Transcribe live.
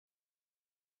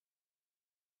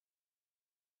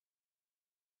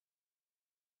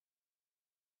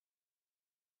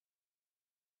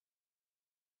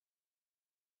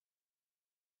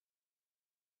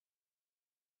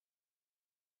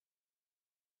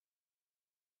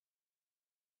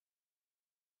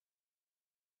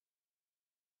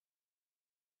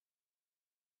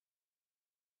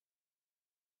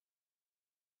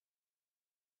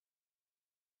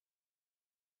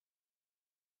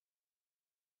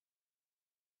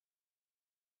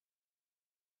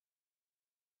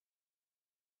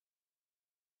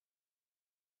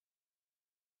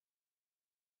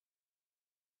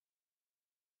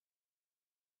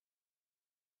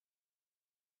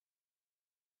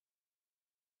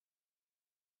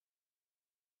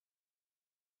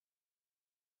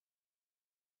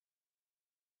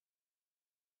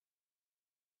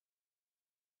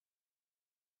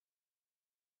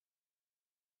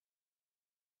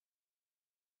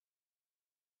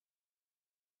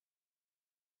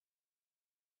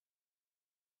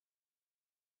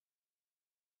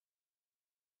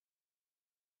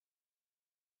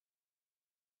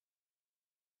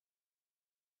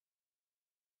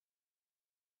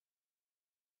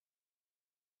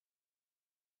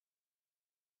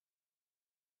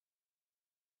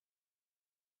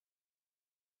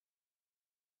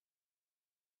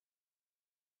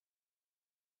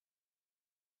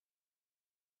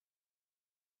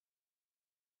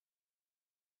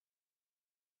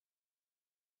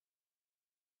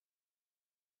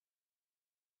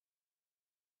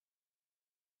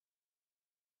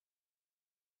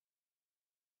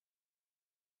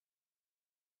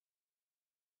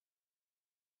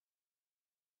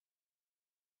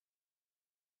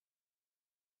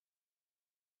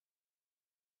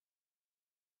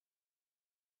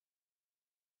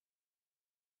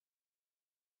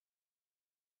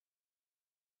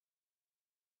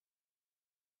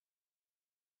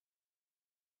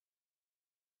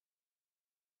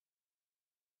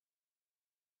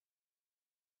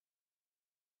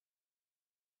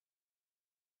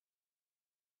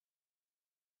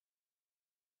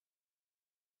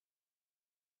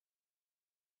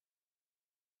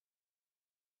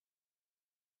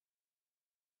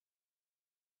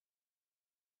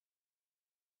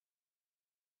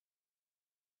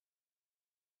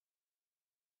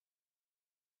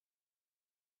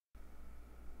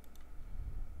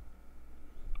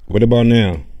What about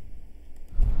now?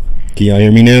 Can y'all hear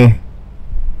me now?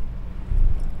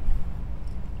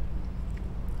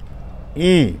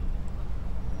 If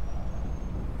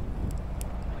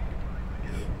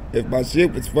my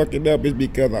shit was fucking up, it's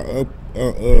because I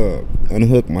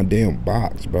unhooked my damn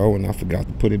box, bro, and I forgot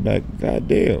to put it back.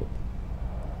 Goddamn.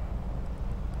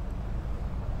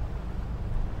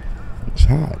 It's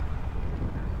hot.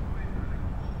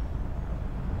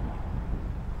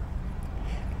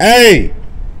 Hey,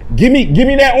 give me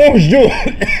that orange juice.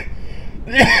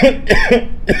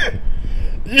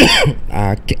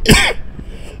 I can't.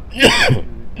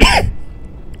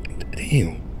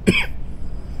 Damn.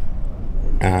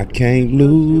 I can't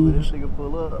lose.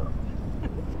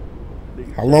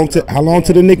 How long till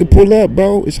the nigga pull up,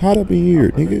 bro? It's hot up in here,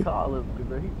 nigga. Call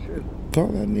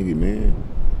that nigga, man.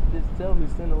 Just tell me,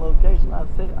 send the location. I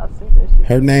sent that shit.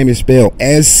 Her name is spelled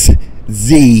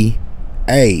S-Z-A.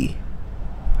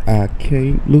 I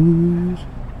can't lose.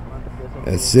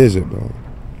 That's scissor, bro.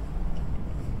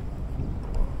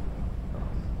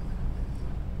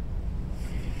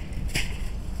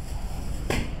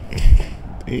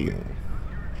 Damn.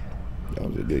 That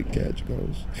was a good catch,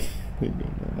 guys.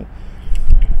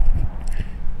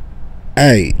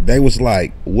 Hey, they was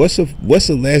like, what's a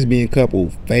lesbian couple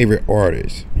favorite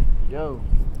artist? Yo.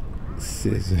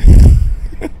 Scissor.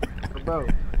 Bro.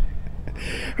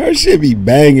 Her shit be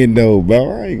banging though, bro.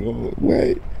 I ain't gonna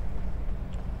wait.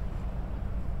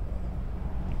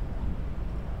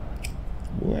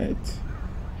 What?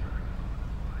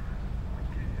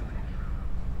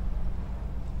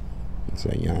 It's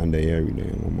a Yonde every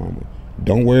day, my mama.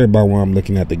 Don't worry about why I'm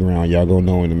looking at the ground. Y'all gonna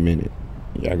know in a minute.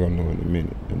 Y'all gonna know in a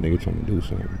minute. That nigga trying to do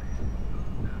something.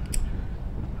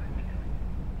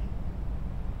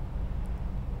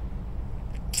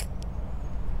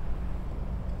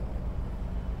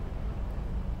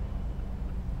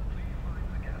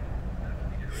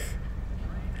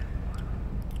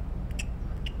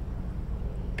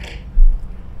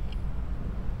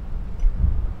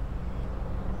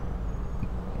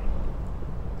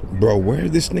 Bro, where is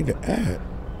this nigga at?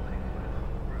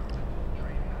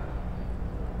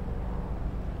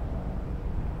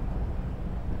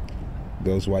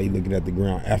 Goes, why you looking at the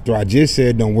ground? After I just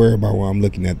said don't worry about why I'm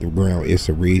looking at the ground, it's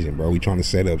a reason, bro. We trying to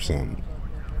set up something.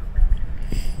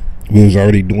 We was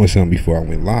already doing something before I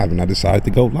went live, and I decided to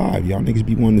go live. Y'all niggas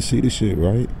be wanting to see this shit,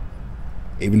 right?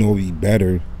 Even though it'd be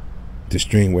better to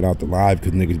stream without the live,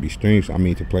 because niggas be stream. I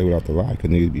mean, to play without the live, because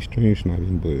niggas be stream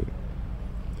sniping, but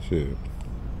shit.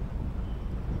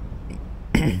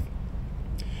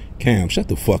 Cam, shut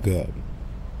the fuck up.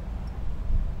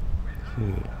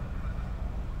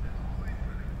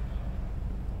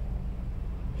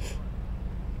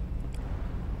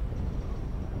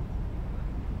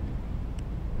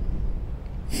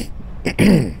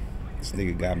 This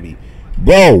nigga got me.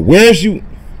 Bro, where's you?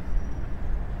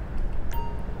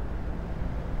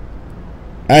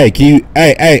 Hey, can you?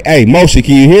 Hey, Moshe,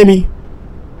 can you hear me?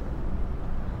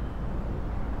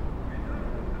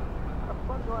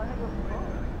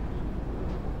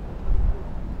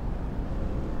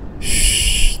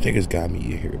 Niggas got me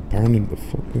in here burning the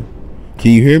fuck up.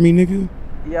 Can you hear me, nigga?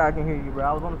 Yeah, I can hear you, bro.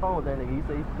 I was on the phone with that nigga. He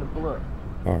said he's gonna pull up.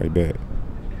 Alright, bet.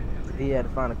 He had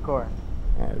to find a car.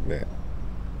 Alright, bet.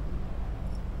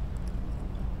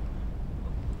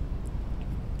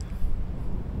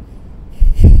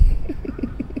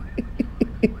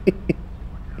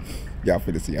 Y'all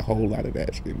finna see a whole lot of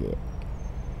that shit, look.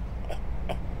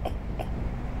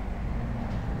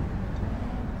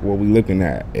 What we looking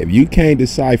at? If you can't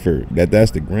decipher that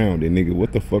that's the ground, then nigga,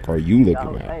 what the fuck are you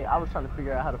looking at? Hey, I was trying to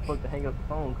figure out how the fuck to hang up the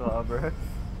phone call, bro.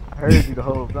 I heard you the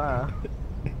whole time.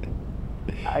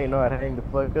 I didn't know how to hang the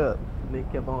fuck up.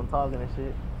 Nigga kept on talking and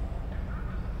shit.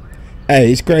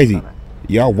 Hey, it's crazy.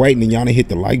 Y'all waiting and y'all didn't hit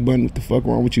the like button. What the fuck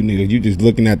wrong with you niggas? You just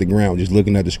looking at the ground, just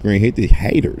looking at the screen. Hit the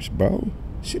haters, bro.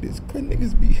 Shit is good,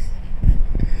 niggas be.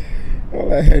 All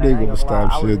that hate ain't gonna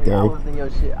stop shit though.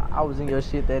 I was in your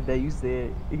shit that day. You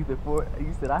said I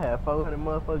had 400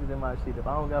 motherfuckers in my shit. If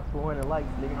I don't got 400 likes,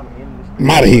 nigga, I'm in the street. I'm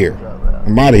out of here.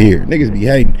 I'm out of here. Niggas be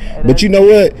hating. But you know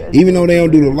what? Even though they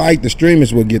don't do the like, the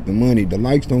streamers will get the money. The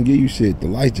likes don't give you shit. The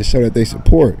likes just show that they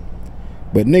support.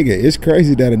 But nigga, it's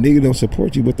crazy that a nigga don't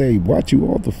support you, but they watch you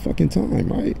all the fucking time, right?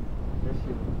 That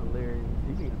shit was hilarious.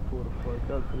 You need to pull the fuck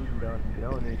up so we can get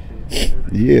on this shit.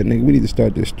 Yeah, nigga, we need to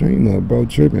start this stream up, bro.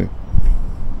 Tripping.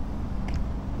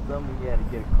 Somebody had to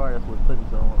get a car. That's what took him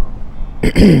so long.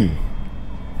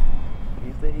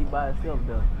 He said he by himself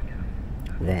though.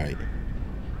 Right.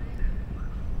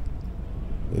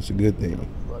 That's a good thing.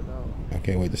 I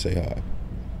can't wait to say hi.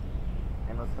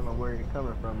 Ain't no telling where you're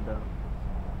coming from though.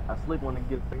 I sleep when I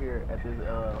get here at this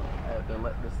at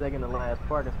the second to last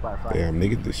parking spot. So Damn,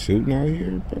 niggas the shooting out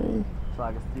here, bro. So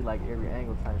I can see like every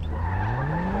angle type shit.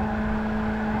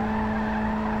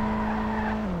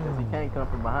 Cause he can't come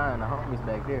from behind. The homies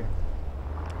back there.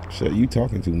 Shit, you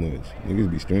talking too much. Niggas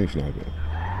be stream sniping.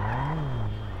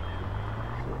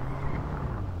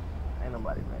 Ain't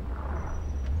nobody back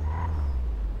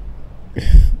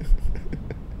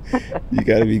there. You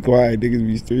gotta be quiet. Niggas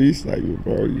be stream sniping,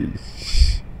 bro.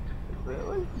 Shh.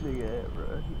 Where's this nigga at,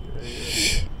 bro?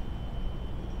 Shh.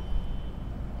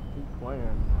 He's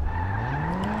playing.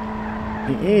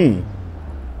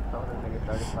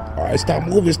 Alright, stop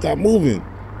moving, stop moving.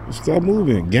 Stop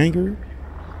moving, ganger.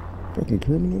 Fucking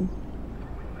criminal.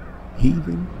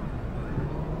 Heathen.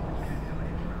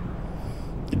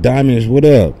 Diamonds, what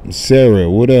up? Sarah,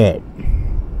 what up?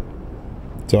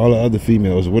 To all the other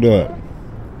females, what up?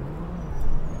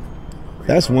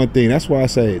 That's one thing. That's why I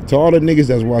say, to all the niggas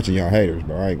that's watching, y'all haters,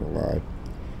 bro. I ain't gonna lie.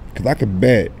 Cause I could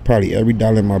bet probably every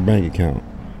dollar in my bank account,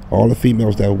 all the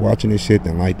females that are watching this shit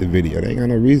and like the video, they ain't got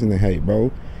no reason to hate,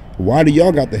 bro. Why do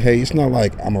y'all got the hate? It's not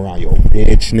like I'm around your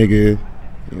bitch, nigga.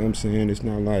 You know what I'm saying? It's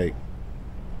not like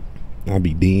I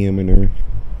be DMing her.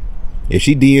 If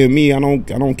she DM me, I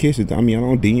don't kiss it. I mean, I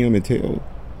don't DM and tell.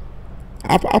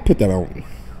 I put that on.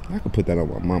 I could put that on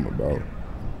my mama, bro.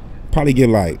 Probably get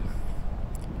like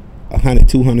 100,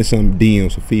 200 something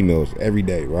DMs for females every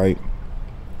day, right?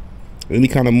 Any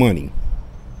kind of money.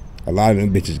 A lot of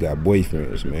them bitches got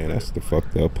boyfriends, man. That's the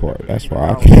fucked up part. That's why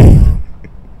I can't.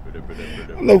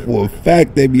 I know for a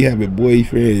fact they be having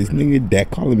boyfriends, nigga, that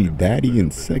calling me daddy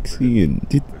and sexy and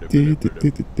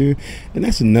and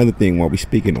that's another thing while we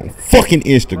speaking on fucking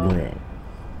Instagram.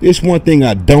 There's one thing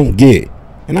I don't get,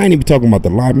 and I ain't even talking about the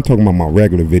live, I'm talking about my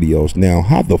regular videos. Now,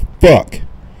 how the fuck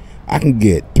I can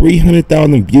get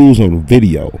 300,000 views on a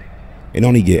video and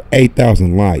only get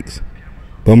 8,000 likes,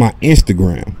 but my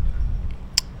Instagram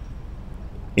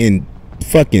in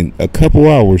fucking a couple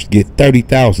hours get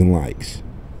 30,000 likes?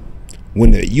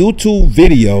 When the YouTube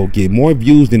video get more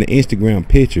views than the Instagram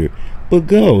picture, but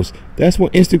girls, that's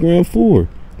what Instagram for.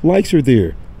 Likes are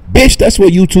there. Bitch, that's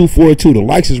what YouTube for too. The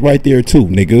likes is right there too,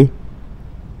 nigga.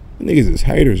 Niggas is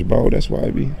haters, bro. That's why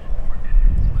I be.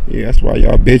 Yeah, that's why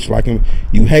y'all bitch like him.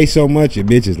 You hate so much, your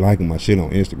bitch is liking my shit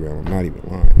on Instagram. I'm not even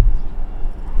lying.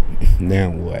 Now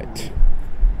what?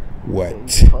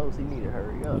 What? He need to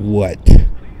hurry up. What?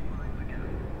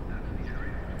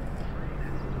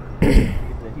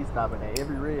 He's stopping at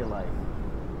every red light.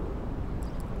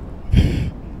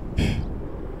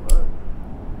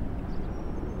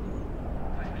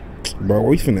 Bro,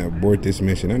 we finna abort this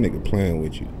mission. That nigga playing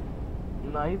with you.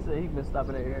 Nah, he said he been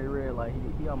stopping at every red light.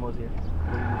 He almost here.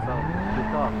 Good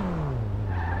talk.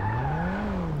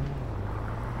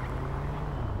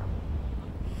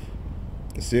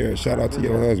 Sarah, shout out to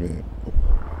your husband.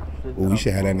 Well, we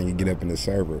should have that nigga get up in the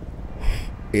server.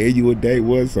 And you a day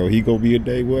what, so he gonna be a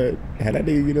day what? Had that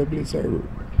nigga get up in the server.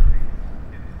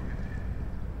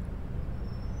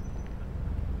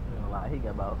 He got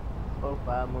about 4 or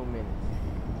 5 more minutes.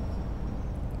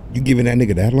 You giving that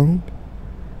nigga that long?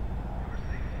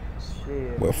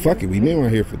 Shit. Well, fuck it. We been right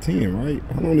here for 10, right?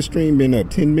 How long the stream been up?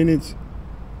 10 minutes?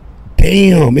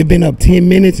 Damn, it been up 10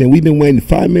 minutes and we been waiting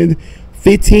 5 minutes,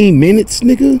 15 minutes,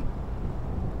 nigga?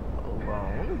 Hold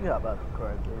on. Let me get about the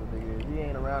car, dude. If he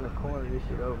ain't around the corner, this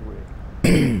shit over with.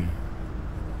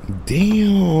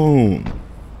 Damn.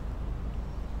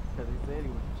 Because he said he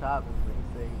was chopping, but he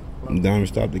said he was close. Diamond,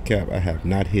 stop the cap. I have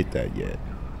not hit that yet.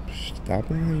 Stop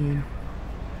lying.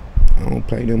 I don't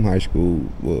play them high school.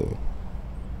 Well,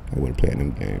 I wasn't playing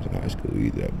them games in high school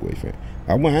either, that boyfriend.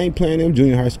 I ain't playing them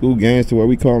junior high school games to where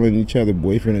we calling each other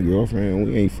boyfriend and girlfriend.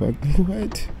 We ain't fucking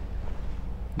what?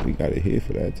 We got a hit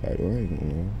for that title. I ain't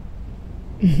gonna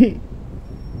lie.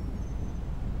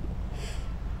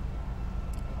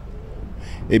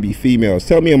 It be females.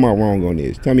 Tell me am I wrong on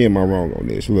this? Tell me am I wrong on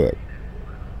this? Look.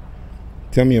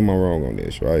 Tell me am I wrong on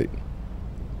this, right?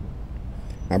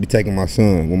 I be taking my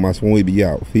son when we be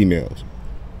out, females.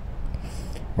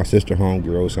 My sister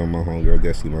homegirl, some of my homegirl,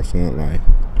 that's my son like.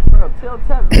 Bro, tell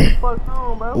Tap to get the fuck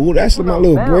home, bro. Ooh, that's my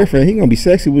little boyfriend. He gonna be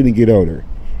sexy when he get older.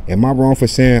 Am I wrong for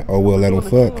saying, oh well, let him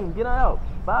fuck? Get out.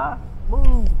 Bye.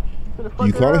 Move.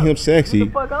 You calling him sexy?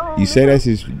 You say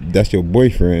that's your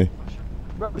boyfriend.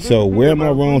 Bro, so where am I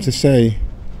wrong to say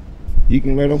you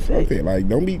can let him fuck it? Like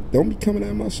don't be coming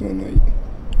at my son like.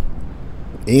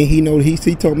 And he know he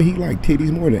told me he like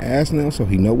titties more than ass now, so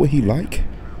he know what he like,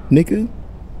 nigga.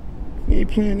 He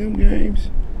ain't playing them games.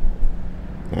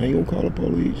 I ain't gonna call the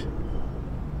police.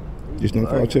 Just don't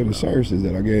call children's services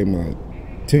that I gave my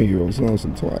 10-year-old son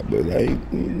some twat, but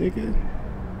like, nigga.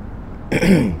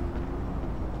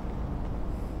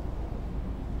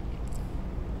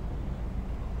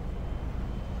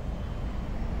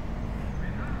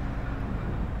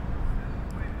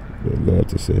 Would love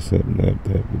to set something up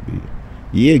that would be.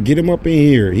 Yeah, get him up in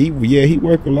here. He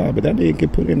work a lot, but that nigga can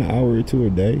put in an hour or two a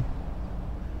day.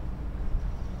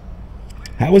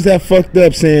 How was that fucked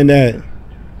up saying that?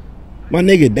 My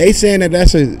nigga, they saying that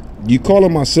that's a, you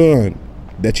calling my son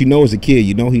that you know is a kid,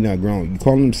 you know he not grown. You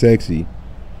calling him sexy,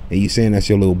 and you saying that's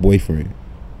your little boyfriend.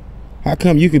 How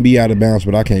come you can be out of bounds,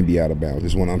 but I can't be out of bounds?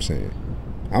 Is what I'm saying.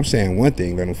 I'm saying one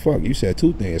thing, let him fuck. You said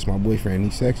two things. My boyfriend,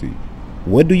 he's sexy.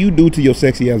 What do you do to your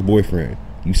sexy ass boyfriend?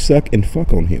 You suck and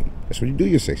fuck on him. That's what you do to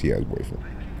your sexy ass boyfriend.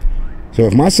 So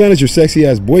if my son is your sexy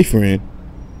ass boyfriend,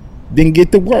 then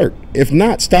get to work. If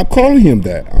not, stop calling him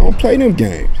that. I don't play them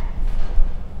games.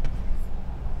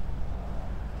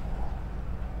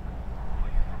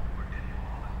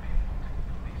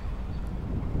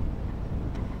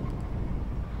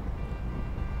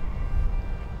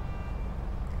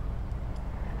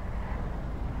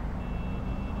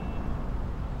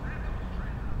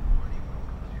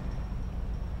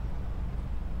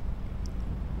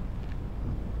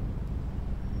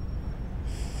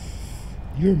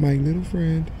 You're my little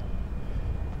friend.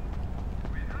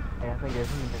 Yeah, I think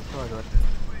it's in the toilet.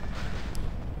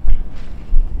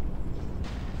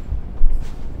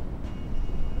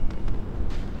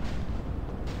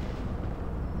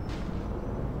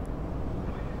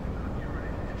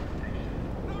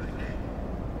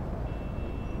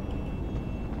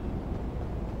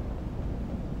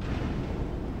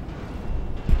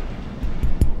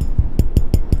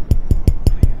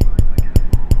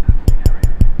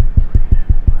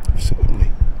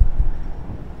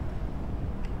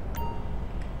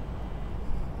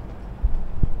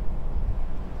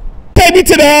 Take me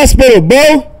to the hospital,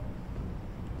 bro.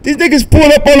 These niggas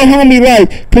pulled up on a homie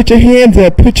like, put your hands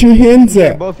up, put your hands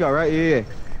up. Both y'all, right? Yeah.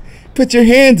 Put your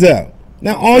hands up.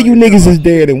 Now all you niggas is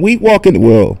dead and we walking,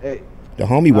 well, Hey, the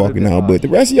homie walking out, but the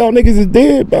rest of y'all niggas is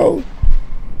dead, bro.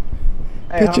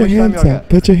 hey, Put your hands up,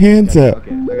 put your hands up.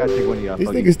 Okay, I gotta take one of y'all. These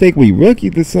niggas think we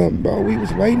rookies or something, bro. We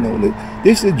was waiting on it.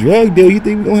 This is a drug deal. You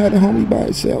think we gonna have the homie by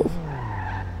itself?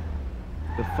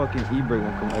 The fucking e-brake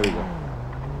won't come. There we go.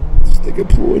 This nigga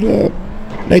pulled up.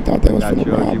 They thought that was Got finna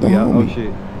you. rob the Oh homie.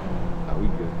 shit. Oh, we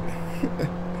good.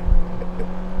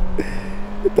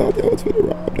 They thought that was finna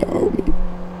rob the homie.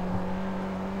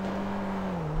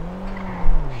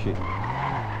 Shit.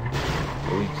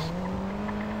 Police.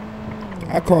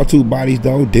 I caught two bodies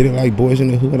though. Did it like boys in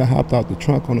the hood. I hopped out the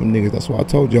trunk on them niggas. That's why I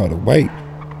told y'all to wait.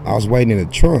 I was waiting in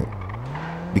the trunk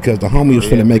because the homie was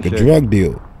finna make a drug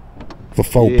deal for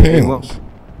 4 pounds.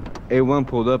 A1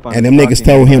 pulled up on And them niggas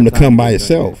told him to come by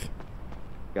himself.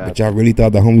 But y'all really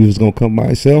thought the homie was gonna come by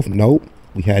himself? Nope.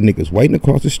 We had niggas waiting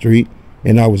across the street,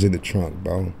 and I was in the trunk,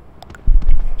 bro.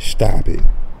 Stop it.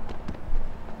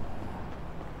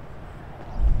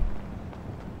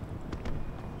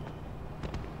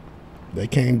 They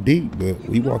came deep, but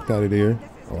we walked out of there.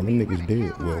 All them niggas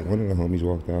dead. Well, one of the homies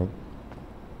walked out.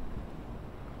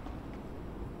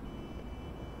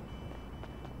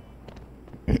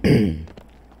 Hey,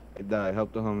 Dad,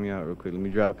 help the homie out real quick. Let me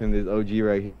drop him this OG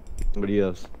right here. Somebody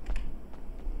else.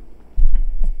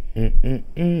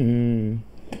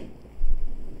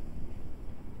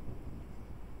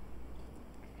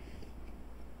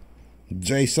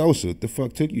 Jay Sosa, what the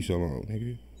fuck took you so long,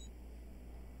 nigga?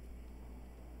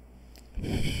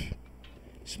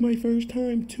 It's my first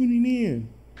time tuning in.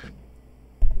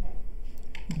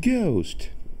 Ghost.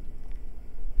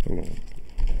 Hold on.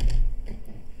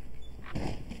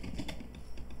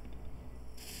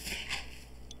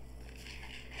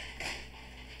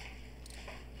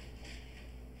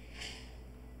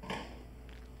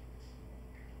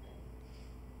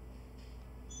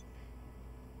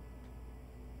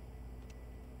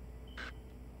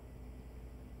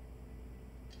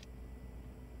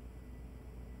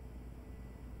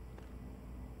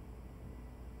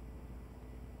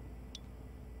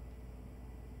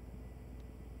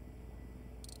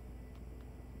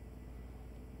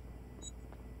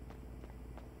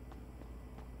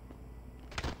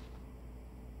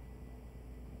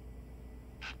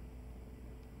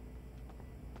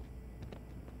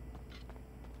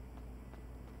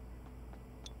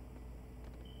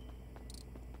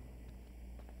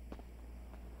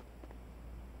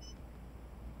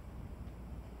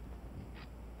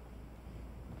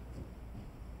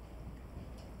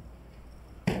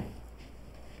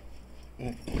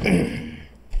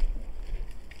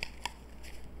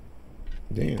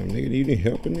 Damn, nigga, you didn't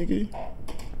help a nigga?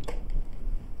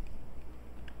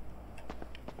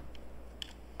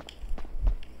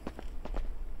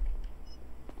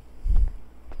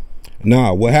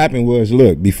 Nah, what happened was,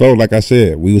 look, before, like I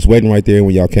said, we was waiting right there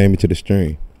when y'all came into the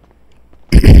stream.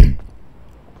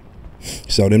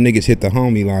 So them niggas hit the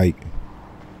homie like,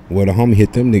 well, the homie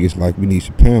hit them niggas like, we need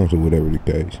some pounds or whatever the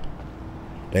case.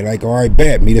 They like, all right,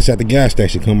 bet, meet us at the gas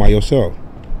station, come by yourself.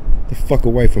 The fuck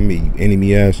away from me, you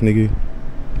enemy ass nigga.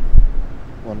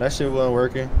 Well, that shit wasn't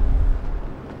working.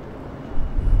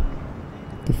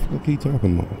 What the fuck he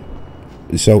talking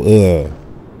about? So,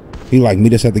 he like,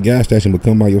 meet us at the gas station, but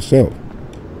come by yourself.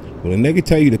 Well, a nigga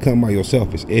tell you to come by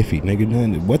yourself is iffy,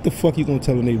 nigga. What the fuck you gonna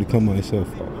tell a nigga to come by himself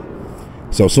for?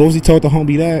 So as soon as he told the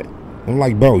homie that, I'm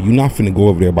like, bro, you not finna go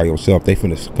over there by yourself. They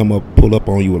finna come up, pull up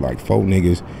on you with like 4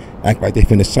 niggas, act like they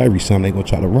finna serve you something, they gonna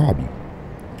try to rob you.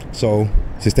 So,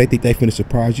 since they think they finna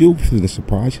surprise you, we finna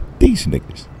surprise these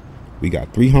niggas. We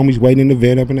got 3 homies waiting in the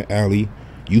van up in the alley.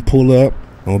 You pull up,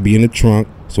 I'm gonna be in the trunk,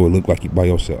 so it look like you by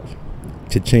yourself.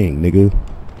 Cha-ching, nigga.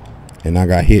 And I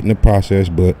got hit in the process,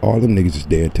 but all them niggas is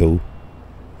dead too.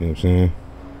 You know what I'm saying?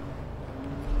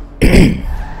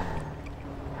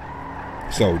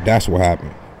 So that's what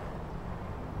happened.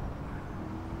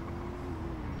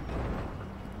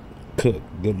 Cook,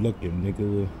 good looking,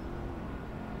 nigga.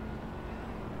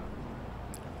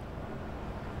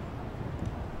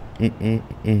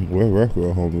 Where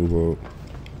record homie up?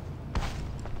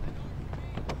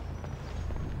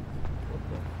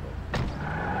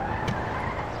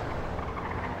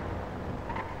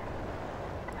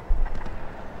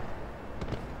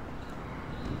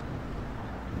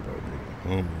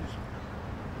 Homies.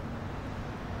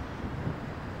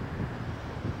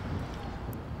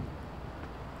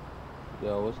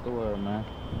 Yo, what's the word, man?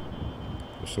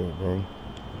 What's up, bro?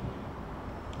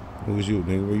 Who was you,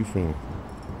 nigga? Where you from?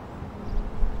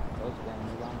 Ghost Gang,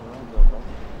 nigga. I'm Lorenzo, bro.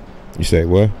 You say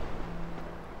what?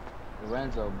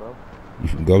 Lorenzo, bro. You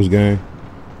from Ghost Gang?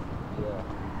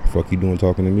 Yeah. Fuck you doing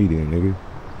talking to me then, nigga?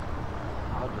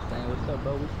 I was just saying what's up,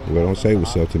 bro. We seen Well, don't say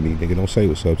what's up to me, nigga. Don't say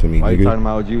what's up to me, Why you nigga. talking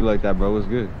about you like that, bro? What's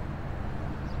good?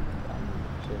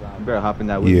 You better hop in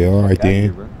that with Yeah, me. all right Fuck outta then.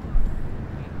 here, bro.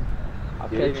 I'll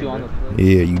catch you on the flip.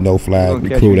 Yeah, you no flag, gonna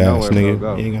catch recruit me ass nowhere, nigga.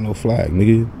 bro, go. You ain't got no flag,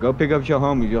 nigga. Go pick up your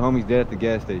homies. Your homies dead at the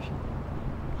gas station.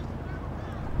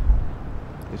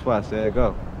 That's why I said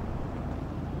go.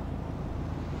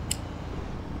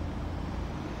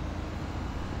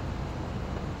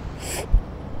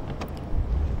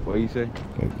 What you say?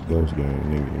 Like Ghost Gang,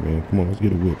 nigga, man. Come on, let's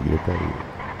get a whip, get a party.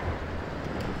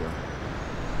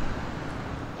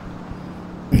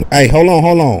 Hey, hold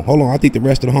on. I think the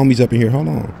rest of the homies up in here. Hold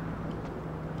on.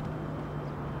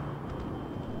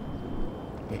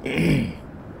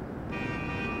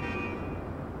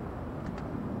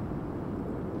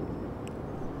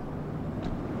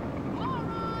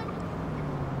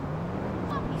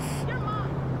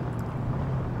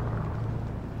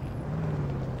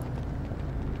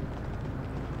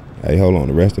 Hey, hold on.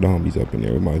 The rest of the homies up in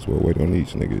there. We might as well wait on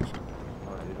these niggas.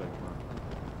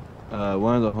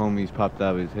 One of the homies popped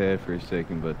out of his head for a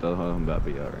second, but the other homie about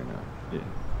to be out right now. Yeah.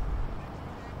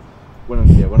 One of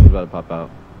them's about to pop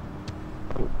out.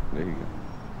 Oh, there you go.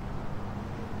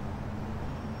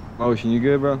 Motion, you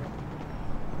good, bro?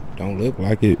 Don't look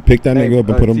like it. Pick that nigga up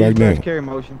and put him back down. Carry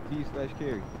motion.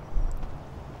 T/carry.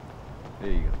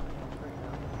 There you go.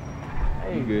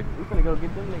 Hey, You good. we finna go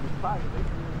get them niggas pockets.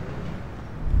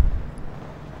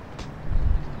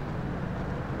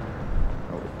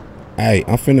 Hey,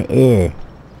 I'm finna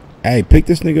hey, pick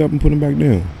this nigga up and put him back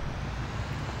down.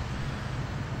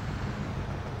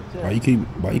 Why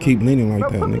you keep leaning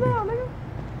like that, nigga? Down, nigga.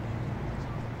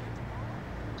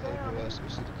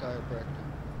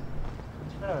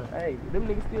 Hey, them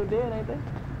niggas still dead, ain't they?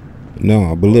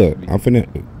 No, but look, I'm finna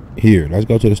here, let's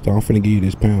go to the store. I'm finna give you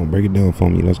this pound. Break it down for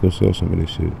me. Let's go sell some of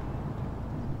this shit.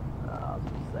 I was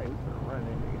gonna say, we finna run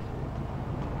that nigga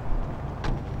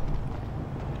shit.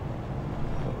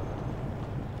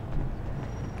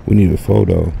 We need a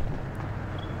photo.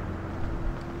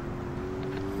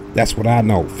 That's what I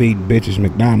know. Feed bitches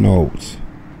McDonald's.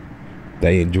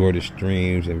 They enjoy the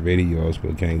streams and videos,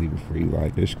 but can't leave a free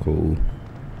like. It's cool.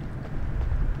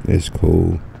 It's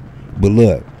cool. But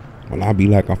look, when I be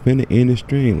like, I'm finna end the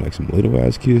stream, like some little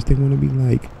ass kids, they wanna be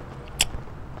like,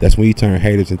 that's when you turn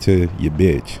haters into your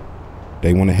bitch.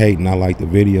 They wanna hate and not like the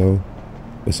video.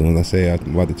 But as soon as I say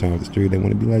I'm about to turn off the stream, they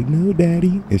wanna be like, no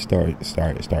daddy. And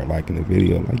start liking the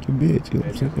video like your bitch. You know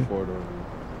what I'm saying?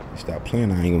 Stop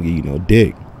playing, I ain't gonna give you no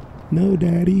dick. No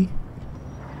daddy.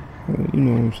 You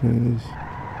know what I'm saying?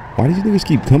 Why these niggas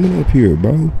keep coming up here,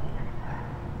 bro?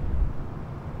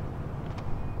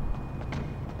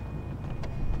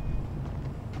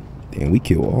 Damn, we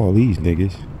kill all these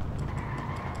niggas.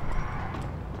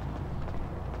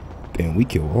 Damn, we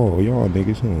kill all y'all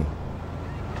niggas, huh?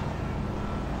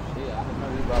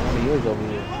 is over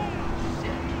here.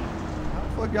 How the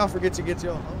fuck y'all forget to get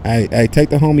your homie? Hey, take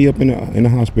the homie up in the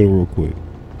hospital real quick.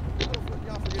 How the fuck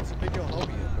y'all forget to pick your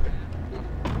homie up, bro?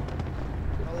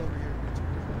 All over here.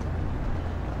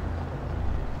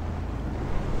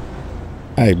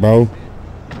 Hey, bro.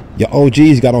 Your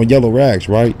OGs got on yellow rags,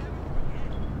 right?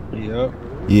 Yep.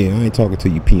 Yeah, I ain't talking to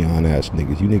you peon ass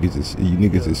niggas. You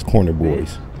niggas is corner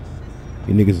boys.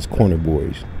 You niggas is corner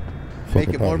boys.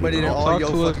 Making more money than all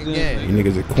your fucking You gang.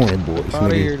 niggas are corner boys. Get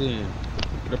out of here Nigga. then.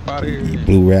 Get up out of here You then.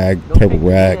 blue rag, Don't purple pick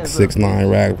your rag, hands 6'9"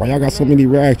 up, rag. Why y'all got so many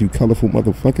rags, you colorful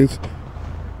motherfuckers?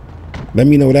 Let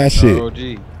me know that shit.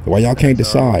 OG. Why y'all can't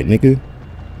decide, nigga?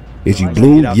 Is you Like,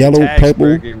 blue, get off the yellow, tax purple,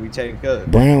 bracket, we take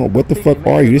cut. brown? What the Pick fuck your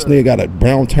are you? This mans nigga got a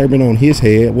brown turban on his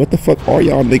head. What the fuck are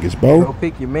y'all niggas, Go bro?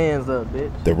 pick your mans up,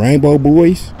 bitch. The Rainbow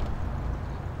Boys?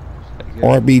 You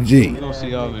RBG. gonna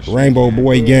see all this Rainbow shit,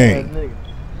 Boy Yeah, Gang. ass nigga.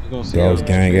 You gonna see all Ghost this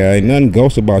Gang. shit. Ain't nothing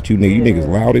ghost about you, nigga. You Yeah. niggas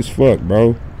loud as fuck,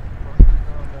 bro.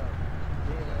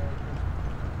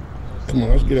 Come on,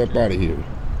 let's get up out of here.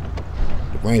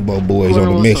 The Rainbow Boys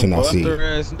on the mission, I see.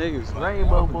 Ass niggas.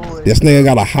 Rainbow boys. This nigga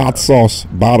got a hot sauce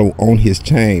bottle on his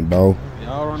chain, bro.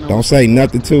 Y'all don't know Don't what's say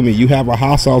nothing to me. You have a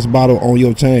hot sauce bottle on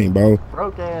your chain, bro.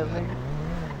 Broke ass nigga.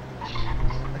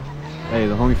 Hey,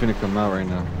 the homie finna come out right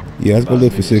now. Yeah, let's go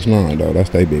look for 6'9", though. That's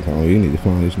they big homie. You need to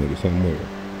find this nigga somewhere.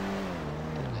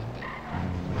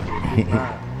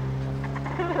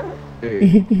 Hey,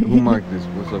 who marked this?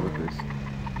 What's up with this?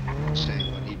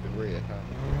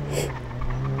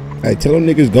 Hey, tell them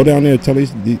niggas go down there. Tell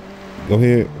these. Go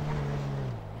ahead.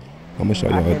 I'm gonna show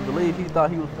I y'all. can't believe he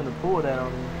thought he was finna pull that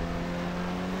on me.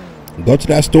 Go to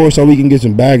that store so we can get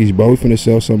some baggies, bro. We finna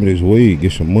sell some of this weed,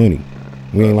 get some money.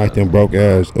 We ain't like them broke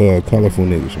ass, colorful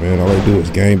niggas, man. All they do is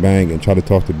gang bang and try to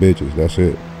talk to bitches. That's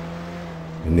it.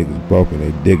 And niggas broken,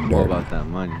 they dick I'm all dirty. about that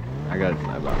money. I got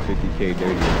about 50K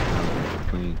dirty. I'm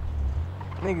clean.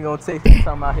 Nigga gonna text me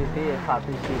talking about his head pop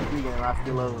his shit free and I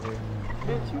still over there.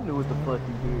 Bitch, you knew what the fuck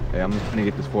you did. Hey, I'm just gonna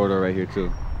get this 4-door right here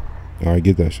too. All right,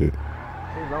 get that shit.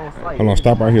 His own site. Hold on,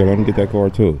 stop right here. Let me get that car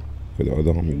too. For the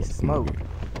other homie. He smoke.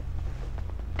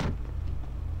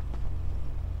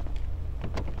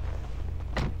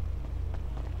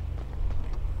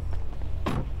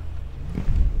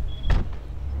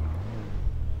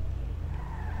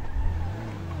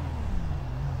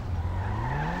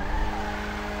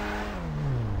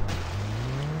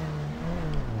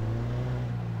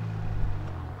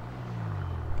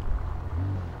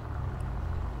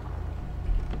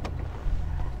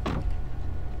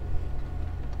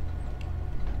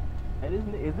 Hey,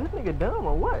 is this nigga dumb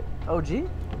or what? OG?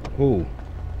 Who?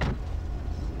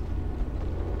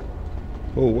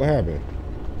 Who? What happened?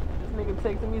 This nigga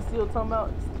texting me still talking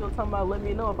about let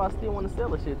me know if I still want to sell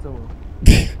the shit to him.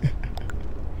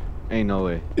 Ain't no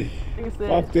way. Nigga said,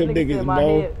 Fuck them nigga niggas, said my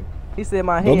bro. head. He said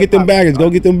my head. Go get them popped. baggies. Go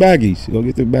get them baggies. Go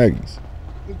get them baggies.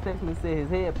 He texted me and said his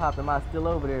head popped. Am I still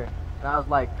over there? And I was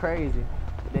like crazy.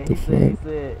 Then The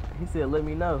he said let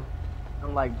me know.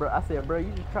 I'm like, bro. I said, bro,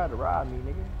 you just tried to rob me,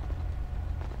 nigga.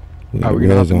 We Alright, got we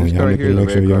gonna res hop in on this y'all. car right Nigga, here, the make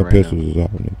sure red y'all car right pistols is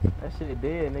out, nigga. That shit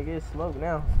dead, nigga. It's smoke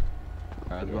now.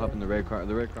 Alright, let's go hop in the red car.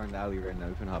 The red car in the alley right now.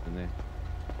 We finna hop in there.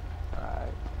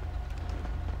 Alright.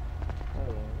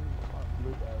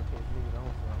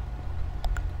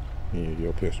 Yeah,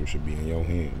 your pistol should be in your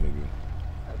hand, nigga.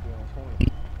 That'd be on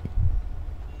point.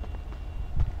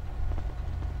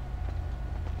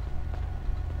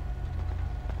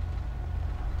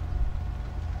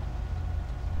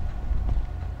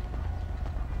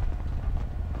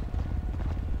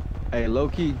 Hey, low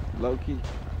key, low key.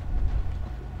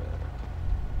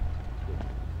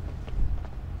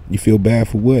 You feel bad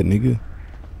for what, nigga?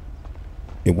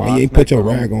 And why Well, I you ain't put your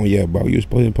smacked my rag on yet, bro? You was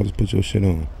supposed to put your shit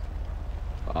on.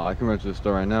 I can run to the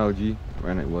store right now, G.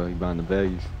 Right now, well, he buying the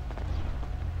baggies.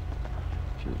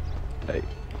 Shit. Hey,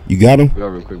 You got him? go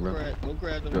real quick, bro. Go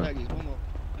grab them Go. baggies. One more.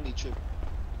 I need trip.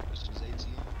 This is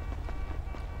ATM.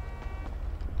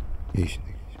 These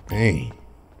niggas, man.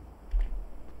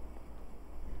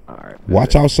 Alright.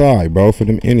 Watch outside, bro, for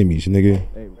them enemies, nigga.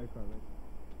 Hey, red car,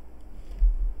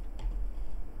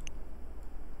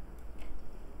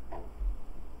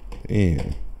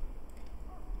 Damn.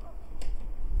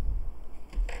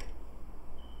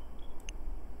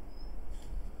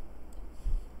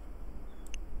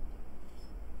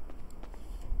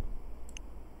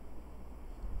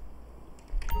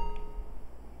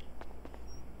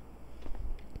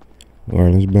 All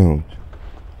right, let's bounce.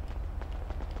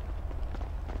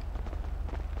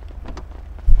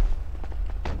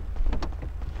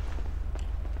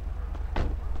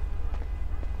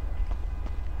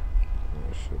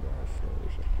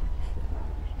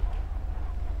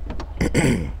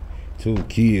 2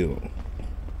 killed.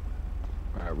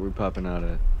 Alright, we're popping out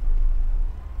at.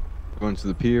 Going to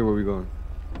the pier, where we going?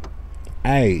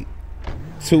 Hey,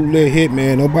 2 lit hit,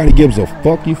 man. Nobody gives a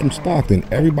fuck you from Stockton.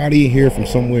 Everybody in here from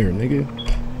somewhere, nigga.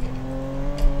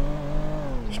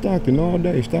 Stockton all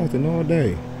day, Stockton all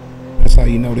day. That's how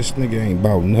you know this nigga ain't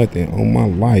about nothing. On my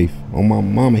life, on my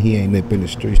mama, he ain't up in the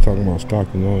streets talking about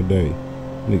Stockton all day.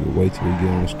 Nigga, wait till we get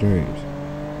on the streams.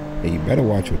 And you better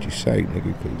watch what you say,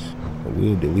 nigga, because I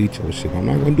will delete your shit. I'm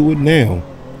not gonna do it now.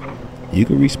 You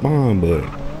can respond, but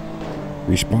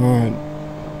respond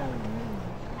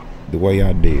the way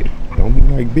I did. Don't be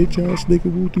like, bitch ass nigga,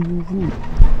 woo woo woo.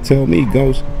 Tell me,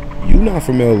 Ghost, you not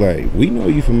from LA. We know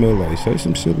you from LA. Say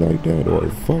some shit like that or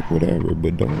fuck whatever,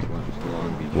 but don't.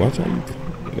 Watch how you,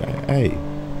 hey,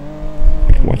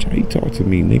 watch how you talk to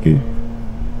me, nigga.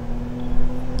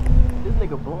 This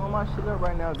nigga blowing my shit up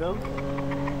right now, Ghost.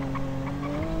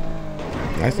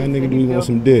 That's that nigga do he want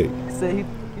some dick. He said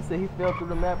he fell through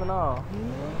the map and all.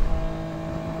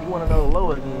 He wanna go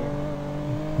low again.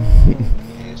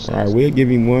 Alright, we'll give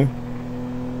him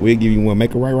one. We'll give you one.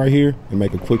 Make a right here and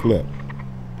make a quick left.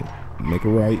 Make a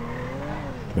right.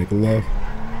 Make a left.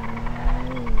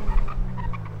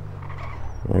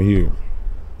 Right here.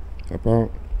 Up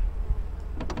out.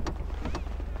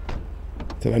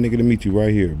 Tell that nigga to meet you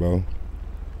right here, bro.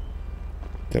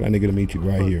 Tell that nigga to meet you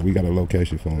right here. We got a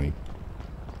location for him.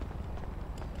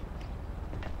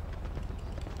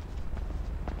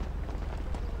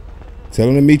 Tell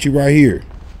him to meet you right here.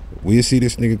 We'll see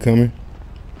this nigga coming.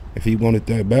 If he want it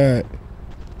that bad.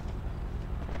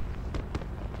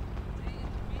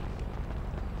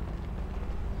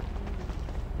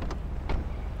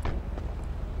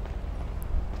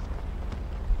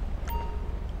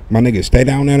 My nigga, stay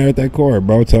down there at that car,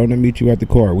 bro. Tell him to meet you at the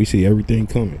car. We see everything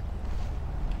coming.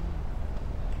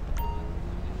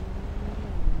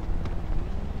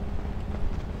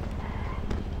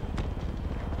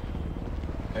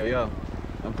 Hey, yo.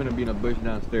 I'm finna be in a bush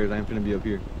downstairs. I ain't finna be up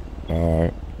here.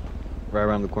 Alright. Right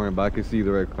around the corner, but I can see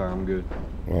the red car. I'm good.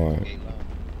 Alright.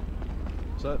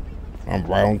 What's up? I'm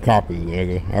right on top of you,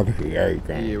 nigga. I can see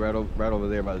everything. Yeah, right over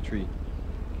there by the tree.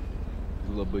 There's a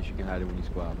little bush you can hide in when you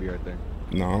squat. I'll be right there.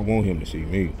 No, I don't want him to see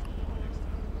me.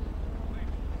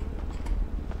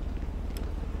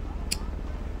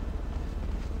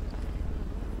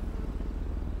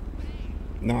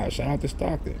 Nah, shout out to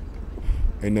Stockton.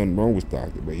 Ain't nothing wrong with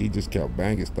Stockton, but he just kept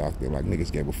banging Stockton like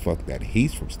niggas gave a fuck that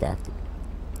he's from Stockton.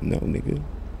 No, nigga.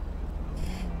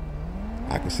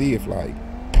 I can see if like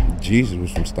Jesus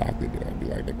was from Stockton, then I'd be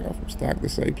like, nigga, I'm from Stockton,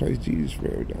 same place Jesus from.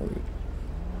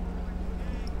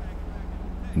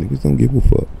 Niggas don't give a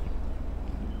fuck.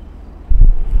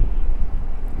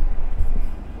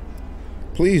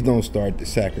 Please don't start the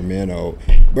Sacramento.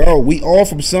 Bro, we all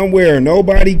from somewhere.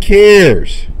 Nobody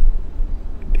cares.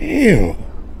 Damn.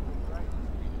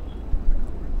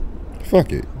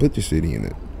 Fuck it. Put your city in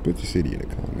it. Put your city in the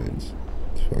comments.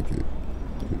 Fuck it.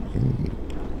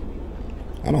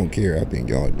 I don't care. I think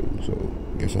y'all do. So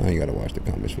I guess I ain't gotta watch the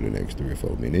comments for the next 3 or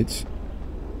 4 minutes.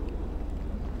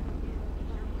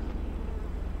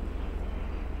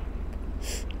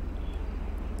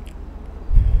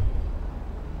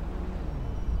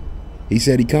 He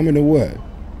said he coming to what?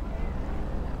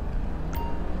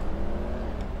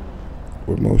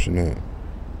 What motion at?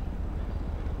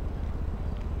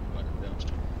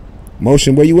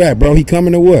 Motion, where you at, bro? He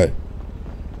coming to what?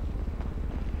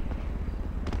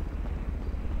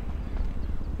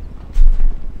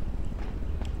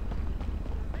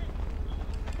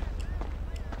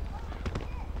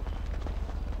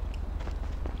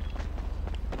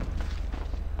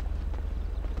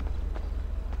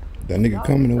 That nigga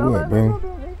coming to what, bro?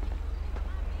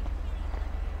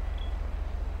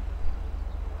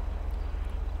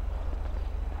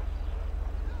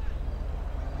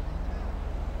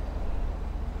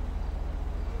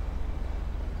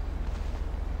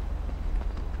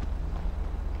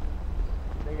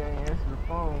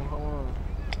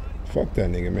 Fuck that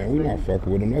nigga, man. We not fucking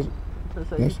with him.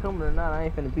 Say you coming or not, I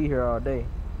ain't finna be here all day.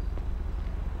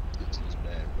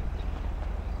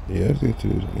 Yeah, that's it too.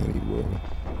 Money, bro.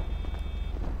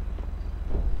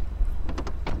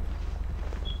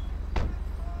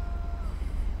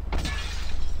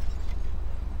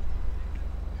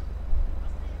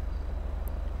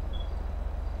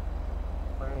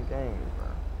 Playing games, bro.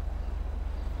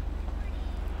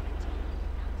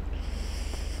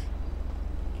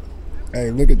 Hey,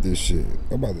 look at this shit.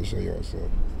 I'm about to show y'all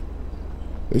something.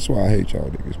 This is why I hate y'all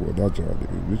niggas. Well, not y'all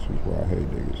niggas. This is why I hate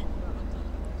niggas.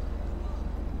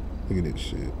 Look at this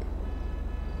shit.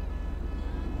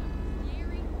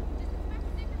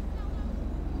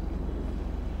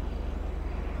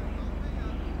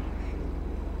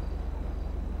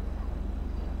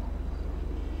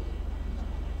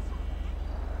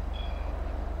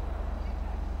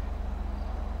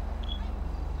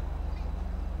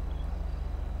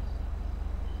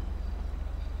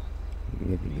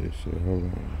 Look at this shit. Hold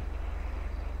on.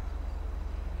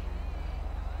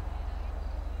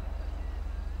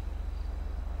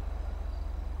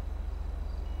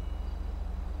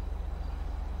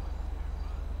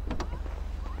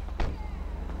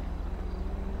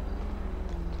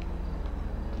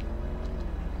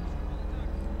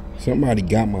 Somebody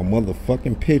got my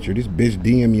motherfucking picture. This bitch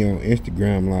DM me on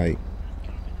Instagram like,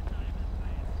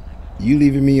 you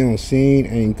leaving me on scene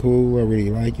ain't cool. I really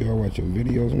like you. I watch your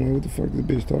videos. I'm like, what the fuck is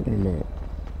this bitch talking about?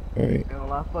 Right? Ain't a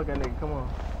lot. Fuck that nigga. Come on.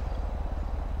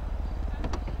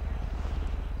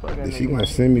 Fuck that Is nigga. she gonna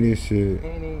send me this shit? He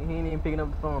ain't even picking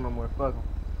up the phone no more. Fuck him.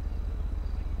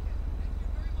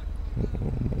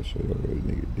 I'm gonna show you what this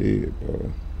nigga did,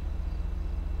 bro.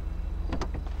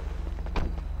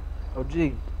 Oh,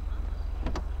 G.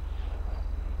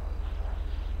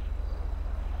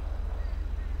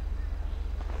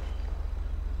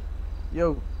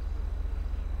 Yo.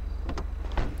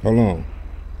 Hold on.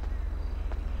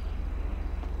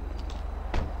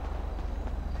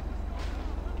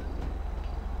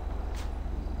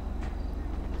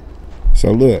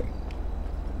 So look.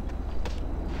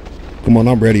 Come on,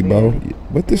 I'm ready, bro.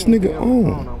 What this nigga on?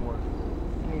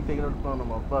 He ain't picking up the phone no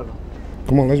more. Fuck him.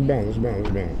 Come on, let's bounce, let's bounce,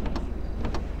 let's bounce.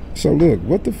 So look,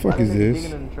 what the fuck Why is that nigga this?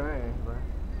 digging in the trash, bro?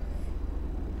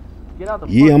 Get out the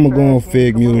Yeah, I'm fucking gonna go on trash can.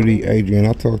 Fig Come on, Community, nigga. Adrian.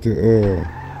 I talked to Out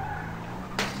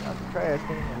the trash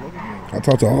can, nigga. I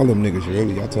talked to all them niggas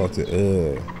really. I talked to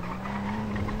the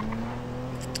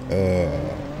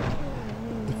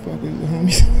fuck is the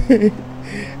homies?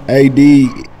 AD,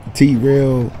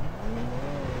 T-Rail,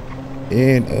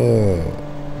 and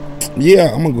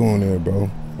yeah, I'm gonna go on there, bro.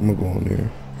 I'm gonna go on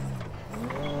there.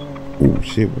 Oh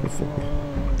shit, what the fuck?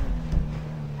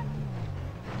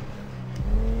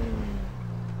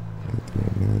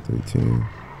 9,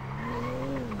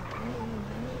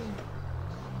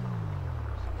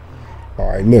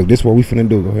 Alright, look, this what we finna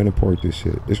do. Go ahead and park this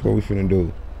shit. This what we finna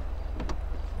do.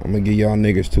 I'm gonna give y'all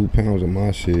niggas 2 pounds of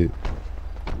my shit.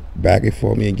 Back it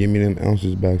for me and give me them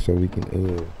ounces back so we can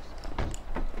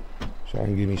so I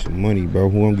can give me some money, bro.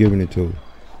 Who I'm giving it to?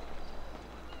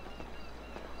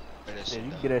 Yeah,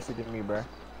 you can get that shit to me, bro.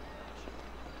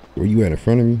 Where you at, in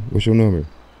front of me? What's your number?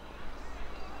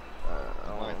 I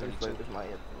don't know. This might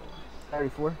hit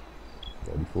 34.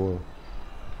 34.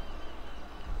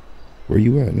 Where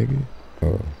you at, nigga?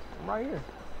 I'm right here.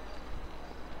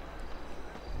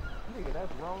 Nigga,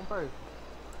 that's the wrong person.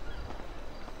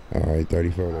 Alright,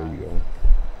 34, there you go.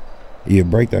 Yeah,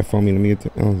 break that for me. Let me get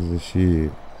the ounces of shit.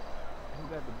 Who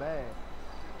got the bag?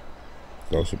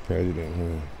 Go to president,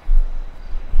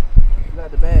 huh? Who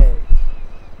got the bag?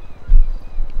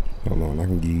 Hold on, I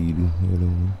can give you. Hold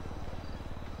on.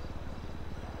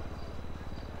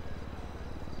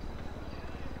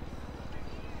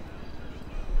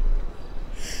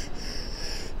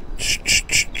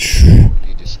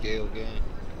 Need the scale game.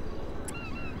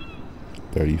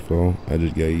 34. I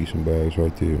just gave you some bags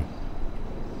right there.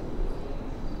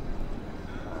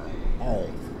 Alright.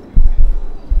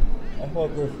 I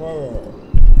fucked this fire.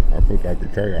 I forgot the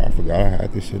carrier. I forgot I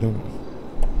had this shit on.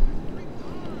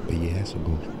 But yeah, that's a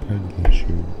good president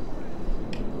shirt.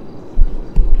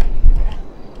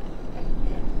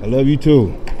 I love you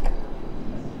too.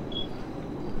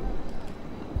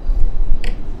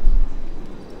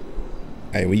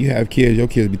 Hey, when you have kids, your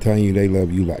kids be telling you they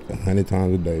love you like 100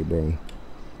 times a day, bro.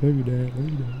 Love you, Dad. Love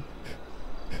you, Dad.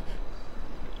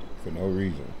 For no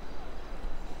reason.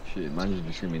 Shit, mine's just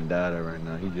be screaming dada right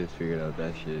now. He just figured out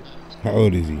that shit. How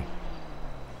old is he?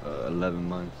 11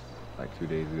 months, like 2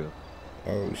 days ago.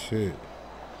 Oh, shit.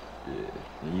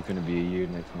 Yeah, he finna be a year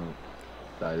next month.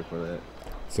 Excited for that.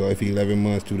 So if he 11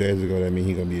 months, 2 days ago, that means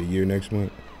he gonna be a year next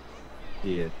month?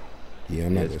 Yeah. Yeah,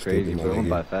 I'm not that It's crazy, stupid, but my it went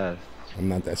by nigga. fast. I'm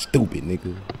not that stupid,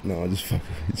 nigga. No, I'm just fucking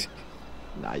with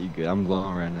you. Nah, you good. I'm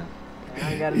glowing right now.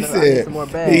 I ain't got He enough. I need said some more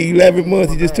bags. he 11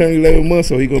 months. He just turned 11 months,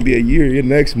 so he gonna be a year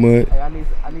next month. Hey, I need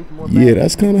some more bags. Yeah,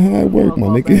 that's kind of how it work, my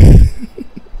Who else nigga.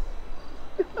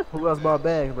 Who else bought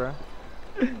bags, bro?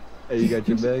 Hey, you got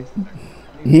your bags?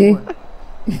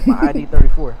 My ID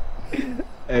 34.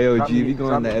 Hey, OG, Drop if me- you go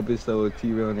drop on the me- episode with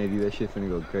T-Rail and AD, that shit finna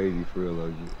go crazy for real,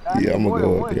 OG. Yeah, I'm More gonna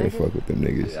than go one, up there and nigga. fuck with them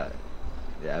niggas.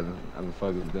 Yeah, I've been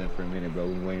fucking with them for a minute, bro.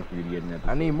 We've been waiting for you to get an episode.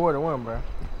 I need more than one, bro. Not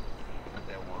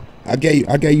that one.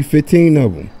 I gave you 15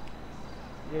 of them.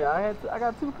 Yeah, I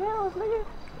got 2 pounds, nigga.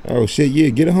 Oh shit, yeah,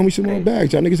 get a homie some more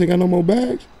bags. Y'all niggas ain't got no more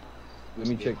bags. Let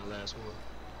me check. The last one.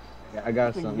 Yeah, I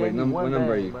got Nigga some. gave Wait, me what one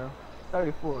number are bag, you? bro.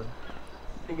 34.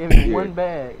 They gave me Here. one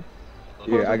bag.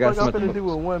 Here, I got What the some. fuck I'm At finna do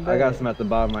with one I bag? got some at the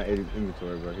bottom of my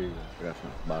inventory, bro. Here you go. I got some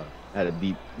at the bottom. I had a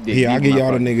deep. Yeah, I'll deep give in my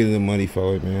y'all the pocket. niggas the money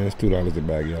for it, man. It's $2 a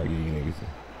bag. Y'all give you niggas.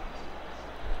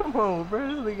 Come on, bro.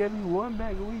 This nigga gave me 1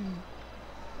 bag of weed.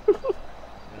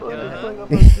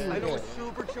 I know a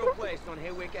super chill place on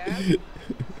Haywick Ave.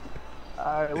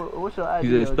 Alright, what's your ID?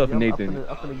 He's a stuffed I'm Nathan.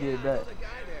 finna get it back.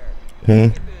 Huh?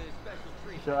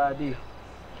 What's your ID?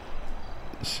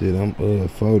 Shit, I'm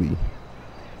 40.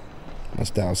 My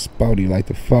style spouty like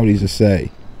the 40s to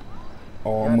say.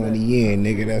 All Got money in,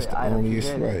 nigga. That's the Item only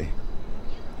together. way.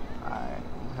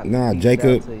 Alright. Nah,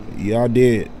 Jacob, y'all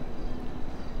did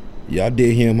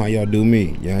him how y'all do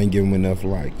me. Y'all ain't give him enough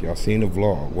likes. Y'all seen the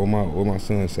vlog. What my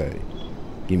son say?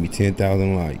 Give me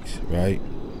 10,000 likes, right?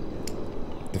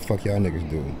 What the fuck y'all niggas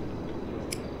do?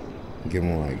 Give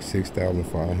him like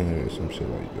 6,500 or some shit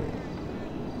like that.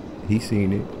 He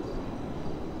seen it.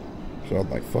 So I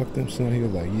was like, fuck them, son. He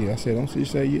was like, yeah. I said, don't you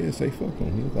say yeah, say fuck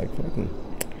him. He was like, fuck him.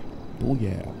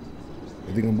 Booyah.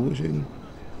 Is he gonna bullshit me?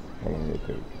 Hold on real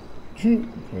quick. Damn,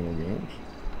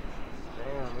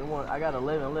 I got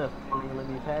 11 left. Don't even let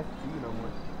me pass it to you no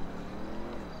more.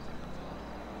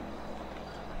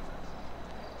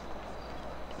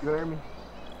 You heard me?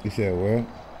 You said what?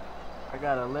 I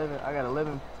got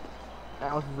 11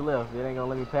 ounces left. It ain't gonna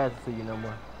let me pass it to you no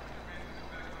more.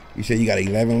 You said you got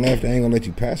 11 left. They ain't gonna let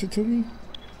you pass it to me?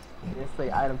 Just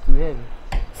say item too heavy.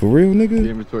 For real, nigga? Your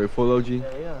inventory full, OG?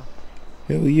 Yeah.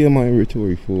 Hell yeah, my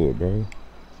inventory full, bro.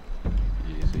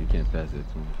 Yeah, so you can't pass it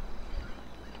to him.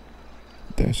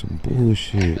 That's some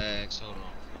bullshit. Bags, hold on.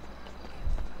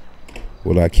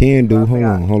 What I can do, I hold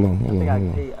think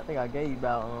on. I think I gave you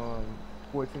about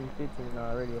 14, 15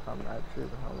 already if I'm not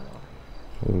tripping.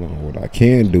 Hold on. What I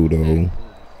can do though.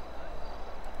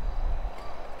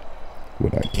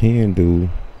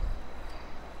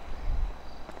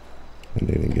 And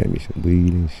they done gave me some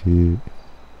weed and shit.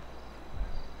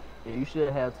 Yeah, you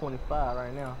should have 25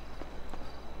 right now.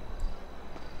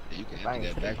 You can empty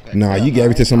that backpack. Nah, you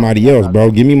gave it to somebody else, bro.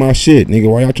 Give me my shit, nigga.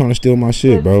 Why y'all trying to steal my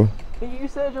shit, bro? You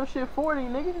said your shit 40,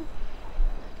 nigga.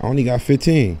 I only got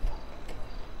 15.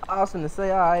 I was finna say,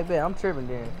 alright, bet. I'm tripping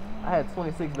then. I had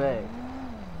 26 bags.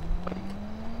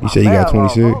 You said you got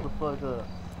 26? Hold the fuck up.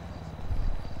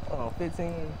 Hold on,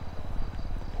 15.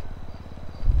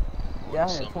 Yeah,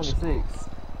 I had 26.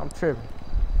 I'm tripping.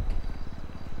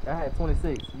 I had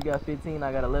 26. You got 15.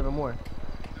 I got 11 more.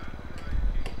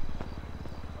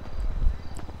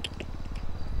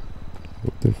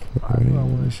 What the fuck? I didn't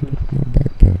want to shit in my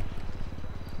backpack.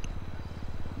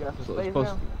 You got some So space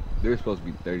now? there's supposed to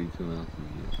be 32 ounces,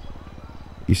 yeah.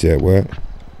 You said what?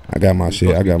 I got my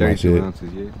shit. I got my shit.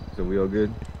 Ounces, yeah. So we all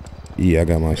good? Yeah, I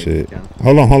got my shit.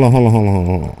 Hold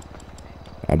on.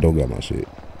 I don't got my shit.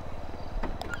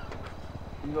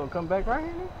 You gonna come back right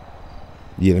here?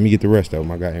 Yeah, let me get the rest of them.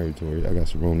 I got inventory. I got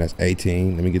some room. That's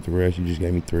 18. Let me get the rest. You just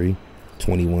gave me 3.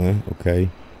 21. Okay.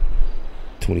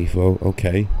 24.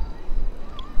 Okay.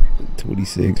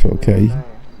 26. Okay.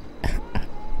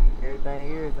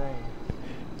 Everything.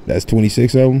 That's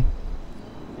 26 of them?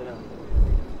 Yeah.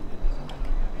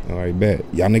 All right, bet.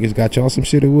 Y'all niggas got y'all some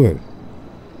shit or what?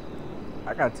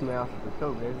 I got 2 ounces of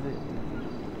coke. That's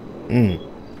it.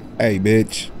 Hey,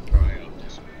 bitch.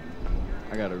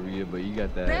 I got a real, but you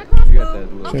got that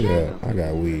little Shut up. I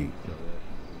got weed.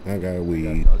 I got weed.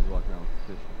 I was walking around with a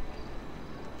pistol.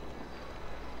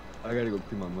 I gotta go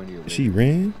put my money away. She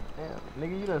ran? Damn,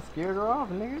 nigga, you done scared her off,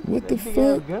 nigga. What the That nigga got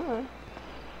a fuck? gun.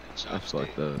 I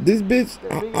fucked up. This bitch.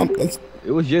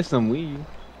 It was just some weed.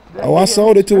 Oh, I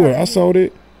sold it to her. I sold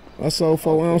it. I sold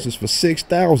 4 ounces for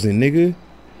 6,000, nigga.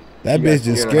 That You bitch got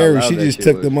just scared scary. how She loud just that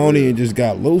took shit the was, money for and real. just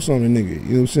got loose on the nigga. You know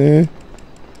what I'm saying?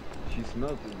 She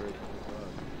smelled it, bro.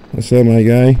 What's up, my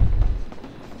guy?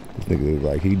 This nigga look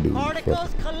like he do.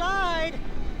 Particles collide.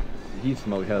 He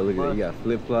smoked hell. Look at that. He got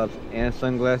flip flops and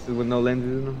sunglasses with no lenses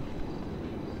in them.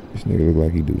 This nigga look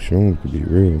like he do shrooms, to be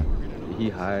real. He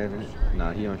high.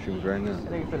 Nah, he on shrooms right now.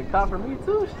 That nigga finna cop for me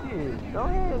too, shit. Go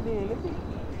ahead then, nigga.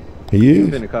 He He's is?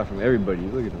 finna cop from everybody.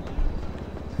 Look at him.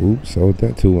 Oops, sold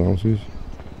that 2 ounces.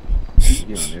 He on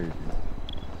everything.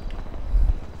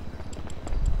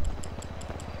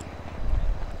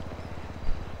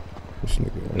 This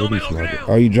nigga already smoking.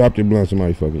 Oh, you dropped your blunt,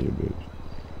 somebody fucking your bitch.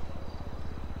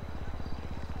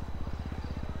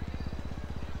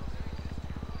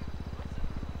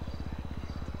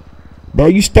 Bro,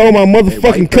 you stole my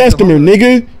motherfucking customer,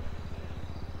 nigga.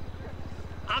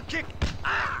 I'll kick.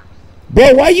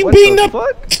 Bro, why you What beating the up?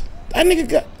 fuck? That nigga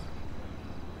got.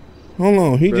 Hold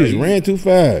on, he Bro, just you- ran too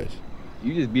fast.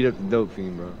 You just beat up the dope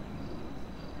fiend, bro.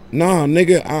 Nah,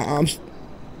 nigga, I'm.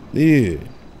 Yeah,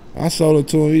 I sold it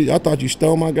to him. I thought you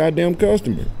stole my goddamn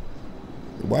customer.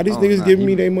 Why these Oh, niggas nah, giving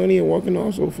he- me their money and walking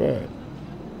off so fast?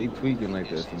 He tweaking like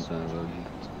that sometimes, bro.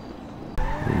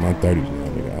 In my 30s now,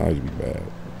 nigga, I always be bad.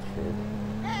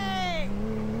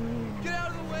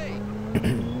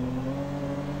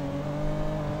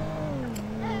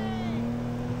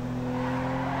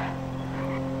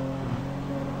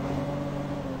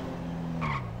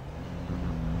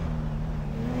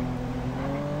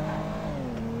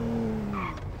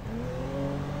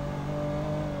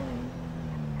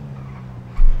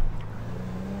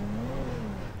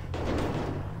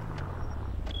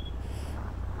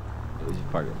 Let's just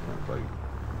park up front, fuck it.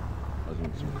 I was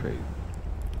doing some crazy.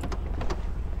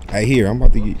 Hey, here, I'm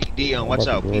about to get. PD on, I'm watch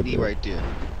about out, to go PD there. right there.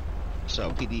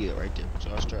 So PD right there. So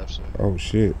our straps in. Oh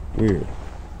shit, weird.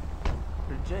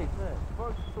 Jake, man,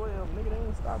 fuck 12, nigga, they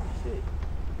ain't stopping shit.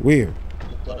 Weird. I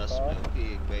thought I smelled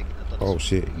pig bacon. I thought I Oh smelled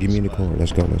shit, pig give me in the spot. car.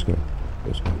 Let's go, let's go.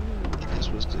 Let's go. This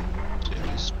was the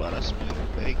spot I smelled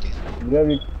bacon. You have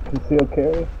your concealed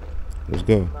carry? Let's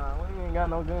go. Nah, we ain't got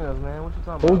no guns, man. What you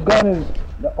talking Whose about? gun is?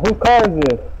 Whose car is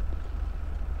this?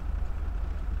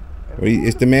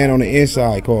 It's the man on the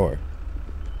inside car.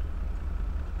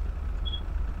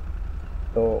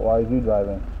 So why is you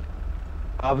driving?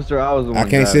 Officer, I was the one. I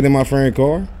can't sit in my friend's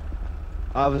car.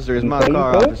 Officer, it's You my say you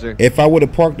car, could? officer. If I would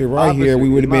have parked it right here, Officer, we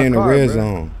would have it's my been in the car, red bro.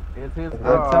 zone. It's his I'm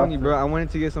car. telling you, bro. I wanted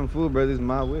to get some food, bro. This is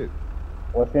my whip.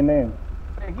 What's your name?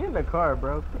 Hey, get in the car,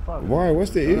 bro. What the fuck? Why?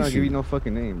 What's the I'm not giving you issue? no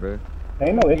fucking name, bro.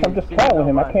 Ain't no issue. I'm just playing with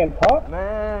him. I can't talk.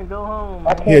 Man, go home, I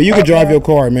man. can't Yeah, you can talk, drive man. your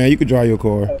car, man. You can drive your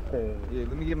car. That's crazy. Yeah,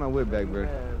 let me get my whip back, bro. Yeah,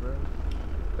 bro.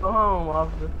 Go home,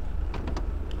 officer.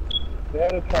 Stay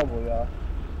out of trouble, y'all.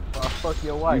 I'll fuck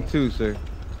your You wife. too, sir.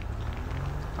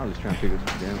 I was just trying to pick up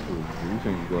some damn food. You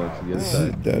finna go out to the other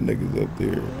side. That nigga's up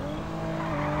there.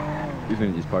 You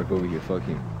finna just park over here. Fuck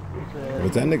him.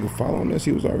 Was that nigga following us?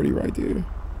 He was already right there.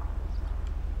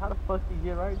 How the fuck you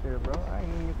get right there, bro? I ain't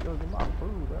even get to go get my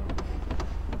food, bro.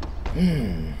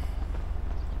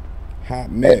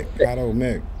 Hot Mac, hot old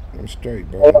Mac. I'm straight,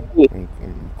 bro.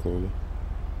 I'm cool.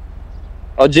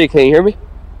 Oh, G, can you hear me?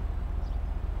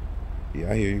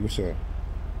 Yeah, I hear you. What's up?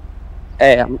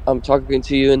 Hey, I'm talking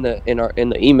to you in the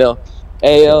email.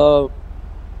 Hey, you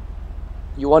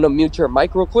want to mute your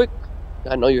mic real quick?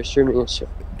 I know you're streaming and shit.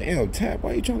 Damn, Tap,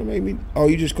 why you trying to make me? Oh,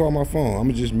 you just called my phone. I'm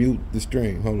gonna just mute the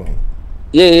stream. Hold on.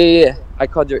 Yeah. I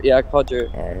called your All right,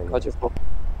 hold called your phone.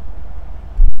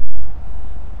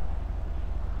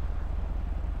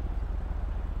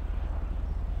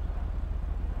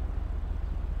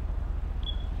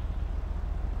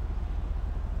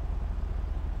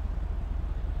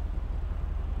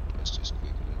 Let's just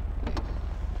quickly.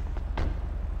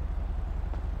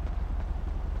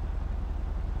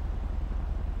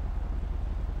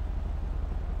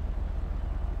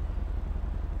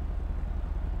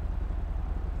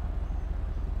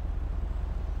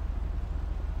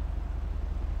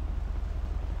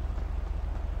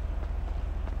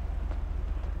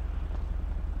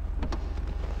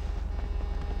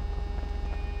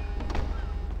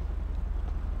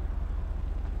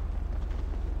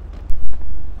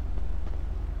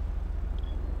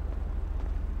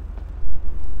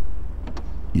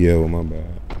 Yeah, well, my bad.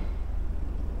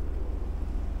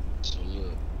 So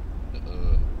look,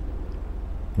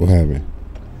 What happened?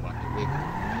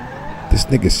 This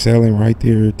nigga selling right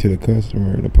there to the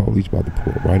customer, and the police about to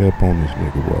pull right up on this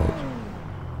nigga.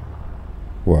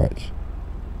 Watch.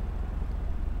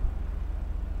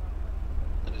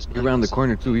 You're around the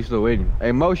corner too. He's still waiting.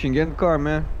 Hey, Motion, get in the car,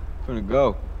 man. Finna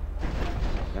go.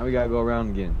 Now we gotta go around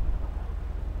again.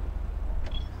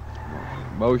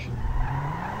 Motion.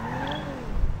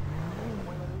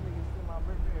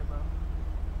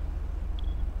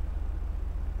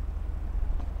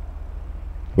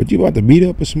 What, you about to beat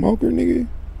up a smoker, nigga?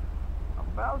 I'm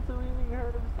about to. You ain't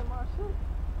heard of this in my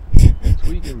shit.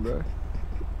 Tweaking, bro.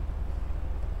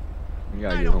 You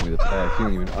gotta give homie the pass. He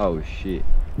don't even. Oh shit.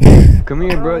 Come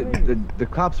here, bro. The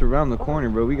cops are around the corner,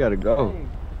 bro. We gotta go.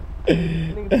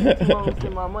 Hey, nigga, too long to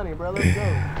spend my money, bro. Let's go. You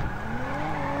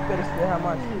better still have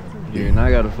my shit, too. Yeah, and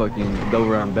I gotta fucking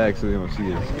double around back so they don't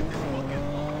see us.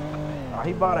 Oh,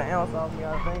 he bought an ounce off me,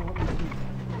 I think. Let me see.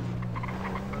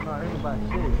 I'm not hearing about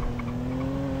shit.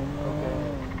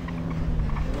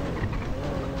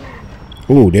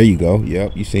 Okay. Ooh, there you go.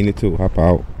 Yep, you seen it too. Hop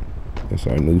out. That's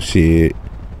our new shit.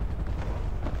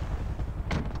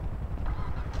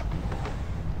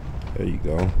 There you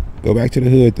go. Go back to the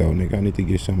hood though, nigga. I need to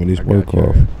get some of this work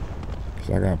off. Cause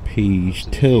I got peas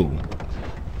too.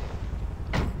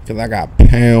 Cause I got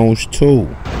pounds too.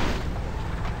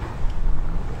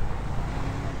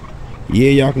 Yeah,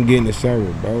 y'all can get in the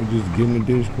server, bro. Just get in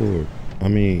the Discord. I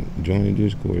mean, join the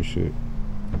Discord shit.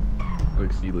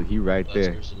 Look, see, look, he right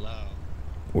there.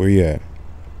 Where you at?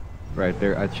 Right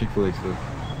there at Chick-fil-A still.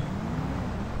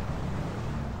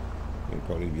 And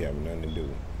police be having nothing to do.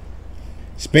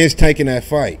 Spence taking that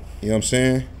fight. You know what I'm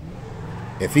saying?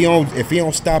 If he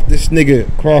don't stop this nigga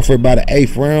Crawford by the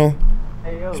 8th round,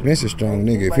 Hey, yo. Spence is strong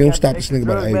nigga. If he don't stop this nigga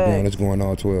by the 8th round, it's going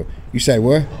on 12. You say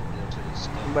what?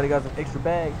 Somebody got some extra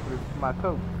bags for my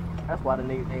coat. That's why the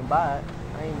niggas ain't buy it.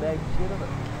 I ain't bagging shit up.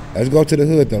 Let's go to the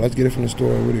hood though. Let's get it from the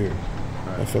store over there.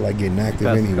 I feel like getting active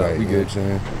Pass the anyway. cup, we You know what I'm good.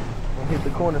 saying? We'll hit the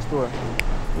corner store.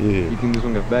 Yeah. You think this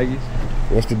one got baggies?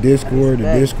 What's the Discord?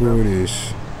 The Discord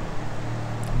is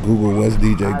Google What's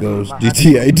DJ Goes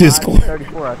GTA Discord.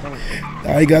 34, I think.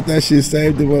 I got that shit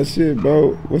saved in my shit,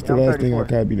 bro. What's the Yeah, I'm last thing I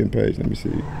 34. copied and pasted? Let me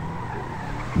see.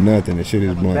 Nothing. The shit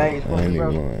is blank. I bag ain't is funny, even bro.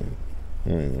 lying. I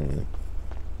ain't lying.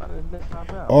 Why did this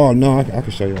pop out? Oh no, I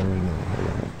can show you right now. Hold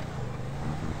on.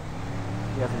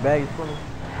 You got some baggies for me?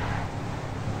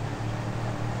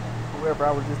 Whoever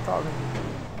I was just talking to.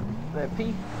 That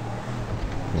P?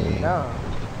 Nah.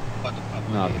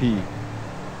 Nah, P.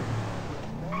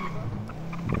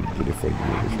 Let me get it for you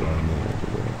right now.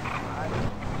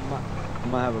 I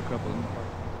might have a couple.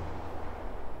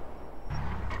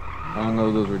 I don't know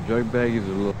if those were drug baggies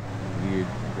or a little weird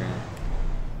grand.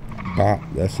 Pop,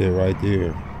 that's it right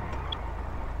there.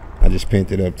 I just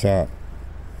pinned it up top.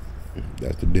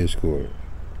 That's the Discord.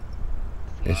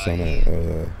 It's on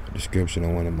the description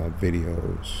of one of my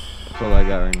videos. That's all I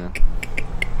got right now.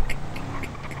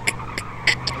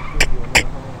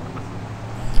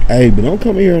 Hey, but don't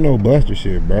come here on no buster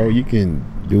shit, bro. You can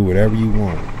do whatever you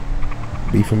want.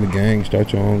 Be from the gang,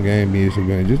 start your own gang, be some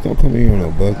gang. Just don't come here on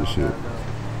no buster shit.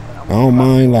 I don't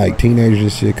mind like teenagers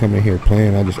and shit coming here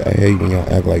playing. I hate when y'all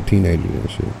act like teenagers and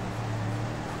shit.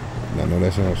 I know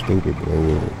that sounds stupid, but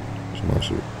it's my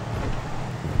shit.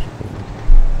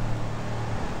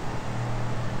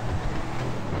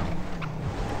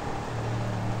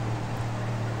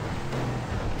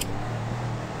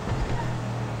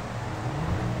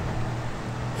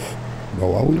 Bro,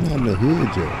 why we not in the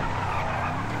hood yet?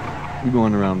 We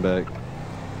going around back.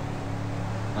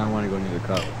 I don't want to go near the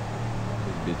cop.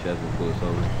 This bitch ass will pull us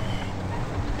over.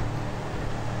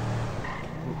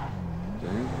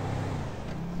 Damn.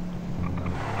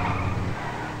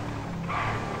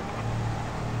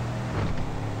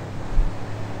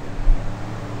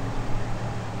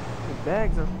 The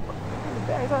bags are. The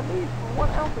bags I need for 1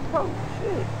 ounce of coke.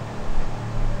 Shit.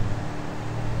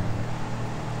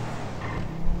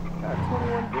 Got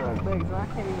 21 drug bags and I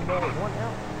can't even bag 1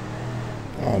 ounce.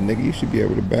 Oh, nigga, you should be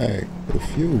able to bag a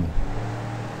few.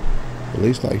 At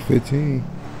least like 15.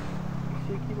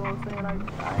 Shit, keep on saying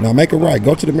I Now make it right.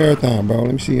 Go to the marathon, bro.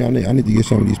 Let me see. I need to get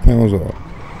some of these pounds off.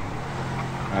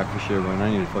 Alright, for sure, man. I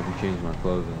need to fucking change my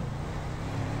clothes on.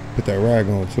 Put that rag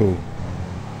on too.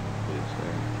 Yes, sir.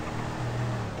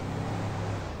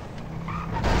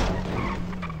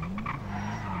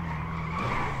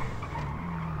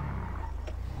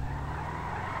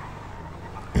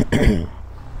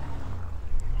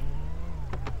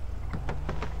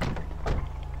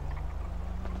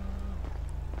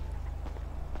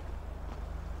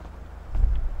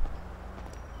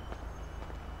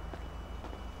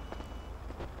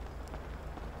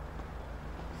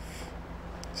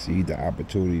 See the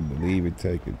opportunity, believe it,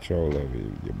 take control of it.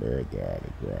 Your marathon,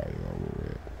 right over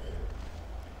with.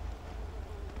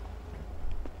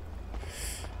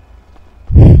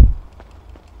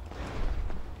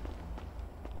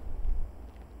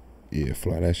 Yeah,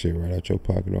 fly that shit right out your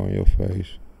pocket on your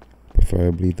face.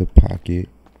 Preferably the pocket.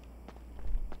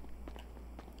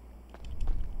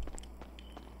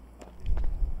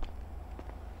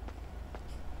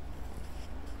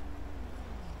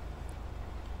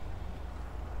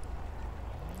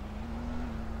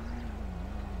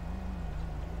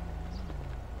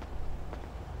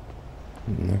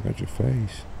 Knock out your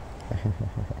face.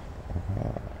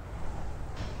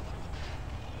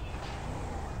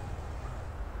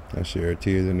 I share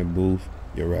tears in the booth.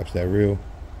 Your rap's that real?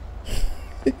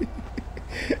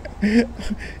 You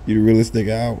the realest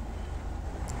nigga out.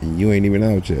 And you ain't even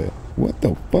out yet. What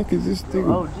the fuck is this thing?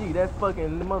 Oh, gee, that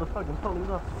fucking the motherfucking police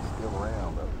officer still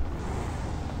around, bro.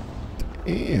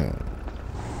 Damn.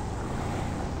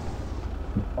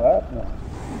 What? No.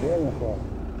 Yeah, for?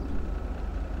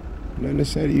 Nothing to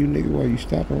say to you, nigga, while you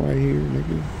stopping right here,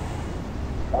 nigga.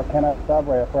 Why can't I stop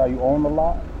right after you own the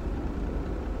lot?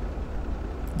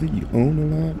 Do you own a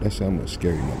lot? That's something a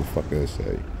scary motherfucker to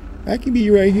say. I can be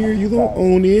right here. You don't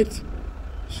own it.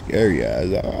 Scary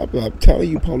ass. I'm telling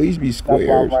you, police be That's why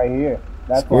squares. I'm right here.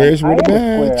 That's Squares why with a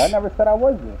square. badge. I never said I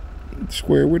wasn't.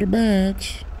 Square with a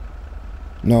badge.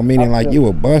 No, meaning like you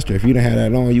a buster. If you didn't have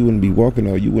that on, you wouldn't be walking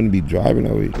over. You wouldn't be driving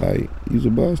over. Like you's a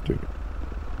buster.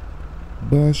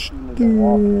 Buster.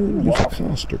 You's a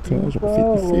conster, cuz on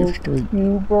 55th Street.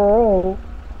 You bro.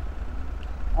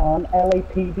 On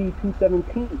LAPD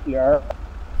 217 here.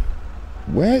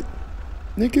 What,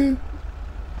 nigga?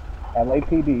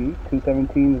 LAPD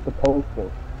 217 is the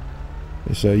postal.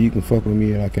 So you can fuck with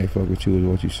me and I can't fuck with you is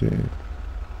what you saying.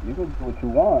 You can do what you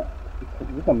want.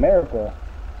 It's America.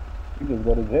 You just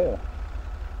go to jail.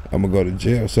 I'm gonna go to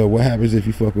jail. So what happens if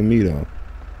you fuck with me though?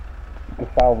 You can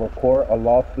file a report, a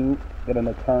lawsuit, get an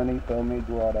attorney, feel me,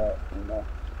 do all that, you know.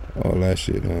 All that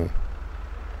shit, huh?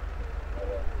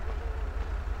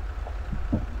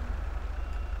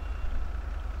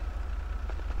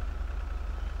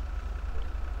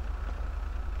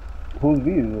 Whose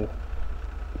V is this?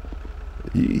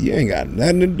 You ain't got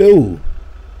nothing to do.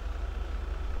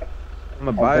 I'm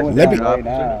a doing Let that me- right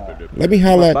now. Let me I'm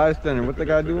holler a at. bystander. What they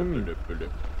gotta do with me?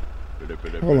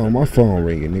 Hold on, my phone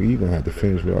ringing, nigga. You gonna have to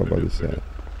finish what I was about to say.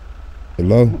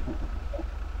 Hello?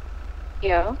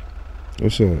 Yo.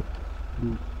 What's up?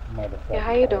 Yeah,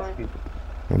 how you doing?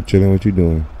 I'm chilling. What you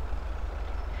doing?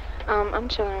 I'm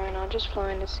chilling right now, just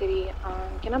flowing the city.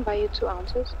 Can I buy you 2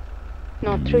 ounces?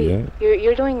 No, 3. Yeah.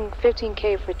 You're doing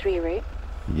 15K for 3, right?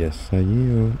 Yes, I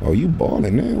am. Oh, you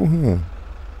balling now,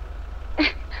 huh?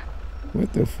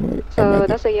 What the fuck? So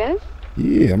that's a yes?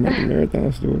 Yeah, I'm at the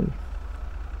marathon store.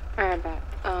 Alright, bet.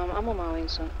 I'm on my way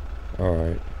soon. All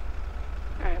right.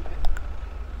 Alright, bet.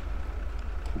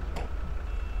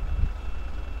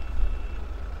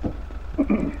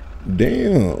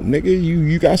 Damn, nigga,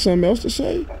 you got something else to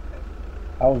say?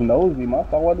 I was nosy, man.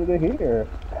 I wanted to hear.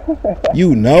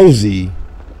 You nosy.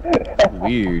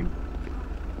 Weird.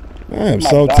 I am My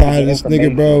so job to tired of get this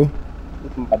nigga, bro.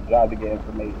 This is my job to get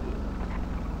information.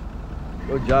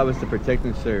 Your job is to protect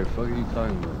and serve. Fuck are you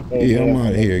talking about? Yeah, I'm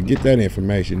out of here. Get that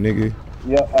information, nigga.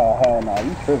 Yeah, oh hell no,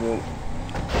 you tripping.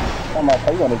 I'm not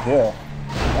you going to jail.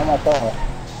 I'm not talking.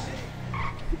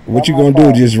 What you gonna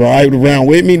do? Just ride around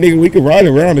with me, nigga? We can ride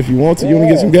around if you want to. You wanna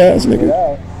get some gas,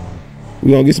 nigga?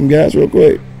 We gonna get some gas real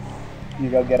quick. You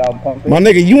gonna get out and pump it? My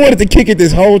nigga, you wanted to kick it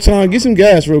this whole time. Get some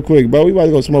gas real quick, bro. We about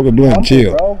to go smoke a blunt and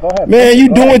chill. Bro. Go ahead, Man, you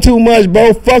go doing ahead. too much,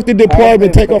 bro. Fuck the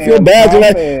department. Take off your badge and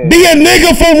like, be a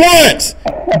nigga for once.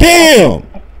 Damn.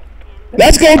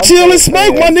 Let's go chill and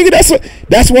smoke, my nigga.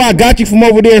 That's why I got you from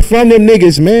over there from them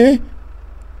niggas, man.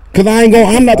 Cause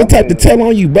I'm not the type to tell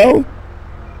on you, bro.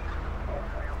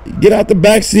 Get out the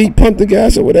back seat, pump the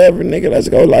gas or whatever, nigga. Let's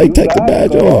go, like, take the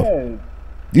badge off.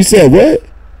 You said what?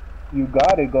 You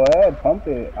got it. Go ahead, pump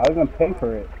it. I was gonna pay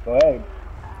for it. Go ahead.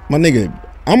 My nigga,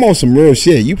 I'm on some real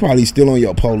shit. You probably still on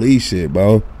your police shit,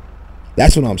 bro.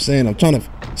 That's what I'm saying. I'm trying to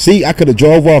see. I could have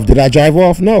drove off. Did I drive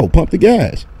off? No. Pump the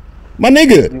gas, my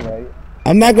nigga. You right.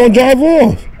 I'm not gonna drive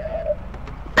off.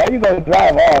 Why you gonna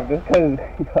drive off? Just cause.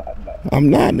 I'm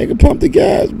not, nigga. Pump the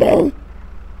gas, bro.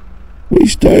 We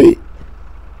straight.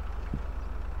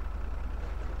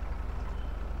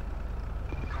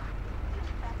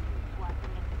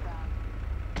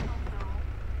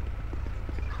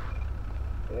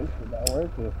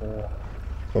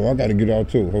 Oh, I gotta get out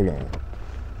too. Hold on.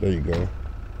 There you go.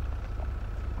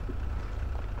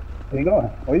 Where you going?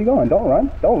 Where you going? Don't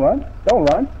run. Don't run. Don't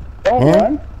run. Don't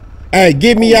run. Hey,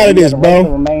 get me out of this,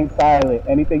 bro. Remain silent.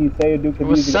 Anything you say or do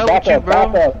can be back up, bro?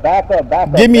 back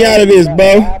up. Get me out of this,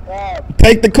 bro.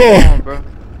 Take the car.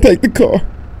 Take the car.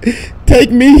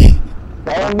 Take me.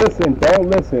 Don't listen. Don't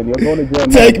listen. You're going to jail.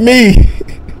 Take me.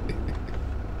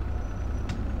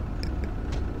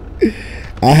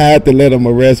 I had to let them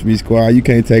arrest me, squad. You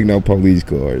can't take no police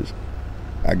cars.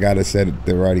 I gotta set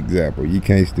the right example. You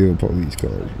can't steal police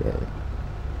cars, bro.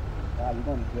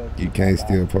 You can't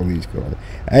steal police cars.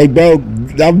 Hey, bro,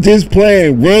 I'm just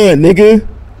playing. Run, nigga.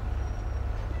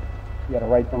 You got a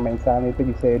right to remain silent. Anything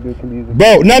you say or do can be used.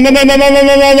 Bro,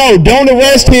 no. Don't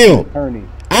arrest him.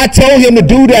 I told him to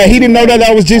do that. He didn't know that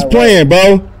I was just playing,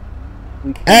 bro.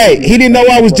 Hey, he didn't know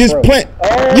I was just playing.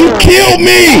 You killed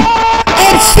me.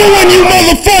 I'm suing you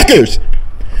motherfuckers.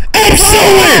 I'm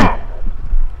suing.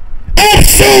 I'm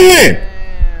suing.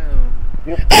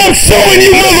 I'm suing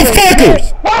you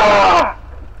motherfuckers.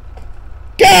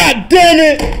 God damn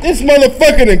it. This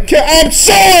motherfucker done killed. I'm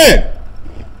suing.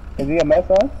 Is he a mess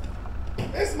on?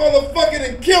 This motherfucker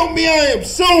done killed me. I am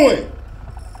suing.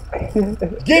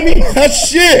 Give me my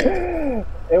shit.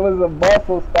 It was a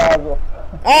muscle spasm.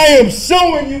 I am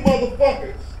suing you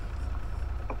motherfuckers.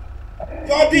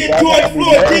 Y'all did George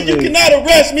Floyd. Think you cannot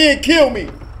arrest me and kill me.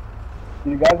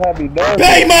 You guys have me nervous.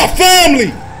 Pay my family.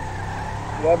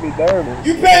 You have me nervous.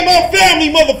 You pay my family,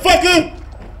 motherfucker.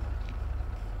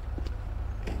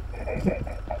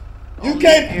 You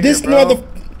can't. This mother.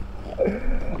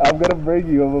 I'm gonna bring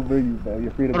you, man.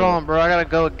 You're free to Hold on, bro. I gotta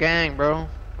go with gang, bro.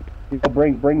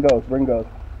 Bring Ghost.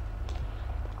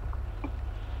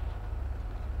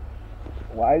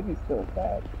 Why is he still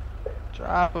bad?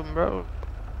 Drop him, bro.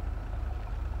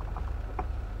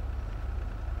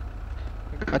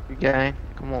 Got you, gang.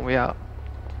 Come on, we out.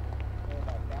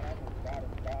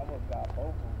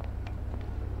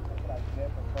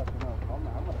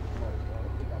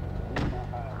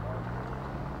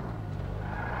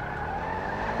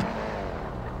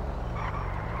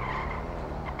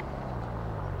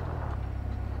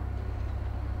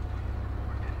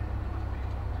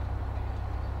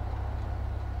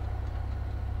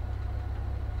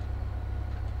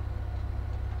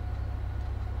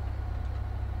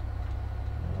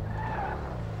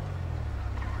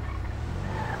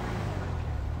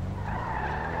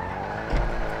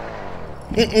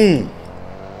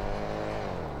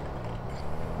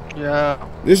 Yeah.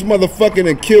 This motherfucker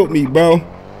done killed me, bro.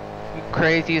 You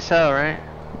crazy as hell, right?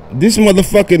 This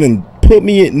motherfucker done put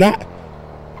me in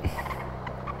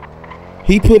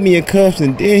He put me in cuffs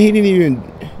and then he didn't even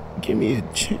give me a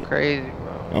chance. Crazy,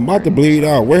 bro. I'm about to bleed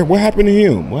out. What happened to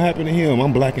him? What happened to him?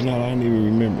 I'm blacking out. I don't even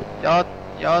remember.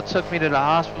 Y'all took me to the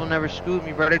hospital, never scooped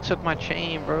me, bro. They took my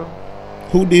chain, bro.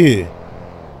 Who did?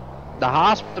 The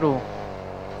hospital.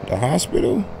 The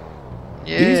hospital?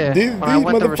 Yeah. These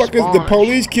motherfuckers, the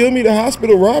police killed me, the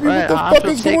hospital robbed me. Right, What the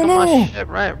fuck is going on? Shit,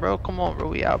 right, bro. Come on, bro.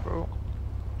 We out, bro.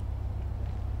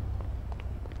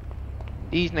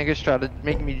 These niggas tried to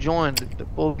make me join. The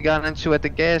bull we got into at the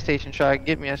gas station tried to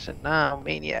get me. I said, nah, I'm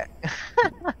Maniac.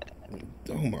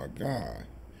 Oh my God.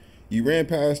 You ran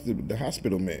past the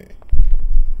hospital man.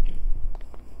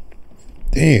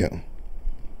 Damn.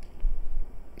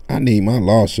 I need my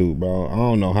lawsuit, bro. I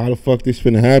don't know how the fuck this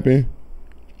finna happen.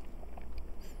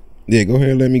 Yeah, go ahead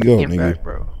and let me go, nigga. Back,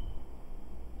 bro.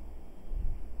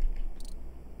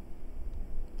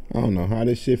 I don't know how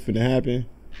this shit finna happen.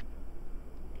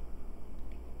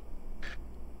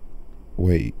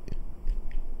 Wait.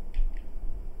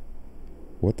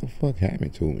 What the fuck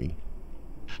happened to me?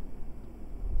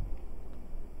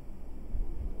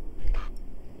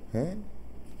 Huh?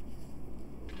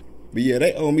 But yeah,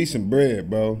 they owe me some bread,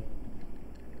 bro.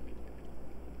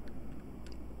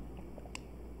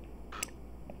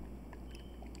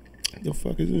 What the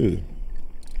fuck is this?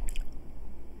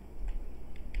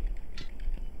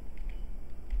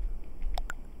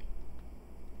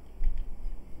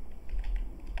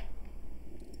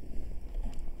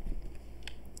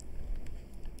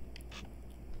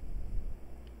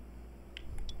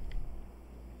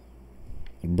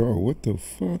 Bro, what the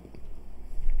fuck?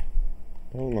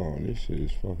 Hold on, this shit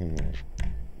is fucking wrong.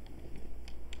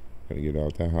 Gotta get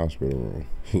out that hospital room.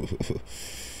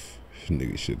 This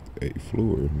nigga shit 8th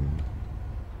floor, man.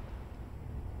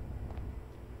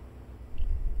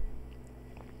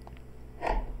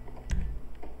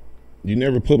 You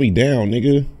never put me down,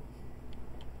 nigga.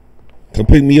 Come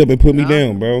pick me up and put me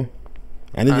down, bro.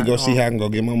 I need to go see how I can go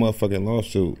get my motherfucking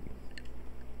lawsuit.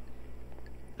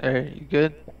 Hey, you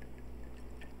good?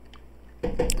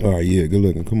 Alright, yeah, good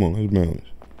looking. Come on, let's bounce.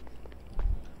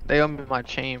 They owe me my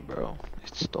chain, bro. They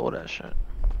stole that shit.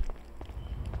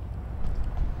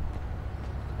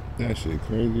 That shit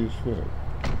crazy as fuck.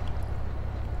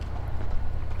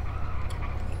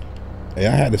 Hey,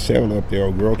 I had a sale up there.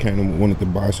 A girl came and wanted to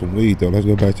buy some weed, though. Let's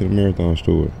go back to the Marathon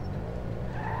store.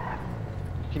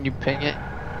 Can you ping it?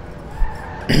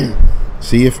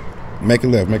 See if... Make a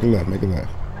left, make a left, make a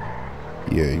left.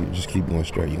 Yeah, you just keep going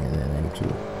straight. You're going to run right into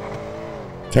it.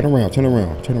 Turn around, turn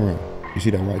around, turn around. You see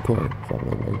that white car? Follow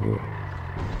that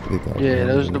white car. Yeah,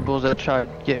 those are the bulls that tried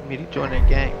to get me to join their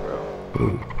gang, bro.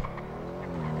 Ooh.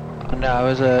 No,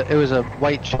 it was a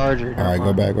white Charger. All right,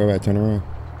 go back, turn around.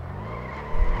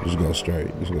 Just go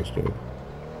straight, just go straight.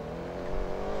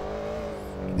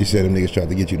 You said them niggas tried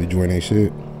to get you to join their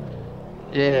shit?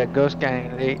 Yeah, Ghost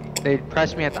Gang. They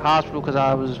pressed me at the hospital because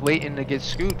I was waiting to get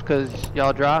scooped because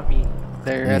y'all dropped me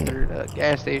there at the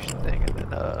gas station thing, and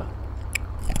then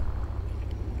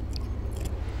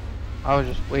I was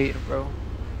just waiting, bro.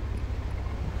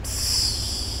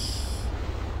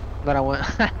 Then I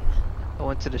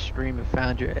went to the stream and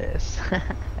found your ass.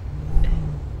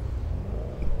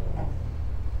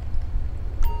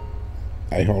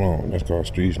 Hey, hold on. That's called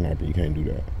street sniper. You can't do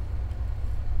that.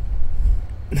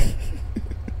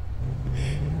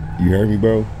 You heard me,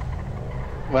 bro?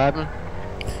 What happened?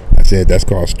 I said that's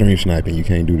called stream sniping. You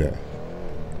can't do that.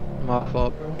 My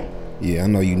fault, bro. Yeah, I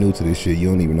know you new to this shit. You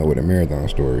don't even know what a marathon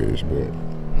store is, but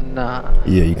nah.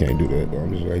 Yeah, you can't do that, though.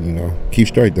 I'm just letting you know. Keep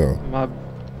straight, though.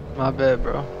 My bad,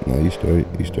 bro. No, you straight.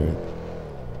 You straight.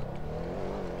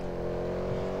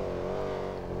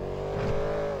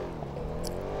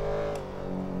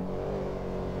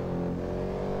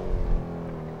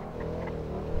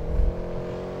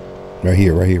 Right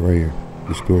here, right here, right here.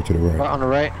 Just go to the right. Right on the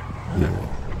right? Yeah.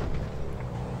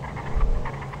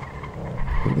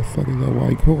 What the fuck is that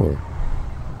white car?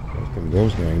 That's them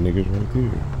Ghost Gang niggas right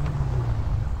there.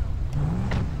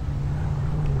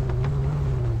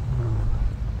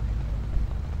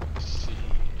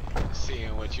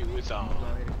 Seeing what you was on.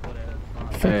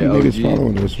 Hey, niggas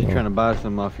following us, she's trying to buy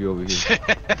some off you over here.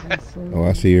 Oh,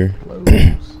 I see her.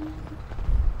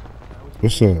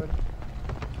 What's up?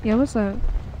 Yeah, what's up?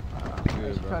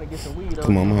 Trying to get some weed.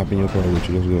 Come on, I'm gonna hop in your car with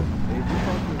you. Let's go.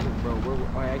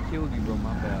 I killed you, bro.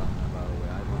 My bad. By the way,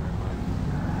 I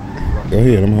want Go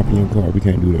ahead, I'm hopping in your car. We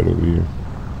can't do that over here.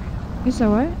 You said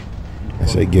what? I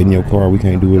said get in your car. We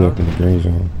can't do it up in the green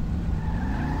zone.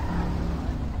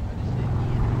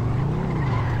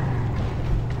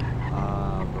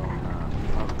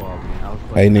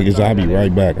 Hey niggas, I'll be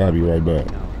right back. I'll be right back.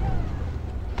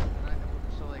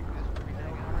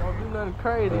 Don't do nothing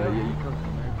crazy.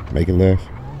 Make it left.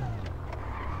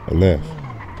 A left.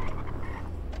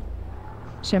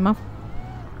 Shit, my.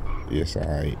 Yes,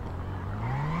 alright.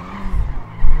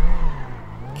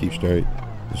 Keep straight.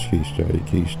 Just keep straight.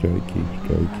 Keep straight. Keep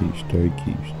straight. Keep straight.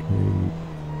 Keep straight.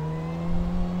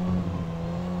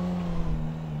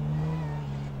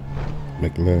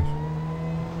 Make a left.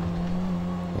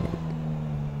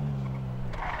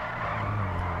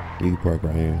 You can park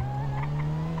right here.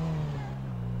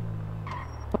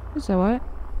 You said what?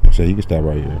 I said you can stop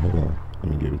right here. Hold on.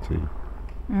 Let me give it to you.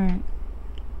 Alright.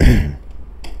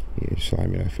 Yeah, slide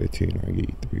me that 15. I'll give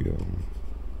you 3 of them.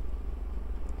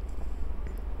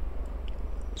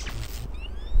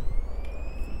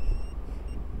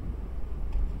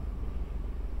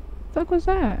 Fuck was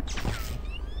that?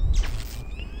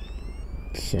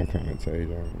 Some kind of tape.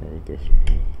 I don't know what this is.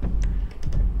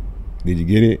 Did you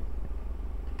get it?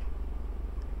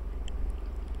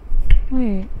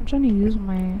 Wait, I'm trying to use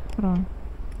my. Hold on.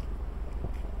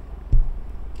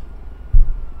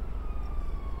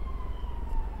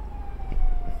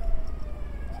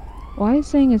 Why is it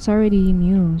saying it's already in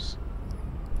use?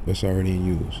 What's already in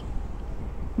use?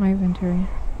 My inventory.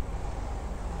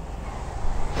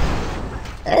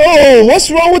 Oh,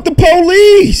 what's wrong with the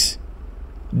police?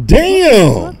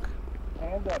 Damn.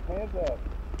 Hands up, hands up.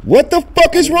 What the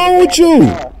fuck is wrong with you?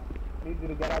 Need you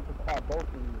to get out the car, both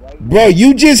of you, right? Bro,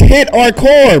 you just hit our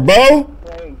car, bro.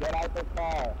 Get out the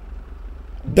car.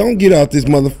 Don't get out this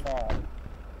motherfucker.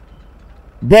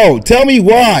 Bro, tell me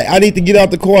why I need to get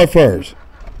out the car first.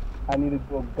 I need to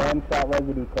do a gunshot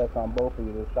residue test on both of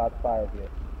you. There's shots fired here.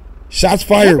 Shots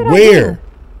fired where?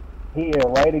 Here,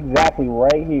 right, exactly,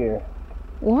 right here.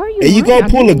 Why are you? And you gonna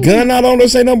pull a gun out on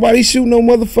us? Ain't nobody shooting no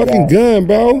motherfucking gun,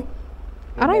 bro.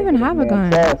 I don't even have a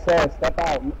gun. Sir, step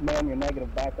out. Ma'am, you're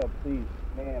negative. Back up, please.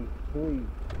 Ma'am, please.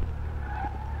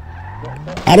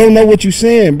 I don't know what you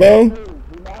saying, bro. Do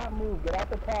not move. Get out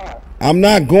the car. I'm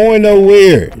not going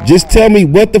nowhere. Just tell me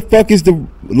what the fuck is the,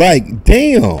 like,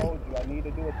 damn. I need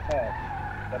to do a test.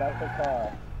 Get out the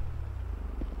car.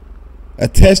 A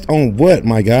test on what,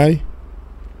 my guy?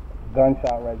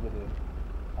 Gunshot residue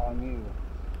on you.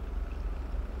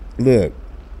 Look,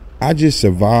 I just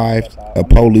survived a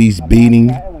police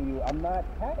beating. I'm not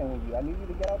chatting with you. I need you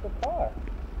to get out the car.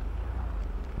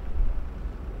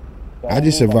 I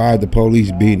just survived the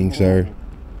police beating, sir.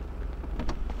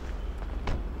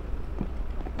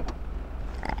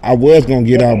 I was gonna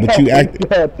get out, but you acted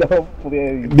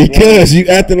because you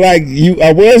acted like you.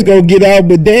 I was gonna get out,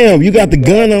 but damn, you got the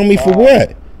gun on me for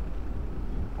what?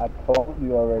 I told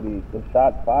you already. The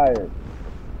shot fired.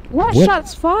 What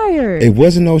shots fired? It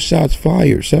wasn't no shots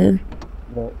fired, sir.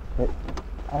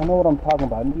 I don't know what I'm talking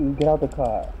about. I need you to get out the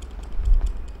car.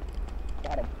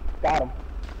 Got him. Got him.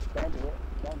 Don't do it.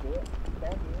 Don't do it.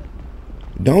 Don't do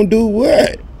it. Don't do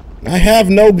what? I have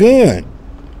no gun.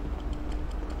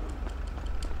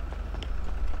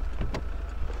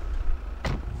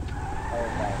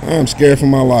 I'm scared for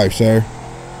my life, sir.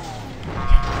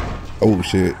 Oh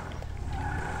shit.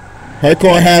 Her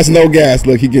car has no gas.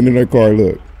 Look, he getting in her car.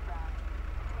 Look.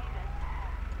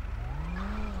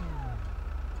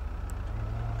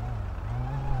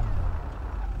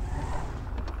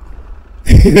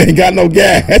 It ain't got no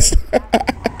gas.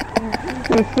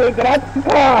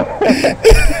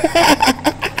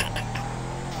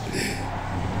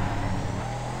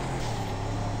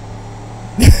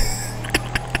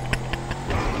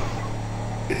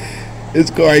 This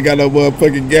car ain't got no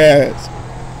motherfucking gas.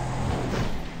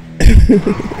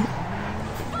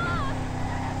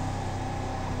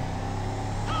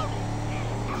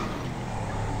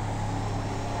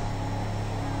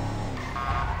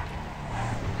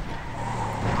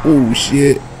 Oh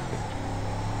shit.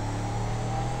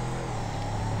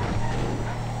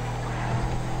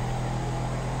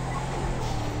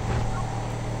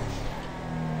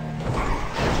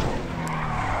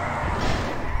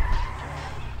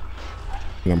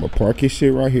 And I'm gonna park his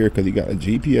shit right here because he got a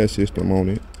GPS system on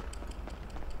it.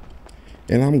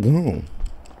 And I'm gone.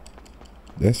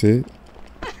 That's it.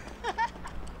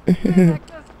 That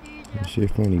shit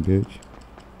funny, bitch.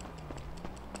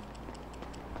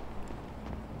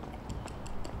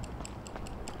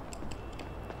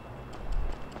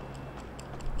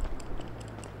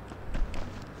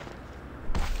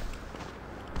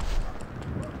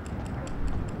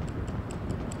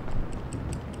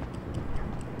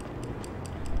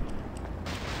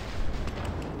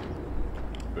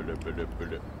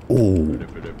 Ooh,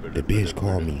 the bitch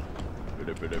called me.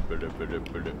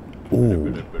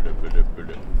 Ooh.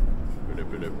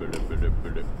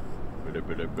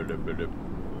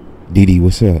 Didi,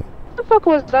 what's up? What the fuck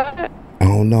was that? I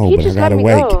don't know, He but I just gotta let me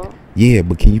wait. go. Yeah,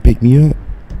 but can you pick me up?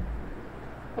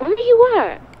 Where are you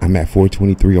at? I'm at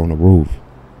 423 on the roof.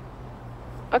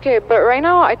 Okay, but right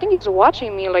now I think he's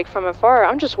watching me like from afar.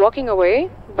 I'm just walking away,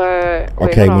 but wait,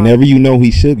 Okay, hold on. whenever you know he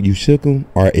shook, you shook him.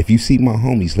 Or if you see my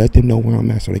homies, let them know where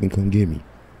I'm at so they can come get me.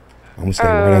 I'm gonna stay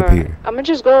right up here. I'm gonna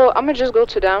just go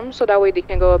to them so that way they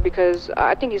can go up because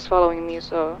I think he's following me.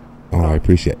 So. All right,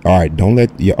 appreciate it. All right, don't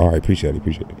let. Yeah, all right, appreciate it.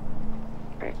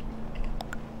 Right.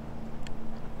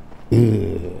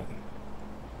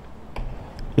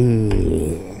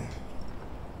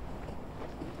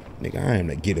 Nigga, I am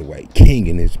the getaway king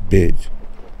in this bitch.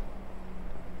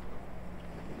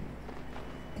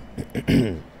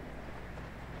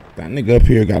 That nigga up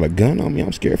here got a gun on me.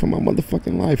 I'm scared for my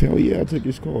motherfucking life. Hell yeah, I took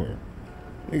his car.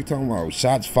 Nigga talking about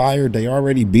shots fired. They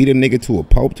already beat a nigga to a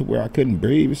pulp to where I couldn't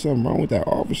breathe. There's something wrong with that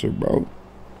officer, bro.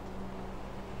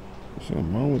 There's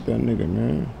something wrong with that nigga,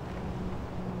 man.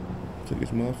 Took his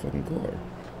motherfucking car.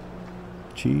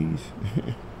 Cheese.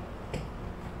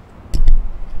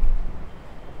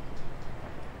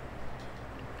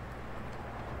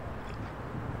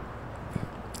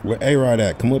 Where A-Rod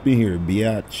at? Come up in here,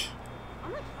 biatch.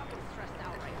 I'm like fucking stressed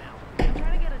out right now. I'm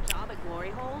trying to get a job at Glory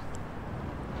Holes.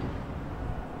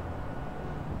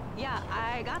 Yeah,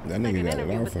 I got the That nigga second got it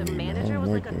interview, out but for the me, man. I manager don't was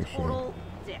like like a that shit. total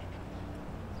dick.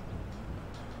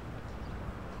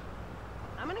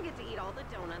 I'm gonna get to eat all the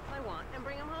donuts I want and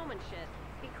bring them home and shit.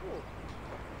 Be cool.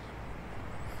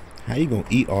 How you gonna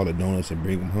eat all the donuts and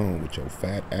bring them home with your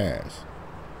fat ass?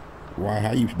 Why?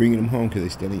 How you bringing them home? Because they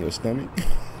still in your stomach?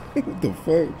 What the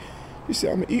fuck? You said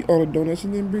I'm gonna eat all the donuts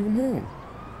and then bring them home.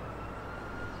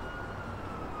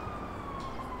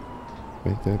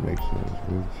 Make that make sense,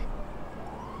 bitch.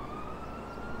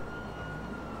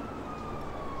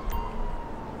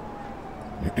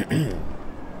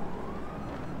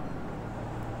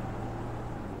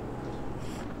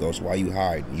 That's why you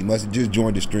hide. You must have just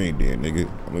joined the stream then, nigga.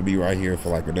 I'm gonna be right here for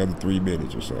like another 3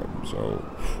 minutes or something. So, you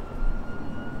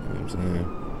know what I'm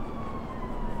saying?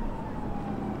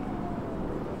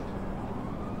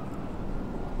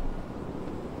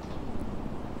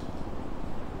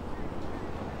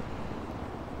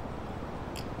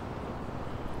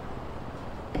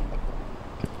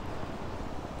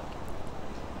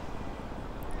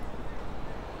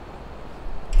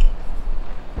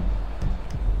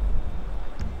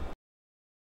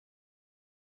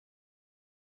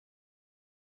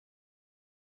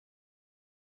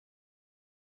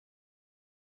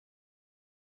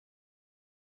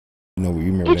 You know,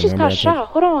 you remember He that just number got I shot.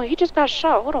 Hold on. He just got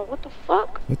shot. Hold on. What the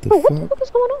fuck? What the Bro, fuck? what the fuck is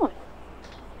going on?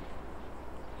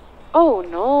 Oh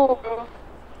no, bro.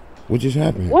 What just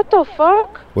happened? What the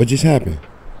fuck? What just happened?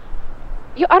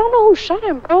 Yo, I don't know who shot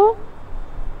him, bro.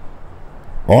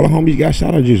 All the homies got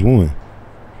shot or just one?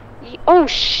 Oh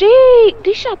shit!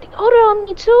 They shot the other on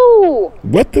me too.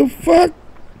 What the fuck?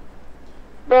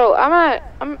 Bro,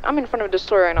 I'm in front of the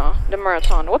store right now. The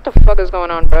marathon. What the fuck is going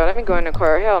on, bro? Let me go in the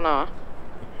car. Hell no.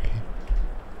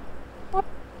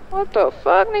 What the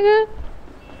fuck, nigga?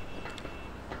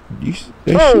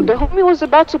 Bro, the homie was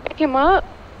about to pick him up,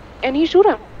 and he shoot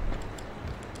him.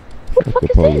 Who the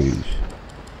fuck is this?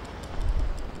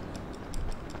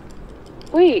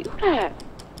 Wait, who that?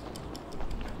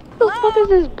 Who the fuck is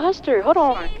this buster? Hold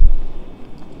on.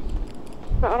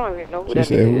 Bro, I don't even know who that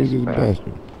She said, nigga who is, is this bro.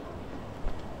 bastard?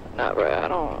 Nah, bro,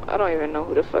 I don't even know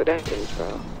who the fuck that is, bro.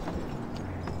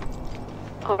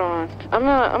 Hold on. I'm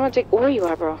gonna take. Where you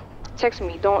at, bro? Text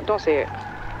me. Don't say it.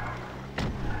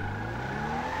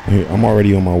 Hey, I'm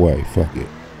already on my way. Fuck it.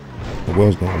 I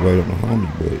was gonna wait on the homie,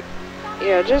 but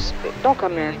Yeah, just don't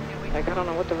come here. Like I don't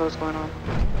know what the hell's going on.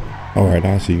 all right,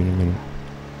 I'll see you in a minute.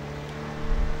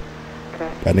 Okay.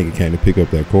 That nigga came to pick up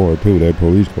that car too. That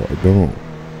police car gone.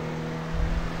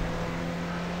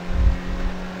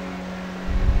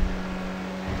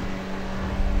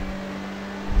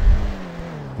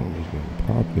 I'm just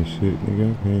gonna pop this shit,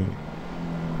 nigga. I can't.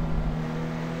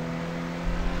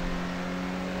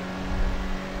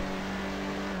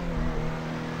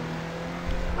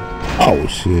 Oh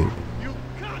shit.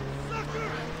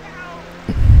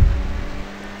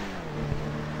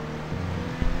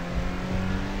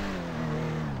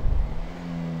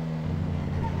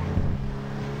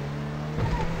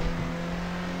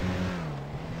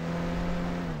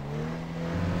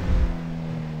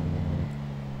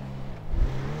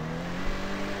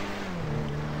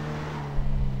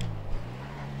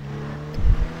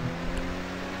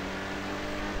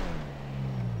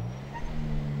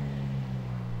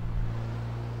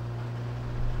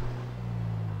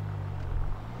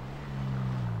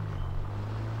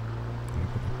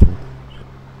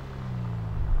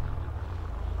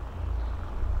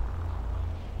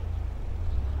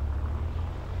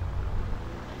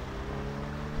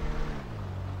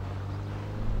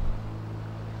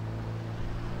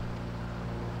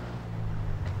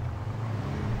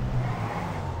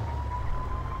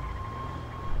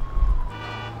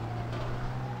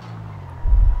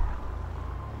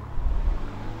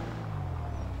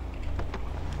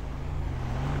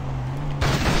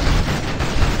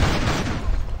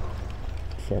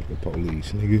 Fuck the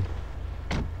police, nigga.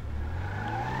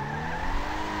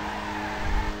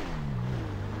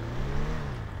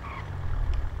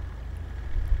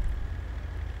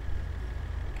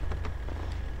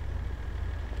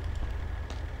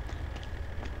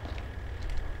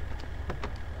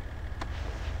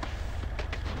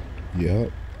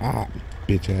 Yup. Ah,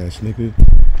 bitch ass nigga.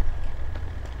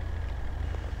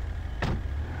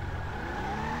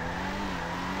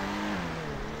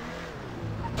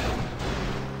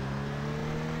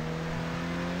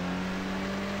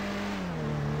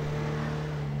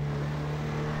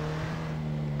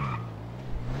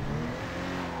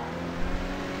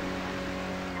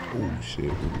 Oh shit,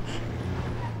 oh shit.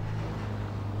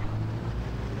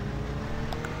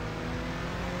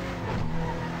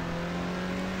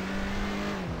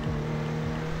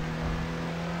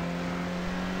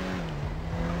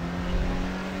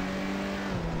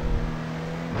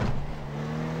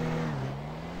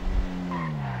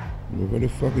 Where the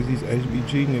fuck is these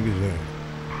HBG niggas at?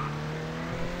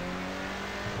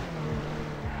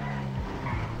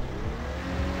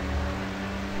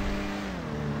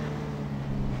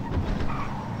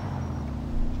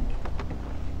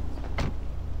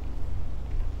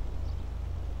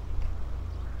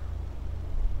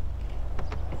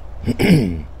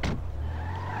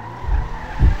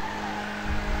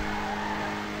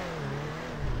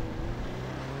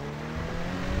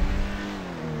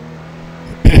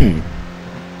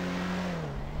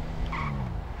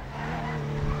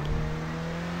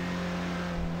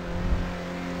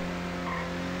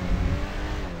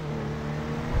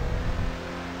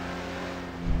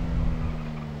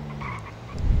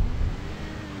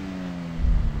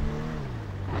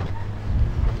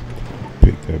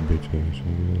 Pick that bitch ass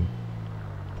nigga.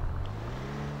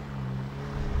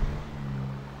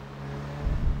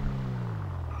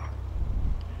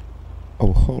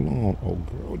 Oh, hold on. Oh,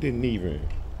 girl didn't even.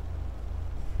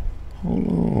 Hold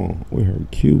on. With her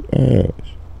cute ass.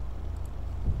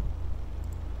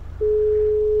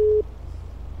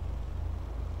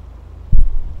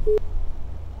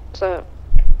 What's up?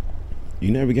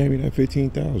 You never gave me that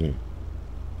 15,000.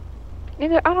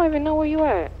 Nigga, I don't even know where you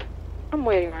at. I'm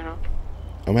waiting right now.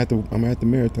 I'm at the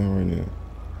marathon right now.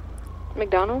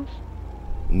 McDonald's?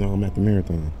 No, I'm at the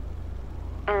marathon.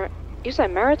 Alright. You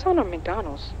said Marathon or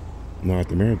McDonald's? No, at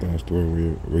the marathon store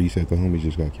where you said the homies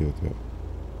just got killed at.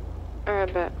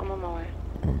 Alright, bet. I'm on my way.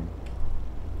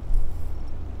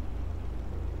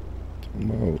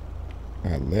 I'm out.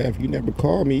 I left. You never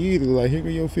called me either. Like, here go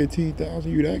your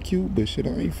 15,000. You that cute, but shit, I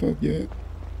ain't fucked yet.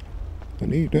 I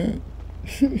need that.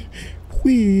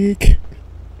 Quick.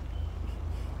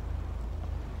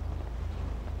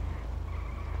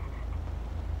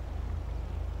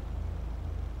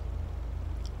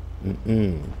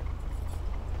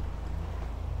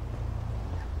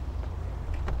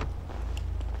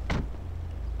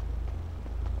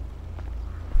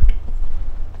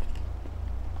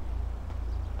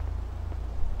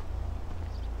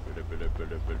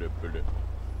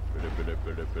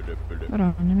 Hold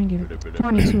on, let me get it.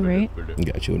 22, right?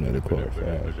 Got you another car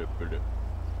fast.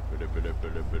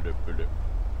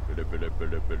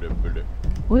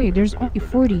 Wait, there's only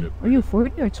 40. Are you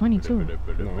 40 or 22?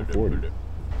 No, I'm 40.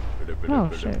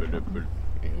 Oh, shit.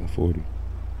 Yeah, I'm 40.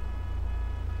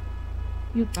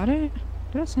 You got it?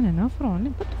 Did I send enough? Hold on.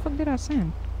 What the fuck did I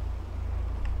send?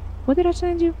 What did I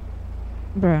send you?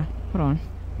 Bruh, hold on.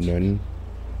 Nothing.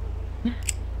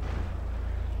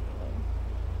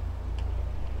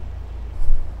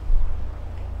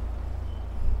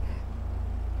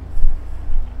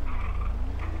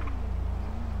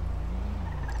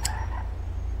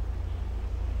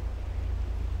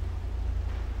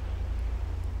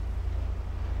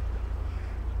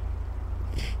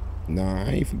 Nah, I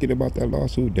ain't forget about that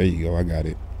lawsuit. There you go. I got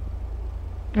it.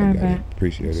 I got it.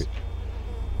 Appreciate it.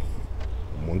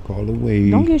 I'm one call away.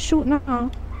 Don't get shoot now. Nah,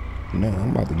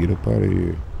 I'm about to get up out of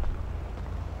here.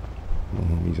 My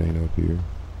homies ain't up here.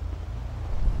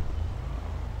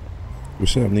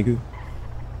 What's up, nigga?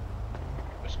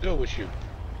 What's good with you?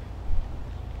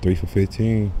 3 for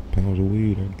 15 pounds of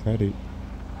weed. I got it.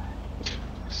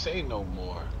 Say no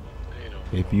more.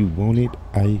 If you want it,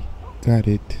 I got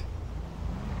it.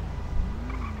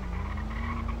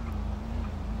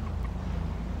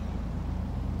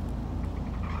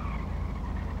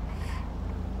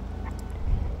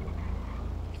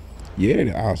 Yeah,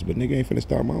 the ops, but nigga ain't finna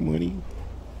start my money.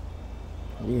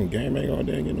 We gonna game bang all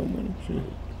day and get no money. Shit.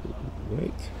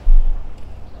 What?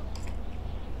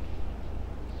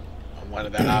 I'm one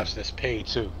of the ops that's paid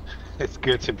too. It's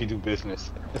good to do business.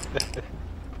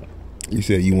 You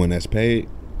said you one that's paid?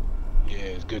 Yeah,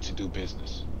 it's good to do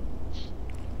business.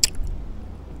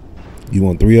 You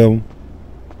want 3 of them?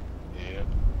 Yeah.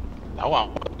 I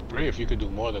want 3 if you could do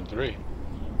more than 3.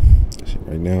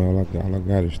 Right now, all I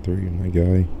got is 3, my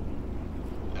guy.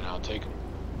 Then I'll take them.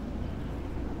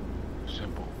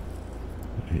 Simple.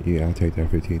 Yeah, I'll take that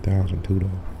 15,000 too,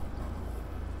 though.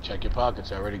 Check your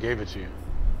pockets. I already gave it to you.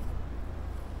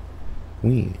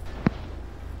 When?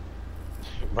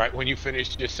 Right when you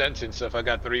finished your sentence, if I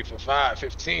got 3 for 5,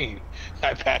 15.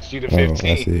 I passed you to Oh,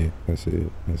 15. I see it. I see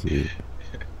it. I see it.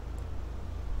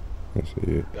 I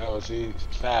see it. That was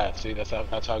fast. See, that's how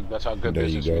good There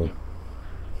business you we go. do.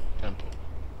 Simple.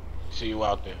 See you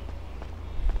out there.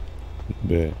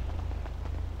 Bet.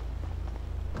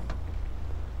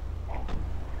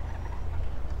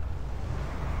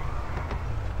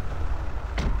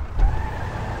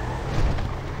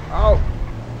 Oh.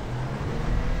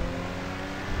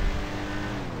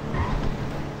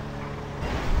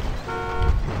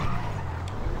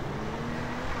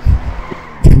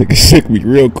 Nigga sick me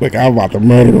real quick. I'm about to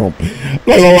murder him. I'm not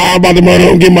gonna lie, I'm about to murder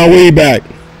him. Get my weed back.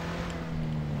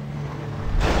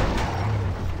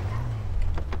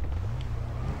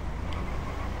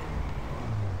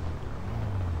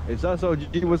 It's us,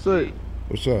 OG. What's up?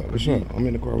 What's up? What's up? I'm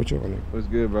in the car with y'all, nigga. What's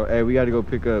good, bro? Hey, we gotta go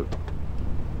pick up.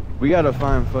 We gotta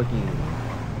find fucking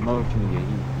motion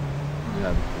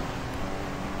again.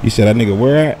 You said that nigga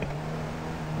where at?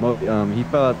 He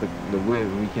fell out the whip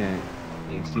and we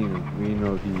ain't seen him. We didn't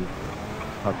know if he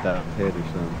popped out of his head or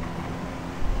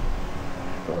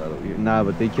something. Nah,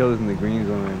 but they killed us in the green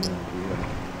zone right now.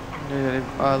 Yeah, they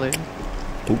violated.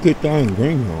 Who kicked down in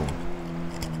green zone?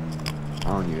 I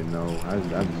don't even know. I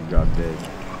just dropped dead.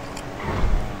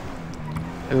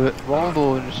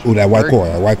 Ooh, that white car,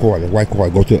 that white car, that white car.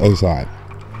 Go to the other side.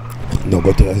 No,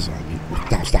 go to the other side.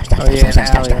 Stop, stop, stop, Oh, yeah, stop,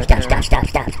 stop, alley stop, right stop, stop, stop,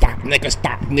 stop, stop, nigga,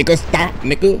 stop, nigga, stop,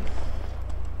 nigga.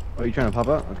 Oh, you trying to pop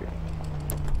out? Okay.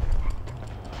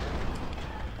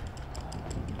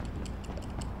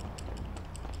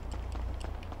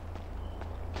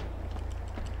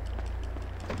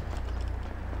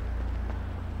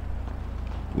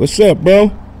 What's up,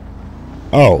 bro?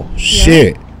 Oh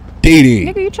shit, Dee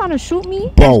Nigga, you trying to shoot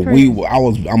me? Bro, I'm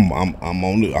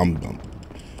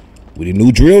with the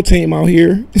new drill team out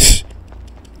here.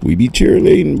 We be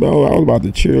cheerleading, bro. I was about to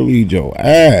cheerlead your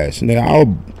ass, nigga.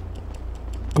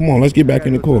 Come on, let's get back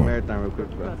in the car. Marathon real quick,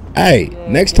 bro. Hey,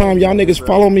 next time y'all niggas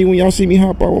follow me when y'all see me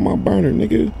hop out with my burner,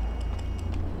 nigga.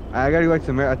 I gotta go back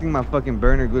to I think my fucking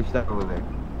burner glitched out over there.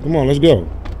 Come on, let's go.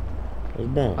 Let's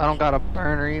bounce. I don't got a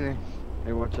burner either.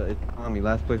 Hey, watch out. It's on me.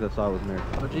 Last place I saw was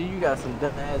Marathon. Oh, gee, you got some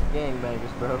dumb ass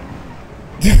gangbangers, bro.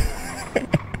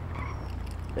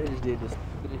 They just did this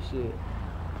shit.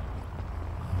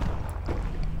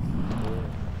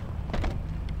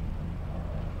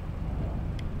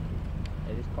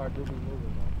 Hey, this car do be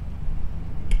moving,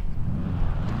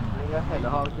 Nigga, I had to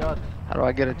hawk y'all. How do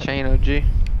I get a chain, OG? Take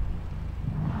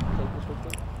this real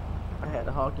quick. I had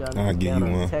to hawk y'all I'll niggas give down you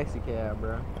on one. the taxi cab,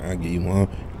 bro. I'll give you one.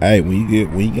 Hey, when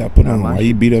you got put on, why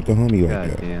you beat up the homie like God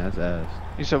that? damn, that's ass.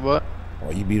 You said what?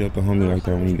 Why you beat up the homie like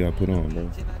that when you got put on, bro?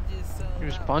 You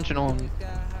was punching on me.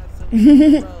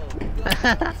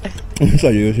 So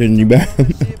you was hitting you back.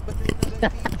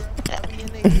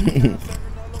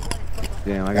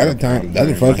 Damn, I That's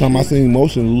the first time I seen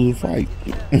Motion lose a fight.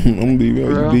 I'm gonna be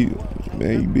real. You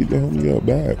beat the homie up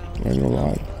bad. I ain't gonna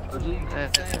lie.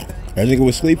 That nigga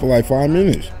was asleep for like 5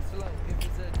 minutes.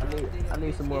 I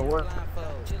need some more work.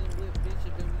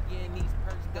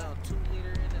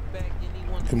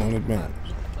 Come on, let's bounce.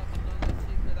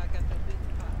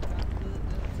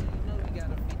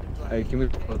 Hey, can we?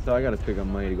 So I gotta pick up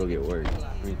money to go get work. I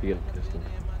need to get a pistol.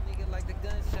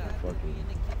 Fucking.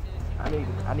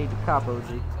 I need the cop, OG.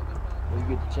 When you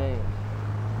get the chance.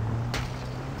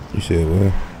 You said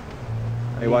what?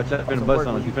 Hey, watch out! Finna bust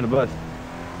on us. You finna bust.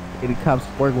 Get the cops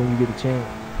work when you get a chance.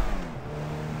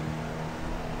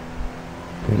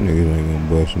 Them niggas ain't gonna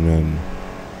bust nothing.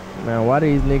 Man, why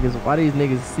these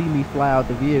niggas see me fly out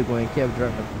the vehicle and kept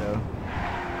driving though?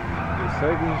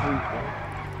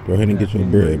 Go ahead and get your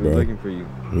bread, bro. Looking for you.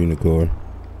 We in the car.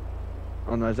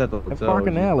 Oh no, is that the hotel? Park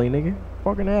in the alley, nigga.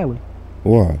 Park in the alley.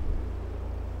 Why?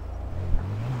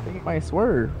 Nigga might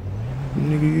swerve.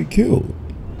 Nigga get killed.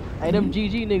 Hey, them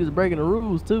GG niggas breaking the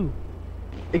rules too.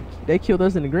 They killed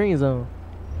us in the green zone.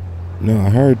 No, I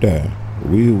heard that.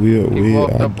 He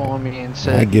walked up on me and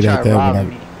said, I get "Try at that robbing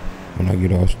me." when I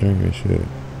get all stern and shit.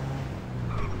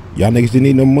 Y'all niggas didn't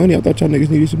need no money. I thought y'all niggas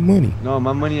needed some money. No,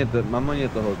 my money at the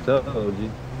hotel, OG.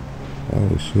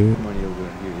 Oh shit. Money over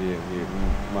here.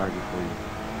 Mark it for you.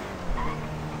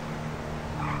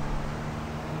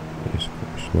 It's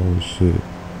slow as shit.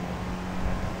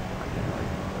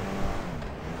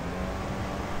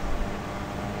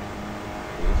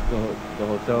 The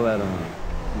hotel at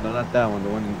no, not that one. The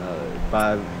one in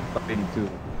 582.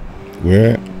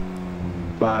 Where?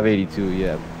 582.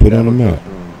 Yeah. Put That on the hotel's map.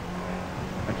 from-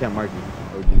 I can't mark it.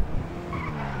 OG.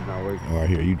 It's not working. Oh, I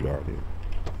hear you dropped it.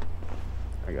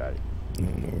 I got it. I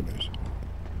don't know what that shit.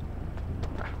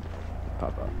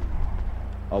 Pop out.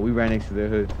 Oh, we ran next to their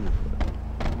hood too.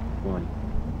 One.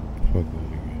 Fuck them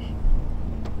niggas.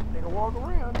 Nigga, walk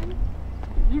around, nigga.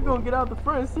 You gonna get out the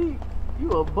front seat. You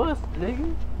a buster,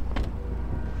 nigga.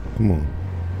 Come on.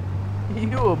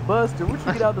 You a buster. What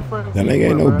you get out the front seat? That nigga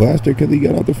ain't for, no bruh? buster because he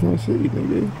got out the front seat,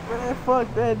 nigga. Man, fuck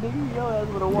that, nigga. Your ass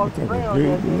would've walked Talking around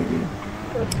real, that nigga.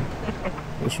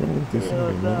 What's wrong with this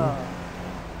Hell nigga, nah. man?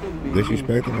 Couldn't be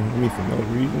Disrespecting me for no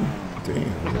reason?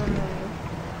 Damn.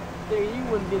 Nigga, you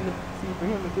wouldn't get in the seat for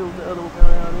him if it was the other way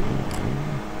around, nigga.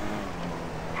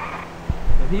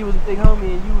 If he was a big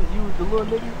homie and you was the little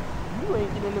nigga, you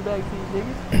ain't getting in the back seat,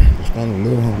 nigga. It's not a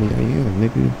little homie I am,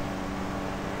 nigga.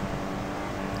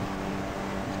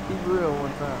 Keep it real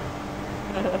one time.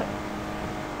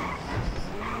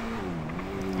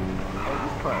 Oh,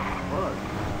 this part, fuck.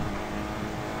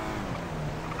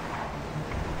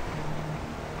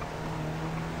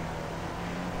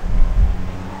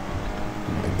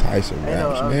 Mike Tyson Hey, no,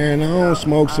 raps. Man, I don't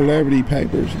smoke celebrity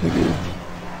papers, nigga.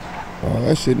 Oh,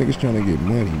 that shit niggas trying to get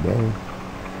money, bro.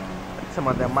 Talking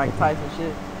about that Mike Tyson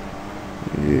shit.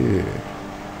 Yeah.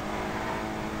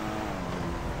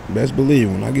 Best believe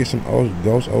when I get some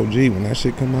Ghost OG, when that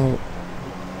shit come out,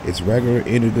 it's regular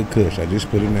Indica Kush. I just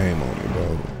put a name on it,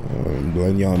 bro. I'm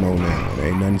letting y'all know now. There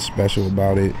ain't nothing special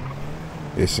about it.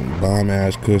 It's some bomb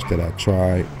ass Kush that I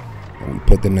tried, and we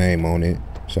put the name on it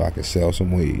so I can sell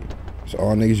some weed. That's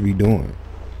all niggas be doing.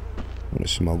 I wanna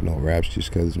smoke no raps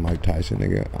just cause it's Mike Tyson,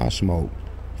 nigga. I smoke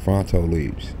Fronto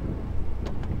leaves,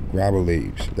 grabber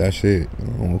leaves. That's it. I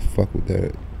don't fuck with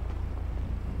that.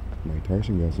 Mike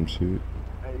Tyson got some shit.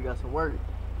 Hey, you got some work.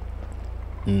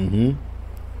 Mm-hmm.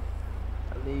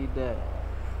 I need that.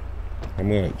 How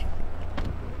much?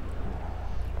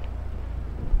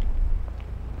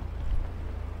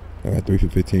 I got 3 for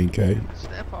 15K.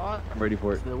 Step on. I'm ready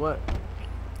for it. Said what?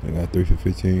 I got 3 for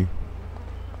 15.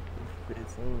 15.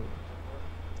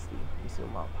 See, you see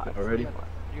my pockets. Already? You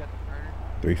got the burner?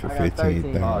 3 for I got 13.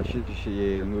 15,000. Oh shit,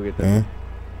 yeah. Let me get that. Huh?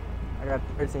 I got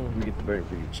 13. Let me get the burn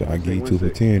for you. So I give you One 2 for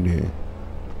sec. 10 then.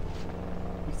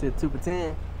 You said 2 for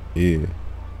 10? Yeah.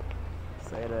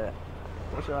 Say that.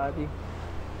 What's your ID?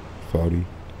 40.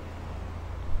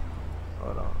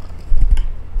 Hold on.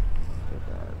 Get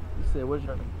that. You said what's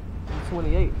your? You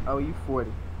 28. Oh, you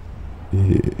 40.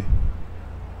 Yeah.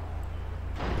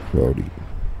 40. You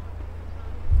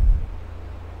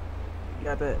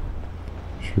got that?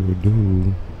 Sure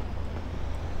do.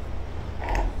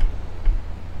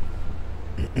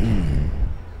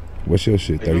 What's your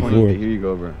shit? Hey, 34? Here you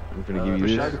go, bro. I'm finna give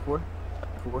you this. 34.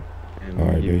 4. And All I'm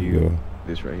right, gonna there give you go.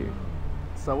 This right here.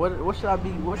 So what should I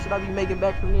be making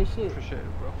back from this shit? Appreciate it,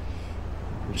 bro.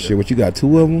 Shit, what you got?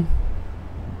 2 of them?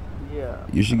 Yeah.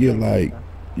 You should get like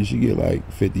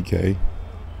 50K.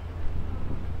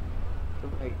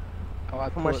 Like, Oh, I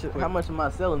how much am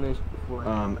I selling this for?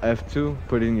 F2.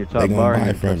 Put it in your They top gonna bar buy and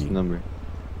it you from press you. the number.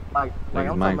 Like like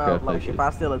I'm Minecraft talking about type like shit. if I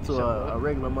sell it to a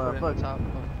regular motherfucker.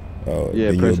 Oh, Yeah,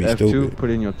 then press you'll be F2. stupid. Put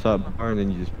it in your top bar and then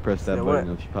you just press that Say button what?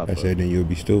 and it'll pop I up. said then you'll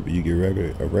be stupid. You get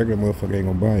a regular motherfucker ain't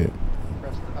gonna buy it.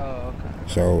 Oh, okay.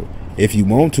 So if you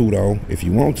want to though,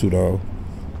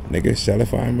 nigga, sell it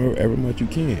for however much you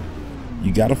can.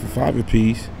 You got it for 5 a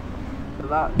piece.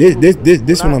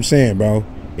 This what I'm saying, bro.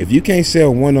 If you can't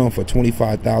sell one on for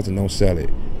 25,000, don't sell it.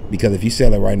 Because if you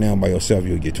sell it right now by yourself,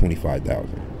 you'll get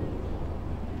 25,000.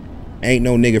 Ain't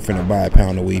no nigga finna buy a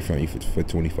pound of weed from you for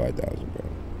 25,000, bro.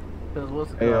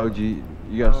 Hey OG, you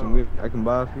got some weed I can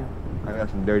buy for you? I got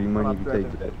some dirty money if you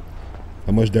take that.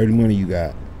 How much dirty money you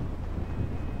got?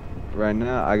 Right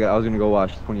now, I was gonna go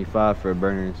watch 25 for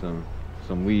burning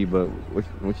some weed, but what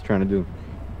you trying to do?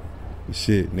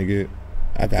 Shit, nigga.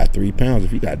 I got 3 pounds.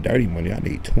 If you got dirty money, I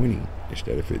need 20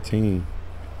 instead of 15.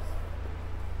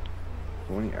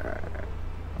 20? Alright.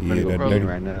 I'm Yeah, finna go that clean dirty. it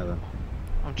right now though.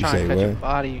 I'm You trying say to catch a what?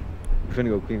 body. I'm finna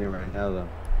go clean it right now though.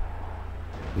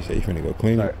 You say you finna go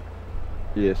clean it?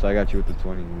 Yeah, so I got you with the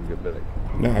 20 and you get back.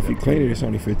 Nah, if you clean it, it's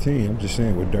only 15. I'm just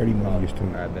saying, with dirty money, it's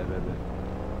 20. Alright, bet.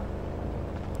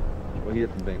 Well, he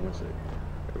hit the bank, one sec.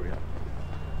 There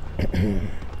we go.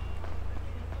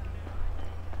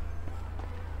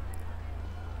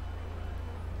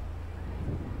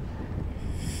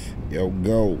 Yo,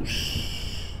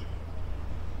 Ghost.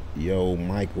 Yo,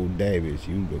 Michael Davis.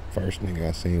 You the first nigga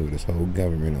I seen with this whole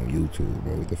government on YouTube,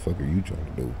 bro. What the fuck are you trying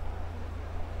to do?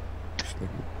 This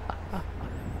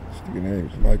Nigga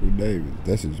name's Michael Davis.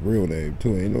 That's his real name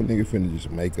too. Ain't no nigga finna just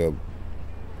make up.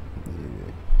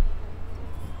 Yeah.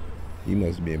 He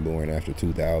must have been born after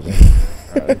 2000.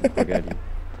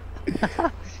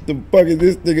 The fuck is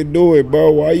this nigga doing,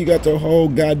 bro? Why you got your whole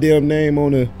goddamn name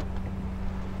on the?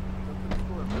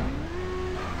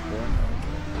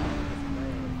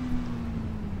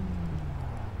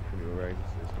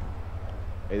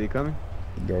 Hey, they coming?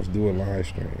 Let's do a live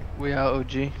stream. We out,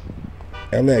 OG.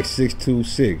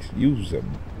 LX626. You was a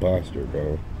buster,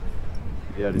 bro.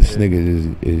 Yeah, this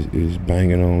nigga is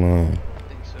banging online. I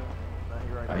think so.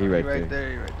 He right there.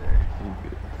 He right there.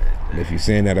 And if you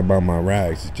saying that about my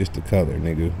rags, it's just the color,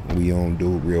 nigga. We don't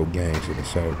do real gangs in the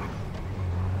server.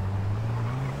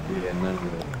 Yeah, none of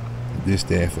that. This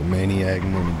stand for Maniac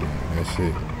Money Gang. That's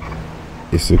it.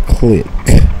 It's a click,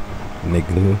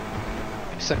 nigga.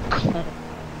 It's a click.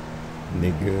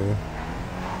 Nigga.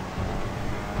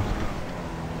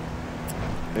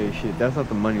 Hey, shit, that's not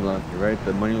the money laundry, right?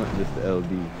 The money laundry is the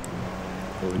LD.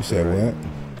 You said right?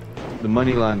 what? The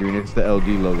money laundering, it's the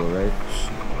LD logo, right?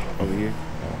 Over here.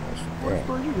 What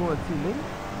store you going to, nigga?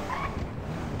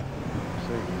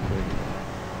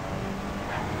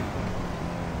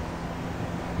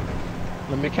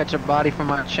 Let me catch a body from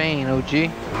my chain, OG.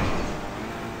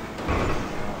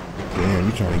 Damn,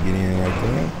 you trying to get in like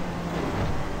that?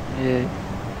 Yeah.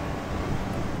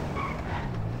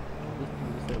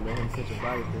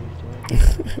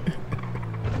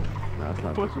 Nah, it's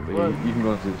not this one, but you can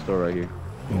go into the store right here.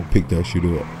 I'm gonna pick that shit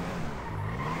up.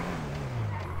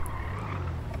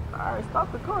 Alright,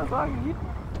 stop the car so I can get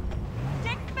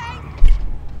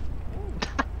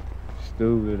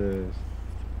Stupid ass.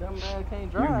 That man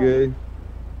can't drive. You good?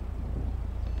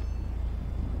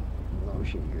 Oh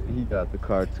shit, good. He got the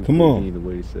car too. Come on. He need to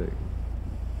wait a sec.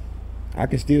 I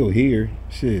can still hear.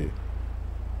 Shit.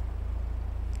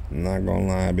 I'm not gonna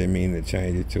lie, I've been meaning to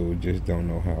change it to just don't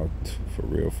know how to, for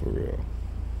real.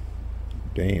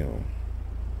 Damn.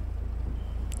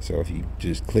 So if you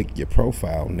just click your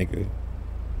profile, nigga,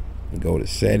 and go to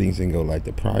settings and go like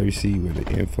the privacy with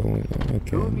the info and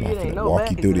okay, I'm not gonna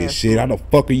walk you through this shit. How the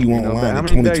fuck are you online in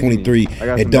 2023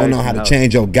 and don't know how to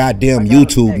change your goddamn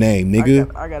YouTube name,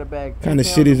 nigga? I got a bag. What kind of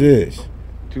shit is this?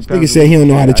 This nigga said he don't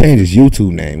know how to change his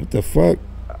YouTube name. What the fuck?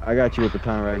 I got you with the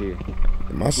pound right here.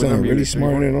 My son really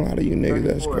smarter than a lot of you niggas.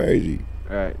 That's crazy.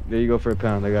 Alright, there you go for a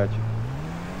pound. I got you.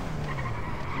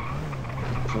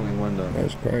 It's only one though.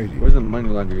 That's crazy. Where's the money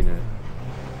laundering at?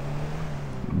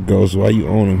 Ghost, why you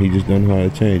own him? He just don't know how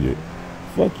to change it.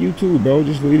 Fuck you too, bro.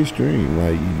 Just leave the stream.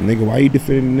 Like, nigga, why you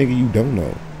defending the nigga you don't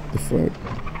know? The fuck?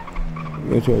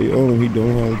 That's why you own him. He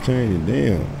don't know how to change it.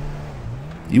 Damn.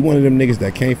 You one of them niggas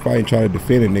that can't fight and try to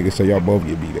defend a nigga so y'all both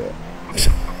get beat up.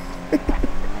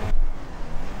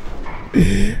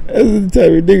 That's the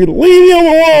type of nigga, leave him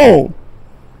alone.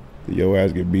 Your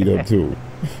ass get beat up too.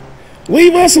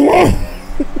 Leave us alone.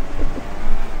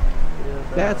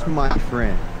 That's my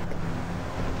friend.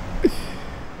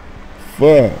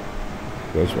 Fuck.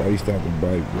 That's why he stopped the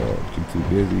bike, bro. You too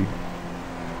busy.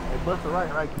 Hey, bust it right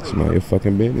quick. It's not your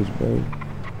fucking business, bro.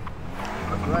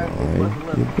 Bust it right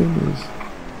quick. Your business.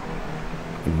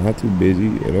 I'm not too busy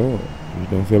at all.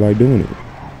 Just don't feel like doing it.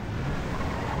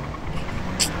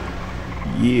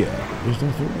 Yeah, just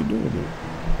don't feel like doing it.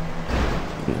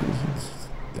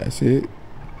 That's it.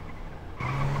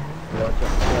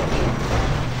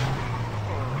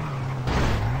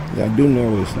 Yeah, I do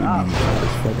know it's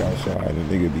fuck outside and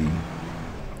nigga be.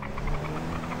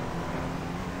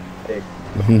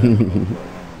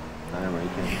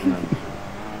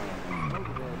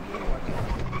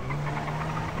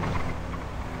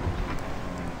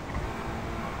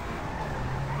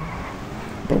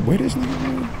 But where this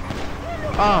nigga?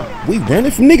 We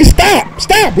running from niggas.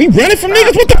 Stop! We running from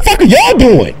niggas. What the fuck are y'all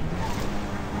doing?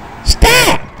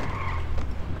 Stop!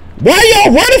 Why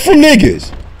y'all running from niggas?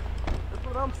 That's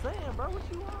what I'm saying, bro. What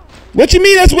you want? What you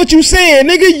mean? That's what you saying,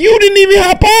 nigga? You didn't even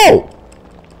hop out.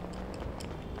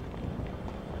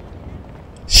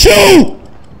 Shoot!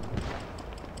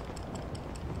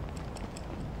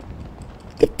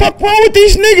 The fuck wrong with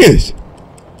these niggas?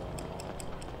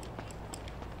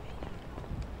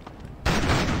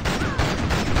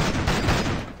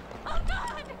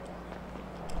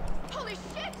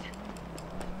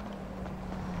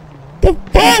 The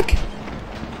fuck?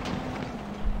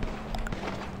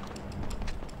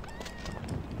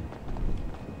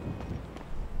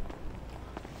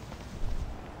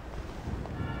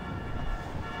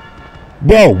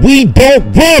 Bro, we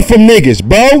don't run from niggas,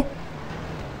 bro.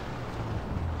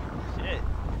 Shit.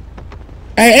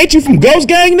 Hey, ain't you from Ghost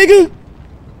Gang, nigga?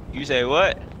 You say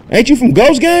what? Ain't you from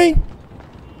Ghost Gang?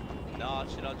 No,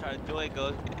 shit, I'm trying to do it.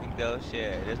 go.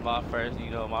 Shit, this my first,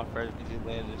 my first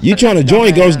win. You trying to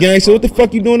join Ghost Gang? So what the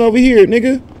fuck you doing over here,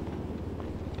 nigga?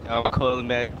 I'm cool,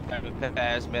 man.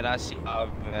 Pass, man. I see y'all,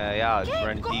 man. Y'all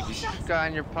running deep as shit. Got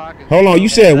in your pocket. Hold on, you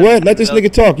said what? Let this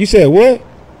nigga talk. You said what?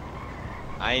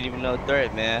 I ain't even no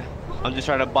threat, man. I'm just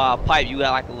trying to buy a pipe. You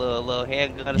got like a little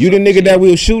handgun. Or You the nigga shit. that we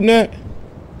was shooting at?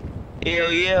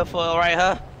 Hell yeah, for right,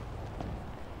 huh?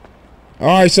 All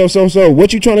right, so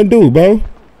what you trying to do, bro?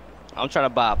 I'm trying to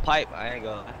buy a pipe. I ain't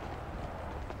gonna.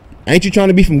 Ain't you trying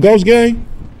to be from Ghost Gang?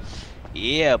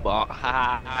 Yeah, but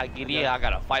I get in. I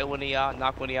gotta fight one of y'all,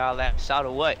 knock one of y'all ass out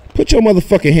or what? Put your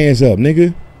motherfucking hands up,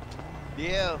 nigga.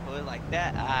 Yeah, but like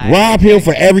that. Rob him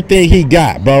for everything he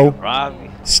got, bro. Rob me.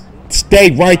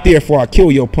 Stay right there before I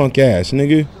kill your punk ass,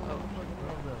 nigga.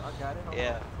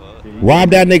 Yeah.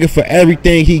 Rob that nigga for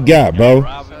everything he got, bro.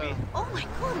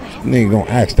 Nigga gonna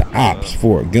ask the ops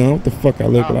for a gun. What the fuck I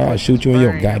look like? I'll shoot you in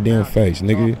your goddamn face,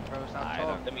 nigga.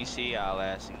 Alright, let me see y'all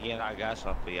ass again. I got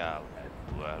something for y'all.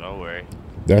 Well, don't worry.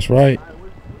 That's right.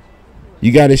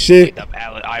 You got his shit? Up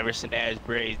Allen Iverson ass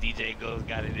braids. DJ Ghost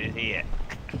got it in his head.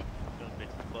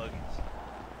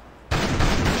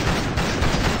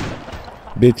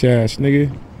 Bitch ass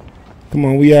nigga. Come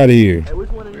on, we out of here. Hey, which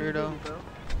one of Weirdo.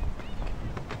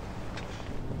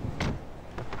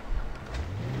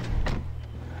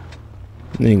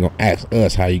 They ain't gonna ask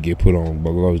us how you get put on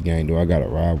Ghost Gang, though. I gotta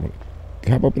ride one.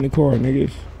 Hop up in the car,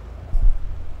 niggas.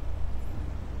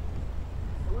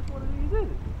 Which one of these is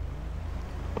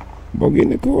it? Bro, get in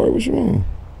the car. What's wrong?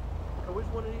 Which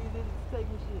one of these is it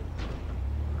taking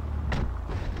shit?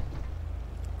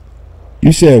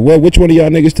 You said what? Which one of y'all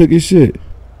niggas took his shit?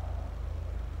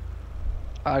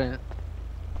 I didn't.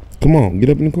 Come on,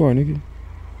 get up in the car, nigga.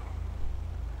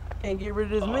 Can't get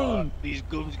rid of this meme. These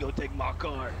goons gonna take my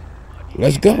car.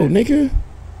 Let's go, nigga.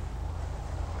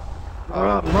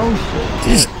 Motion.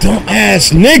 This dumb ass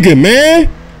nigga, man.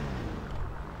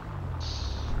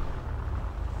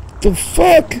 The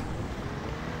fuck?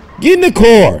 Get in the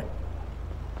car.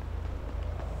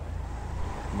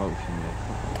 Bro,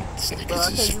 I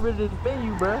can't get rid of this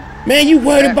venue, bro. Man, you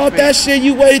worried about that shit?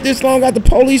 You waited this long, got the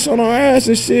police on our ass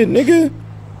and shit, nigga.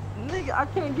 Nigga, I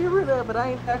can't get rid of it.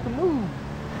 I ain't have to move.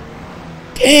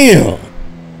 Damn.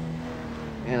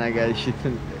 And I got shit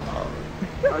in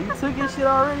Oh, you took your shit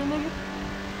already, nigga?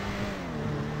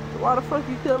 So why the fuck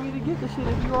you tell me to get the shit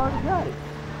if you already got it?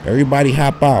 Everybody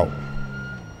hop out.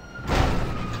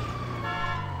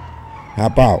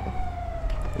 Hop out.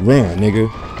 Run, nigga.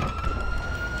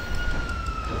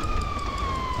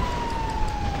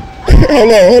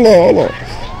 hold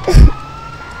on.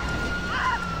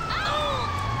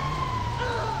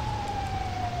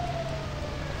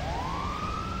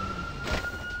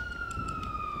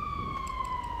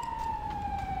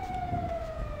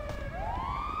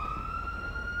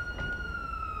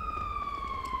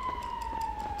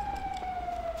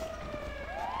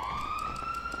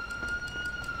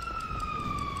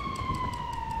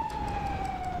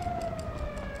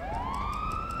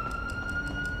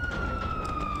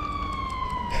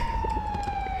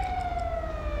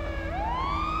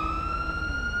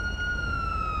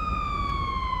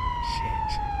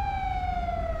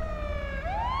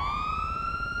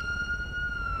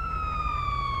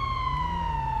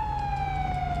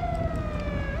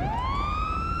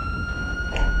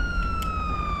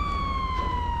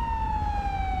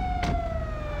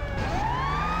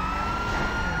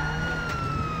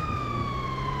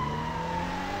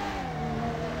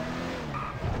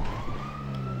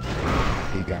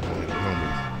 He got one of the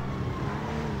homies.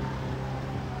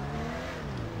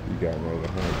 He got one of the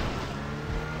homies.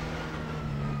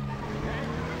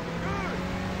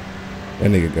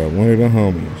 That nigga got one of the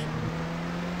homies.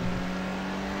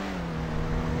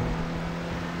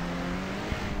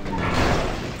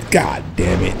 God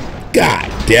damn it.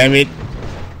 God damn it.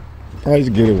 Nice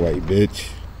getaway, bitch.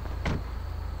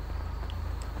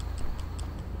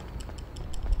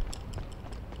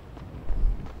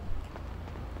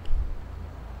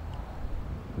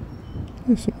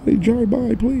 Somebody drive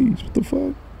by, please. What the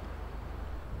fuck?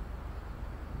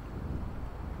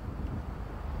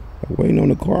 I'm waiting on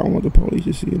the car. I want the police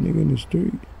to see a nigga in the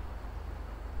street.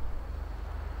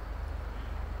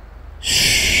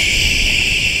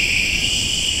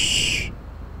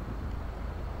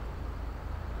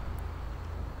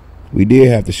 We did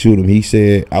have to shoot him. He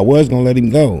said, I was gonna let him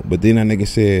go, but then that nigga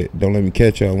said, don't let me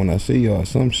catch y'all when I see y'all,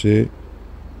 some shit.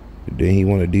 But then he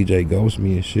wanted DJ ghost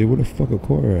me and shit. Where the fuck a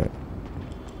car at?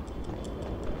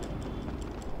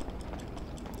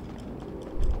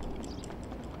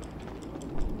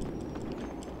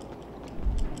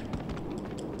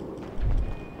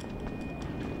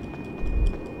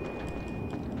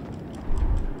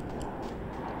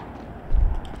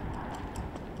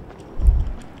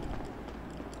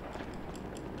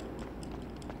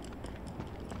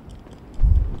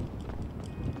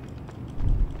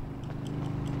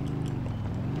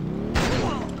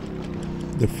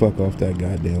 the fuck off that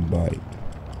goddamn bike.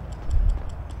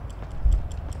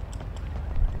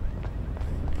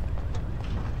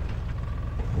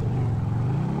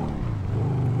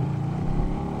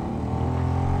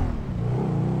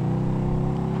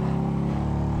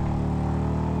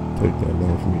 Take that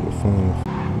long for me to find.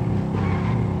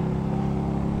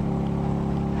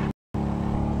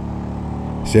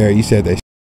 Sarah, you said that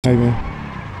man.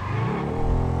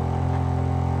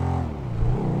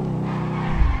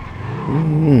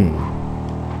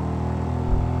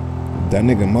 That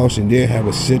nigga Motion did have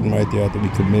us sitting right there after we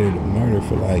committed a murder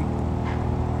for like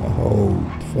a whole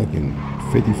fucking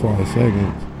 55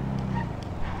 seconds.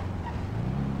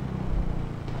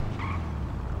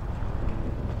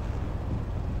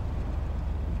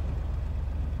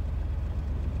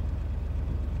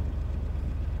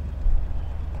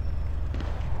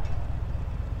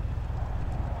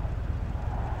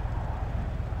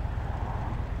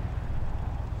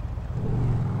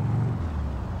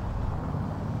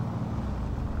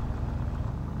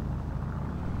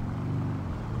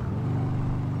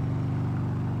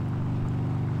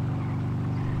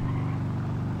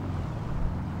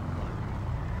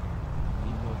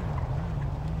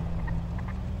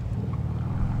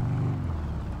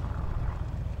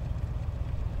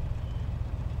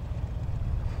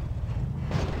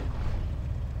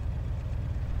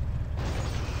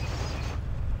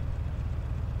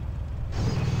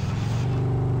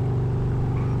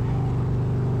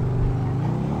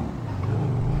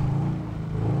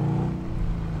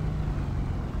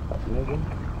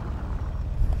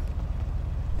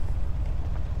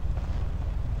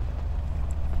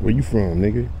 Where you from,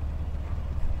 nigga?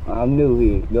 I'm new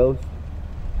here, Ghost.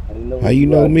 I didn't know How you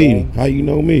know me? How you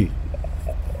know me?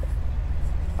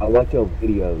 I watch your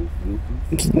videos.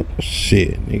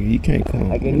 Shit, nigga, you can't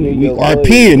come. I can hear We your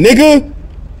RPing, nigga.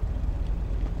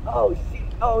 Oh shit!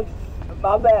 Oh shit!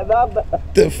 My bad, my bad.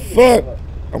 The fuck?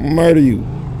 I'm gonna murder you.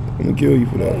 I'm gonna kill you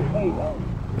for that.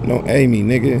 Don't A me,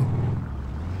 nigga.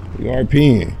 We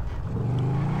RPing.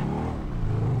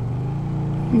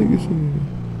 Nigga shit.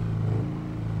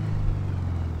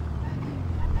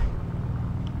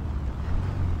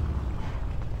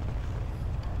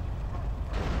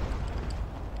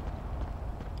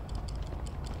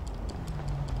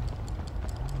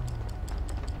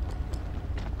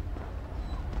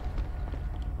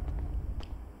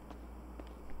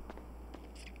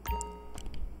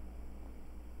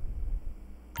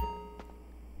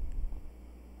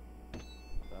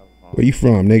 Where you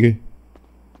from, nigga?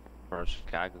 From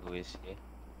Chicago, is shit.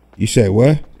 You say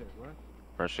what?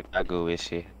 From Chicago, is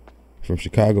shit. From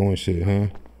Chicago and shit, huh?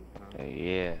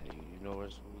 Yeah, you know where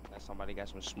somebody got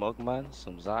some smoke, man?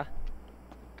 Some za?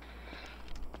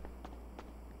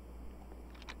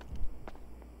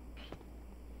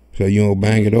 So you don't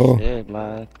bang at all? Shit,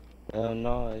 man. Hell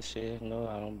no, that shit. No,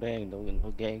 I don't bang.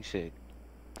 No gang shit.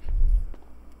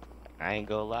 I ain't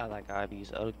gonna lie like all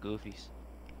these other goofies.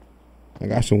 I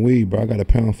got some weed, bro. I got a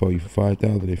pound for you for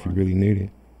 5,000 if you really need it.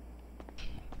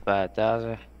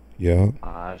 5,000? Yeah.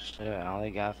 Oh shit, I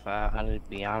only got 500 to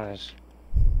be honest.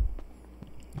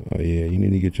 Oh yeah, you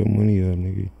need to get your money up,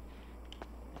 nigga.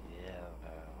 Yeah,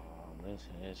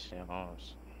 listen, this shit,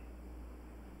 Holmes.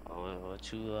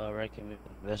 What you recommend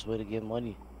the best way to get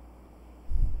money?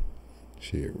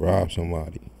 Shit, rob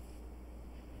somebody.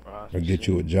 Rob Or get shit.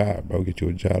 you a job, bro. Get you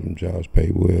a job. Them jobs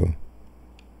pay well.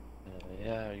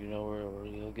 Yeah, you know where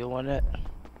you'll get one at?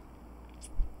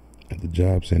 At the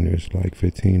job center, it's like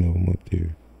 15 of them up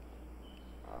there.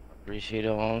 Appreciate it,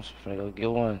 Holmes. Finna go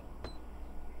get one.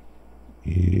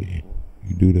 Yeah,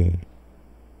 you do that.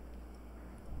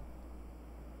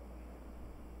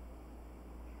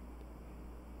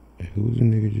 Hey, who's a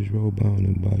nigga just roll by on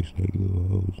them bikes like little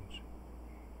hoes and shit?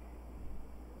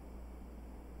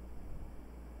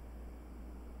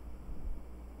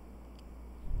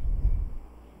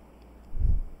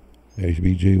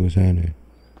 HBG, what's happening?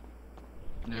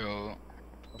 Yo.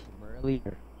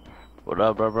 Earlier. What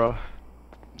up, bro?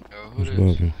 Yo, who What's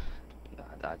this? poppin'?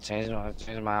 I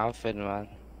changed my outfit, man.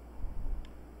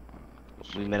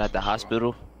 We met at the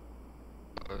hospital.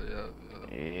 Yeah.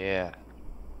 Yeah.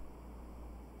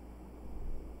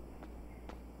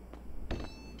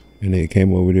 And they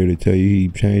came over there to tell you he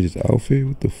changed his outfit?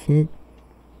 What the fuck?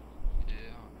 Yeah,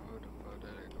 I don't know what the fuck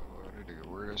that nigga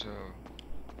weird as hell.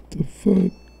 The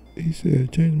fuck? He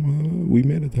said, change my. We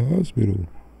met at the hospital.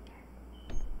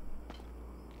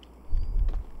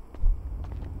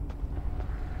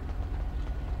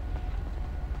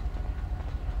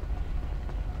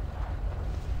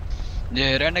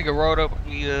 Yeah, that nigga rode up with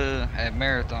me at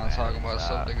Marathon talking about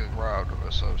some niggas robbed him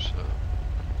or some shit.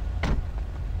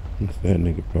 What's that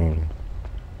nigga problem?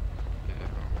 Yeah,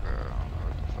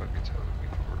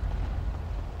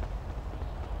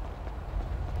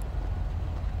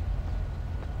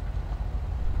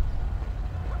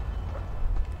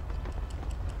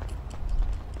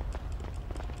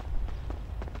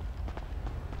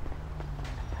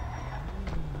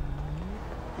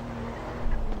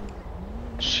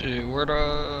 Shit, where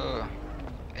the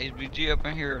HBG up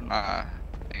in here? Nah,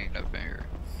 they ain't up in here.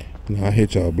 Nah, I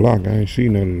hit y'all block. I ain't see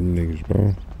none of them niggas,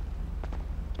 bro.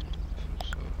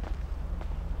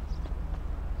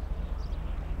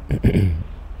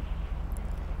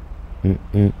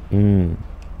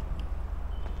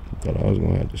 Thought I was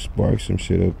gonna have to spark some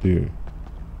shit up there.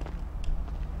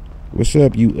 What's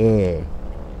up, you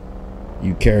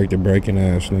character breaking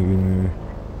ass nigga, man?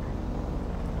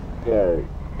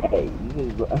 Hey,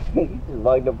 you just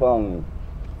locked up on me.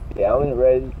 Yeah, I wasn't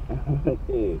ready.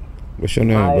 Shit. What's your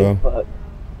name, bro? Fuck.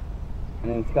 My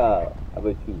name's Kyle. How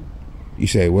about you? You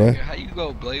say what? How you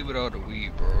go blade with all the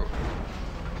weed, bro?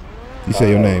 You say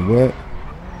your name what?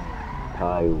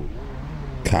 Kyle.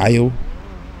 Kyle?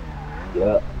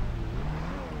 Yep.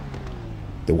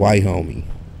 The white homie.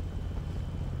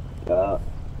 Yup.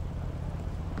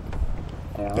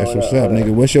 That's what's up,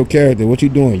 nigga. What's your character? What you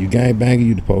doing? You gang banging?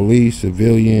 You the police,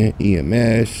 civilian,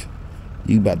 EMS?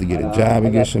 You about to get a job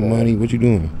and get some money? What you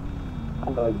doing? I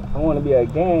want to be a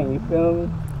gang, you feel me?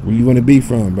 Where you want to be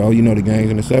from, bro? You know the gangs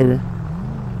in the server?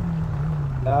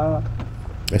 Nah.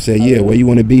 I said, yeah, where you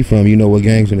want to be from? You know what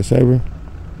gangs in the server?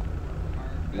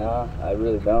 Nah, I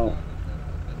really don't.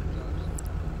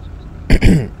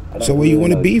 So where you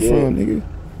want to be from, nigga?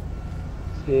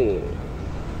 Shit.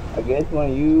 I guess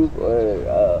one you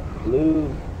or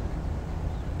blue.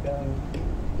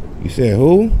 You said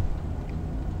who?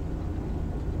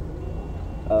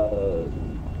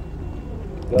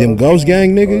 Them ghost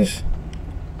gang niggas?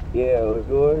 Yeah, or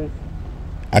yours.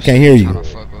 I can't hear you.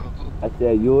 I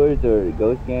said yours or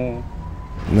ghost gang.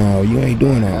 No, you ain't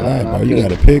doing all that, bro. You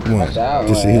gotta pick one.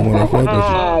 Just see who wanna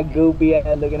fuck with you. Goofy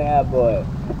ass looking at boy.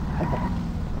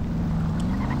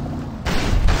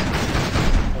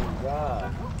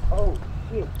 Oh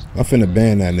shit. I'm finna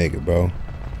ban that nigga, bro.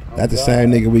 That's the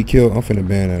same nigga we killed. I'm finna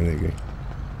ban that nigga.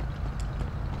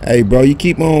 Hey, bro, you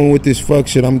keep on with this fuck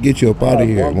shit. I'm gonna get you up out of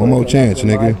here. One more chance,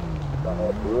 nigga. Yo,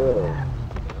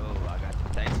 I got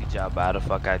the taxi job. How the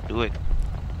fuck I do it?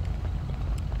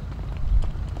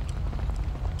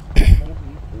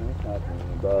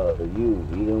 Bro, you,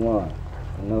 either one.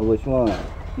 I know which one.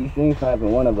 You stream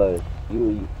sniping one of us.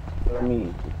 You or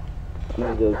me. One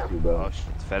of those two, bro. Oh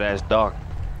shit, fat ass dog.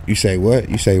 You say what?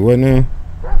 You say what now?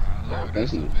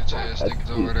 That's the bitch ass niggas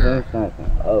over there.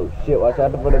 Oh shit, watch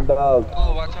out for the dog.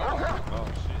 Oh, watch out. Oh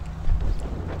shit.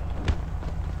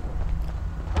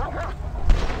 Oh,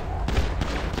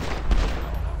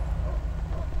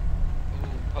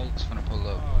 police finna pull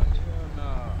up.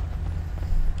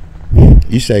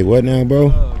 You say what now, bro?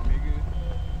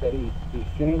 He's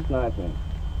stream sniping.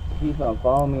 He's gonna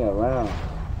follow me around.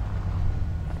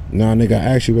 Nah, nigga,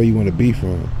 I asked you where you want to be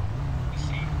from.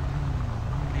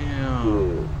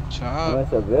 I'm a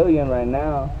civilian right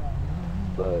now,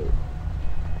 but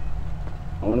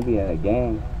I want to be in a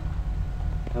gang.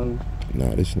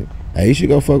 Nah, this nigga. Hey, you should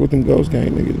go fuck with them ghost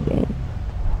gang niggas, bro.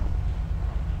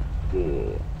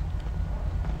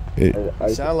 Yeah.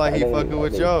 Sound like he fucking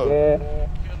with y'all. Yeah.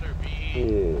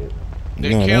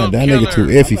 No, that nigga too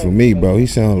iffy for me, bro. He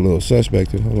sound a little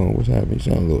suspect. Hold on, what's happening? He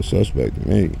sound a little suspect to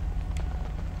me.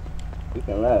 We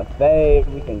can run a fade.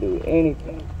 We can do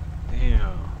anything.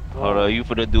 Damn. Hold on, you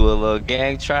finna do a little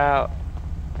gang trial?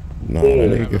 Nah, that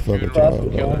nigga can fuck with y'all,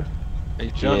 bro.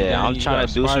 Yeah, I'm trying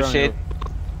to do some shit.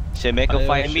 Shit, make him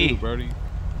fight me.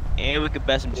 And we can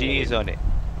bet some G's on it.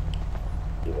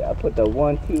 Yeah, I put the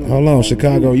 1-2. Hold on,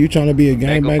 Chicago, you trying to be a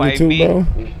gangbanger too, bro?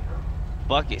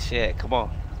 Fuck it, shit, come on.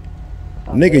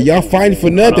 Nigga, y'all fighting for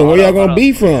nothing. Where y'all gonna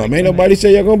be from? Ain't nobody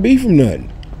say y'all gonna be from nothing.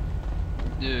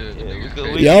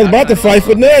 Y'all was about to fight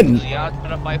for nothing. Y'all trying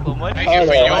to fight for money? They here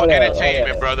for your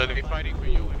entertainment, brother. They fighting for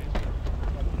you.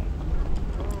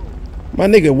 My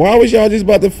nigga, why was y'all just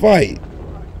about to fight?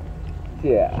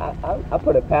 Yeah, I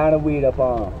put a pound of weed up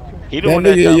on. That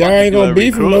nigga, y'all ain't gonna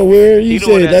be from nowhere. You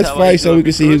said let's fight so we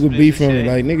can see who could be from it.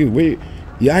 Like, nigga,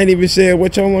 y'all ain't even said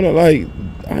what y'all wanna like.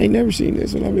 I ain't never seen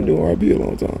this, and I've been doing RP a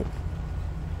long time.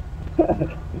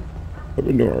 I've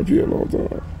been doing RP a long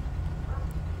time.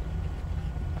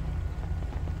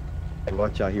 Hey,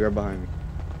 watch out, he right behind me.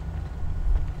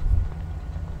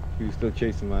 He was still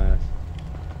chasing my ass.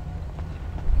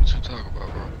 What you talking about,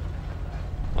 bro?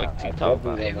 What you talking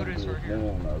about? Hey, who this right here?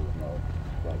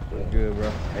 Good, bro.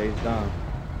 Hey, it's Dom.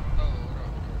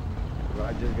 Bro,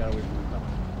 I just got away from the top.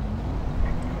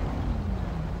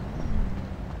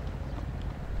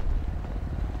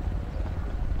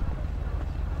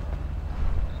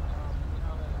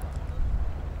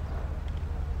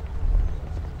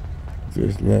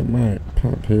 Just let my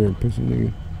pop hair pussy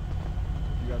nigga.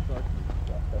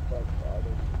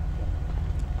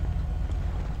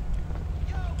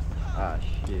 Ah,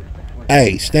 shit.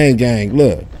 Hey, Stain Gang,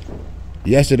 look.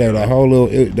 Yesterday, that whole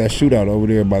that shootout over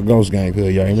there by Ghost Gang,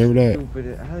 y'all remember that?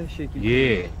 Stupid. How this shit keep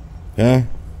Yeah. Huh?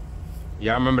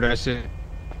 Y'all remember that shit?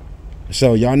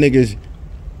 So y'all niggas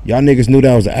knew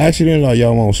that was an accident, or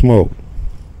y'all won't smoke?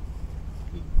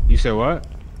 You said what?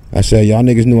 I said y'all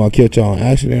niggas knew I killed y'all on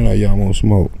accident, or y'all won't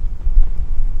smoke?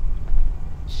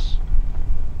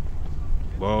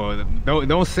 Well,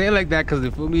 don't say it like that, cause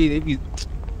for me, they be.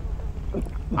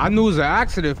 I knew it was an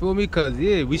accident, feel me? Cause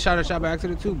yeah, we shot a shot by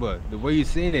accident too, but the way you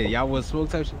saying it, y'all was smoke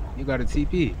type shit. You got a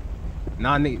TP.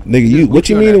 Nah, nigga. Nigga, what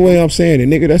you mean the way I'm saying it,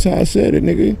 nigga? That's how I said it,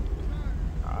 nigga.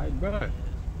 Alright, bro.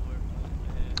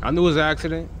 I knew it was an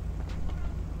accident.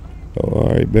 Oh,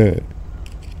 alright, bet.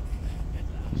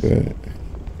 Bet.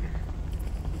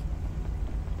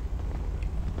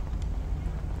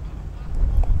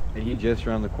 Hey, he just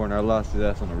around the corner. I lost his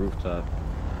ass on the rooftop.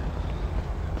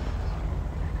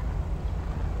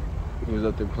 He was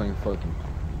up there playing fucking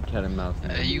cat and mouse.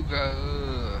 Hey, you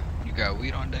got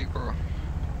weed on deck, bro?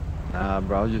 Nah,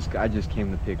 bro. I just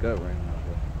came to pick up right now,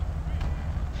 bro.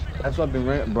 That's what I've been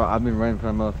running, bro. I've been running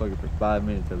from that motherfucker for 5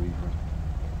 minutes at least, bro.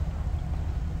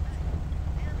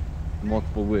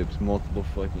 Multiple whips, multiple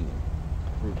fucking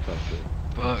rooftop shit.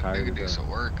 Fuck, nigga, do some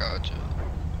workout, yo.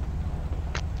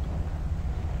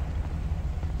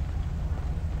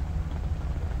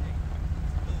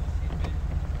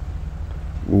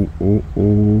 Ooh, ooh,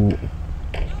 ooh.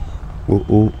 Ooh,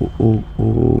 ooh, ooh, ooh,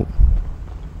 ooh.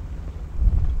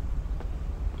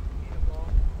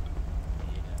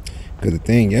 Cause the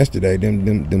thing yesterday,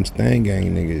 them Stain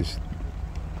Gang niggas.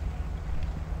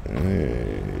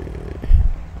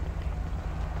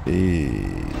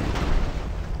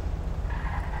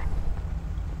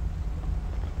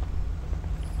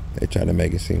 They try to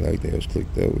make it seem like they was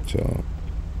clicked up with y'all,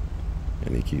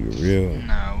 and they keep it real.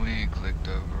 Nah, we ain't clicked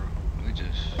up, bro.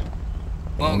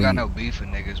 We don't got no beef with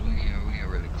niggas. We ain't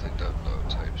really clicked up though,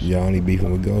 type shit. Y'all only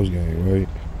beefing with Ghost Gang, right?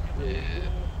 Yeah.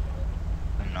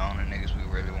 And the only niggas we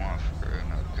really want for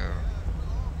another girl.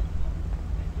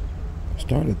 I'm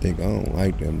starting to think I don't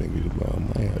like them niggas, but I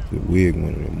might have to wig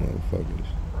one of them motherfuckers.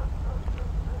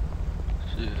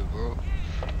 Shit, bro.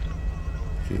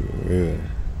 Keep it real.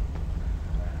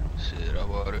 Shit, I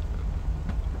bought it.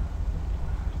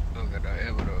 Look at that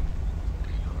ever though.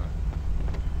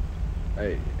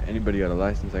 Hey, anybody got a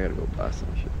license? I gotta go buy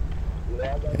some shit.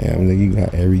 Damn, nigga, you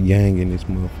got every gang in this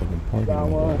motherfucking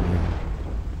parking lot.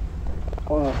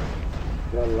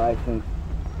 Got a license.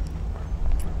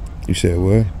 You said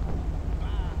what?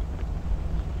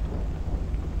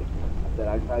 I said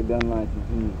I got a gun license.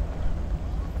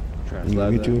 You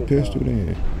can get you a pistol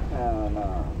then. Hell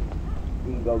no.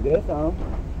 You can go get some.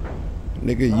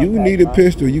 Nigga, you need a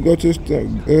pistol. You go to the store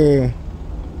and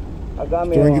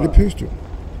get a pistol.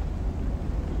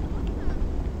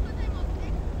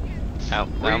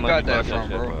 Where you got that from,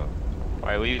 bro?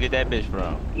 Right, where you get that bitch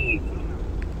from?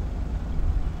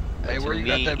 Hey, where you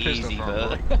got that pistol from,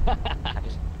 bro?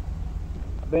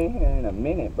 I've been here in a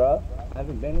minute, bro. I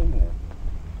haven't been in here.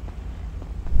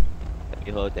 Let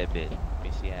me hold that bitch. Let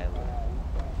me see how it looks.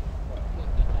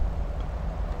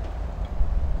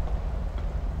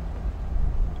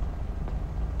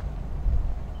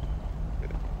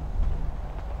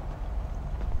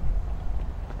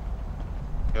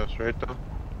 Yo, straight though.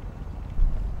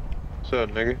 What's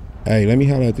up, nigga? Hey, let me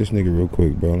holler at this nigga real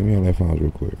quick, bro. Let me holler at Fonz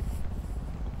real quick.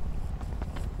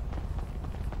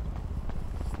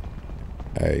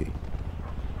 Hey,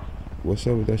 what's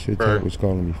up with that shit Ted was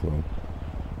calling me for?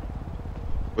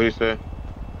 What you say?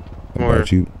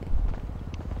 About you.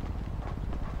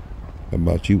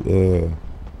 About you,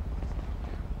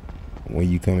 when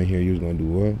you come in here, you was gonna do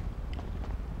what?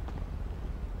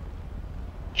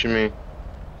 What you mean?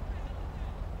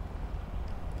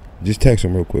 Just text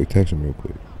him real quick. Text him real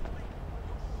quick.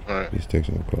 Alright. Just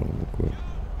text him and call him real quick.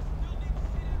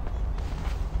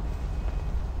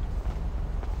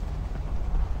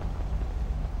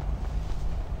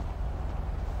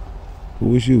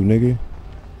 Who is you, nigga?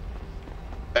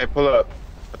 Hey, pull up.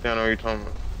 I think I know what you're talking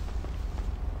about.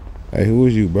 Hey, who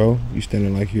is you, bro? You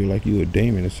standing like here like you a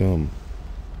demon or something.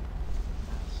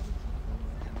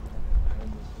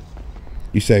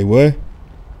 You say what?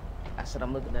 I said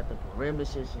I'm looking at the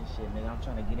perimeters and shit, nigga. I'm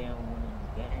trying to get in with one of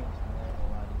these gangs,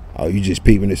 man. Oh, you just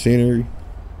peeping the scenery? Yeah.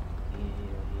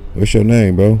 What's your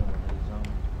name, bro?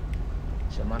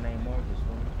 I said my name Marcus,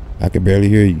 man. I can barely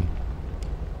hear you.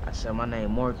 I said my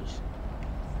name Marcus.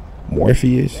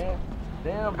 Morpheus?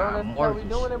 Damn, bro, that's how we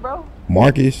doing it, bro?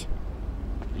 Marcus?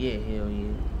 Yeah, hell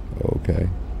yeah. Okay.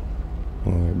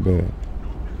 Alright, bet.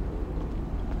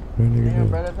 Damn,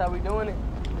 bro, that's how we doing it.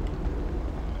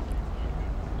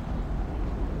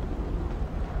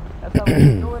 That's how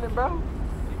we doing it, bro.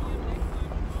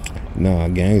 Nah,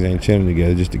 gangs ain't chilling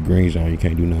together. Just the green zone. You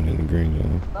can't do nothing in the green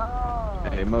zone.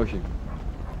 Hey, motion.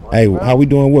 Hey, how we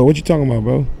doing? What you talking about,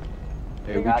 bro?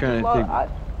 Hey, we trying to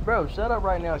take. Bro, shut up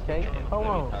right now, Kate. Hold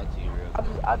on.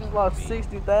 I just lost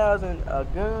 60,000, a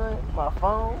gun, my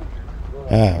phone.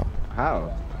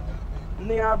 How?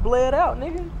 Nigga, I bled out,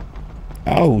 nigga.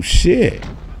 Oh shit!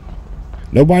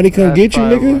 Nobody come get you,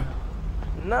 nigga.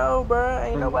 No, bro.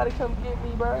 Ain't nobody come get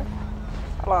me, bro.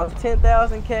 I lost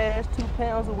 10,000 cash, 2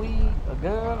 pounds of weed, a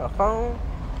gun, a phone.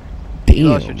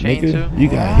 Damn, nigga, you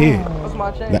got hit. What's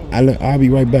my chain? I'll be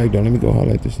right back, though. Let me go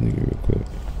holler at this nigga real quick.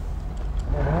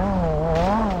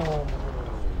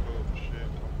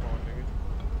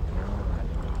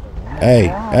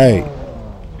 Hey,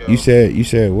 you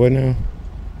said what now?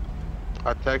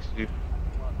 I texted you.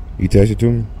 You texted to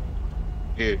me?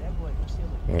 Yeah.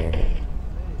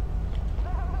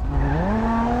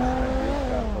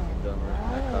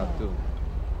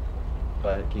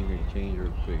 But I came here to change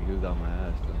real quick. He was out my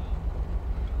ass though.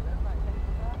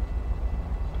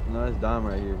 No, that's Dom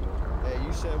right here, bro. Hey,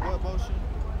 you said what, motion?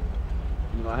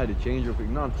 You know, I had to change real quick.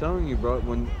 No, I'm telling you, bro.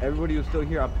 When everybody was still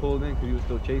here, I pulled in because he was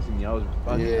still chasing me. I was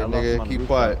fucking. Yeah, nigga, keep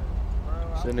quiet.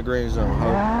 It's in the green zone,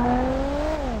 huh?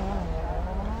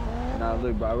 Nah,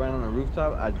 look, bro. I ran on the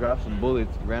rooftop. I dropped some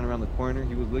bullets. Ran around the corner.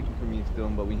 He was looking for me still,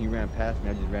 but when he ran past me,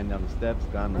 I just ran down the steps.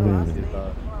 Got on the roof.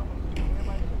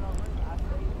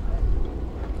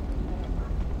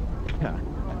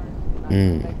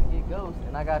 Get Ghost,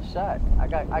 and I got shot. I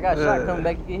got shot coming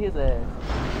back to get his ass.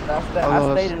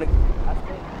 I stayed in the.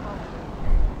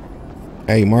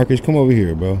 Hey, Marcus, come over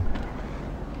here, bro.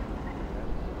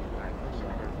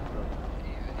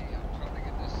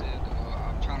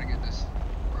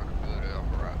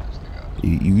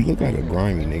 You look like a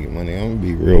grimy nigga, money. I'm gonna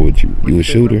be real with you. You a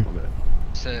shooter?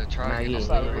 Said try to get this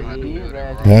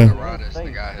nigga.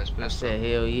 Huh? I said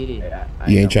hell yeah.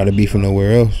 You ain't try to be from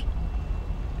nowhere else?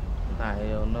 Nah,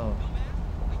 hell no.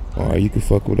 Alright, you can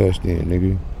fuck with us then,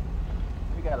 nigga.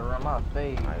 You gotta run my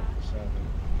fade.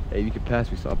 Hey, you can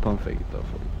pass me, so I'll pump fake it though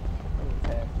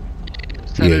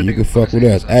for Yeah, you can fuck with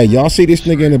us. Hey, y'all see this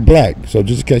nigga in the black. So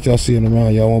just in case y'all see him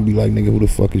around, y'all won't be like, nigga, who the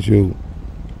fuck is you?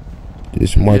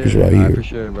 This Marcus right here. For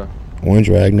sure, bro. Orange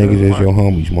rag niggas is your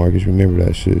homies, Marcus. Remember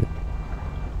that shit.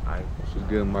 What's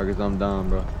good, Marcus? I'm down,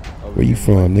 bro. Where you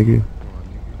from, nigga?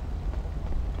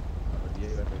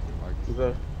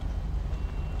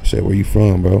 I said, where you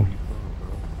from, bro?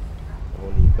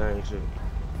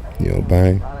 You don't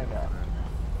bang?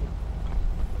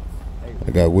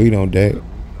 I got weed on deck.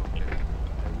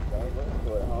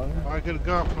 I get a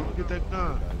gun. Get that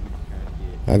gun.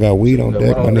 I got weed on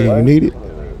deck, my nigga. You need it?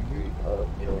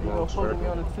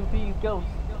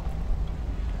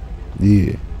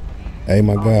 Yeah. Hey,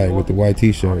 my guy with the white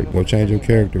t-shirt. Go change your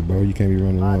character, bro. You can't be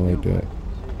running around like that.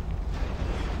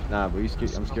 Nah, but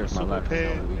I'm scared for my life.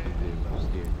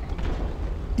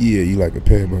 Yeah, you like a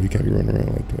pet, bro. You can't be running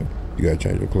around like that. You gotta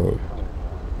change your clothes.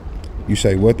 You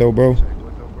say what though, bro? I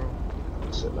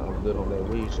said I'm good on that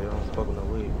weed shit. I don't fuck with no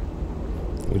weed.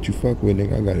 What you fuck with,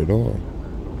 nigga? I got it all.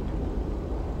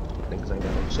 Niggas ain't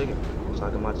got no chicken. I'm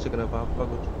talking my chicken up, I'll fuck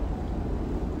with you.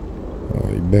 Oh,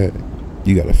 you bet.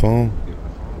 You got a phone?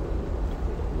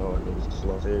 No, niggas just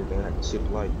lost everything. I can see the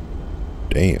light.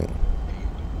 Damn.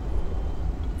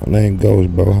 My name goes,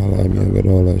 bro. Holla at me. I got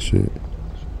all that shit.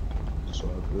 It's all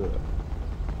good.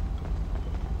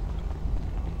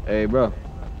 Hey, bro.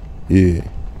 Yeah.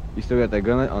 You still got that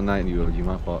gun license? Oh, not you, OG.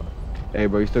 My fault. Hey,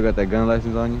 bro. You still got that gun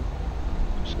license on you?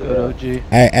 Good, OG.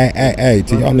 Hey,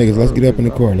 to y'all niggas, let's get up in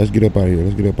the car. Let's get up out of here.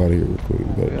 Let's get up out of here real quick. We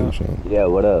gotta do something. Yeah,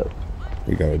 what up?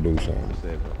 We gotta do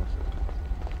something.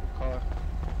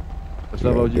 What's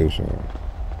up, OG? Do something.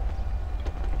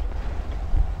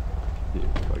 Yeah,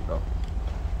 fuck off.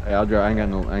 Hey, I'll drive. I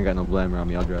ain't got no blame around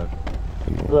me. I'll drive.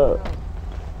 What's up?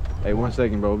 Hey, 1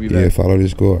 second, bro. We'll be Yeah, back. follow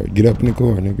this car. Get up in the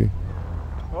car, nigga.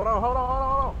 Hold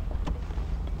on.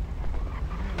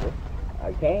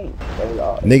 I can't.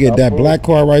 Nigga, that black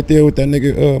car right there with that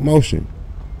nigga motion.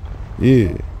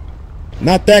 Yeah.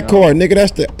 Not that car, nigga.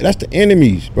 That's the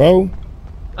enemies, bro.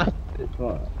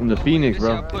 From the Phoenix,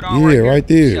 bro. Yeah, right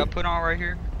there. Y'all put on right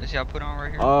here. This y'all put on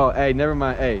right here. Oh, hey, never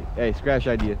mind. Hey, scratch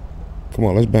idea. Come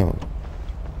on, let's bounce.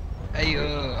 Hey,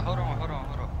 hold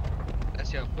on.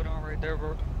 That's y'all put on right there,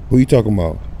 bro. Who you talking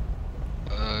about?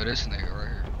 This nigga right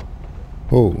here.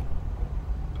 Who?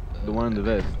 The one in the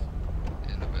vest.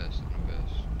 In the vest.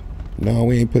 No,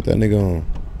 we ain't put that nigga on.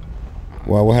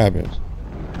 Why? What happened?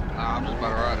 Nah, I'm just about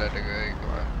to ride that nigga.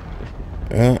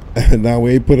 Nah,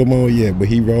 we ain't put him on yet, but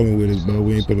he rolling with us, bro.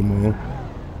 We ain't put him on.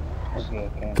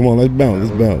 Come on, let's bounce.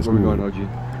 Let's bounce. Where we going,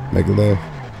 OG? Make a left.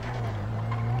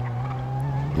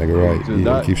 Nigga, right. To the Yeah,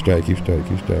 dot. keep straight, keep straight,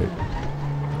 keep straight.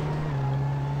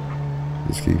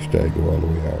 Just keep straight, go all the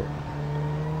way out.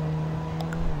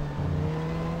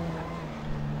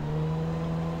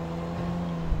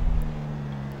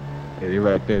 Yeah, they're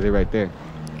right there. They're right there.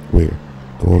 Where?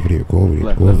 Go over there, go over there,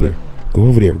 Left, go left, over there. left. Go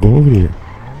over there, go over there.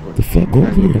 The fuck? Go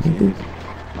over there, nigga.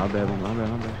 My bad, my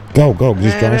bad. Go, go,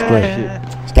 just drive straight.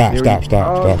 Stop, stop, stop,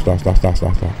 Oh. stop, stop, stop, stop,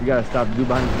 stop, stop. You gotta stop the dude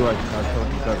behind the door. I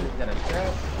told you cover.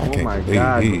 I Oh can't my believe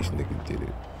God. these niggas did it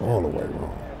all the way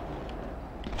wrong.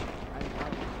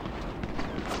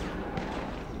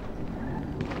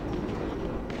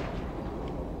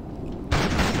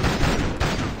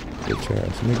 Bitch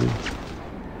ass nigga.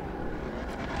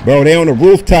 Bro, they on the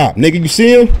rooftop. Nigga, you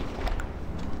see him?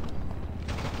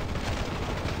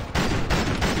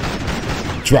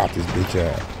 Drop this bitch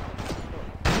ass.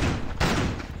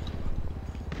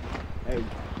 Hey, you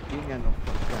ain't got no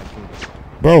fucking shit.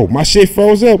 Bro, my shit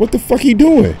froze up. What the fuck he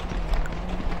doing?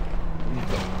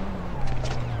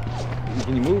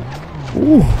 Can you move?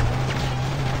 Ooh.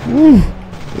 Ooh.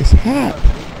 It's hot.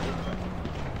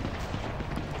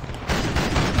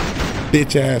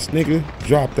 Bitch ass nigga.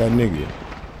 Drop that nigga.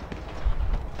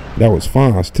 That was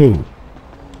Fonz too.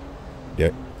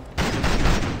 Yep.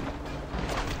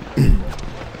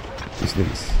 These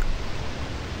niggas.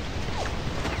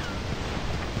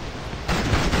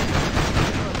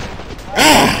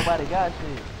 Nobody got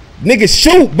shit. Nigga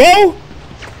shoot, bro.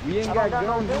 We ain't got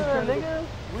no gun, nigga.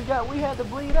 We had to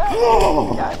bleed out.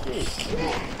 Oh. We got shit.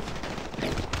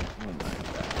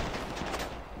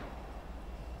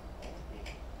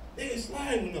 Nigga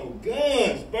sliding with no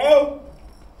guns, bro.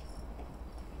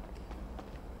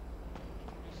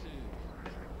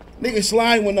 Nigga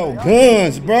sliding with no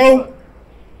guns, bro.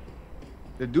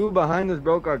 The dude behind us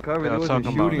broke our cover. There wasn't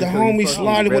shooting. The so he homie fucking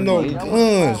sliding with no ran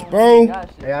guns, bro.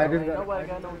 Hey, I just Nobody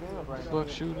got no guns right now. Fuck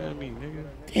shooting at me, nigga.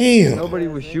 Damn. Nobody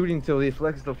was shooting till they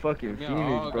flexed the fucking Yeah,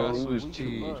 Phoenix, all bro. guys It was was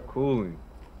cheese. cooling.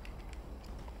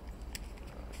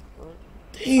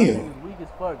 Damn. Y'all niggas weak as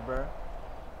fuck, bro.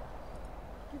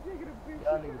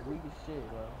 Y'all niggas weak as shit,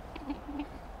 bro.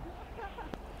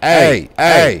 Hey,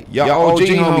 hey, y'all OG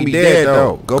homie dead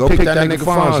though. Go pick that nigga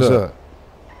Fonz up.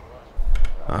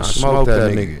 I smoked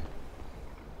that nigga.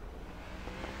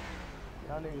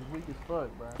 Y'all niggas weak as fuck,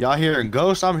 bro. Y'all hearing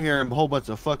ghosts? I'm hearing a whole bunch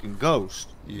of fucking ghosts.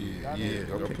 Yeah, yeah.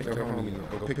 Go pick that homie up.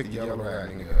 Go pick the yellow hat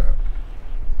nigga up.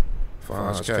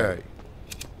 Fonz K.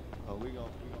 Oh, we gon'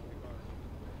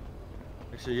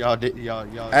 make sure y'all did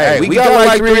y'all. Hey, we got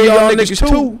like 3 of y'all niggas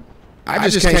too. I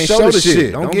just can't show the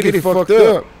shit. Don't get it fucked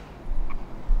up.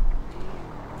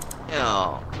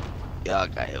 Yo, y'all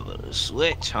got hit with a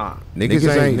switch, huh?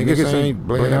 Niggas ain't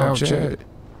blaming out chat.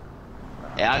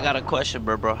 Hey, I got a question,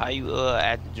 bro. How you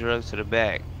add the drugs to the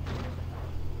bag?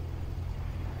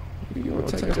 You gonna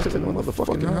take us to the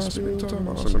motherfucking hospital talking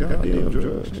about some goddamn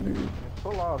drugs, nigga.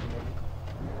 Pull off, nigga.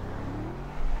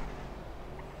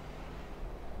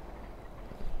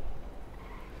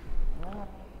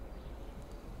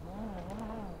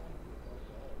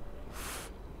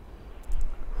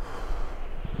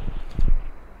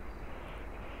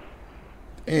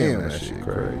 Damn, that shit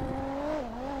crazy.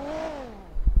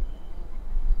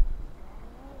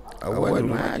 I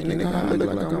wasn't lacking, nigga. I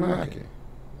look like I'm lacking.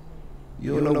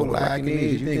 You don't know what lacking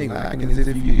is. You think lacking is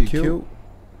if you get killed?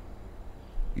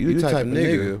 You the type of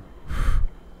nigga.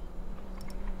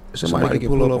 Somebody can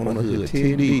pull up on the hood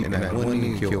 10 deep and that one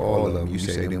nigga kill all of them. You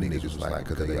say them niggas was like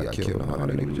because they got killed. No,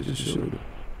 them niggas just shoot.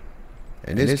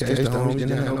 In this case, the homies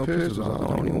didn't have no pistols. I was the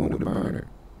only one with the burner.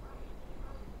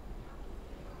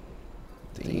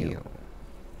 Damn.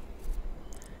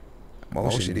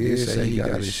 Motion did say he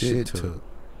got his shit took.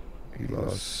 He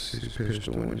lost his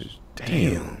pistol and his...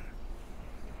 Damn.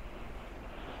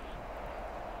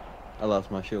 I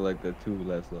lost my shit like that too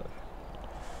last life.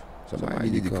 Somebody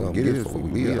need to come get it before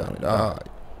we leave out and die.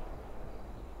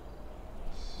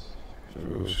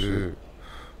 Real shit.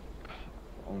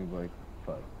 Only like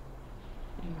 5.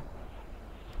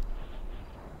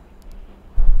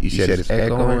 You said it's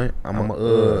echoing? I'm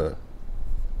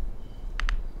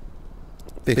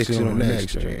fix it on the next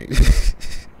string.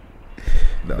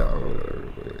 No, whatever,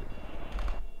 but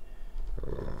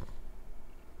hold on.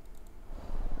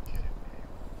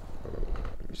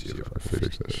 Let me see if I can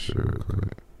fix that shit real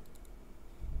quick.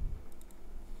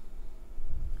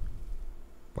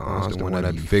 Bond's the one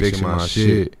that be fixing my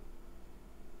shit.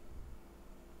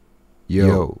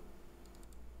 Yo.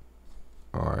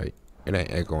 Alright. It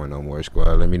ain't echoing no more,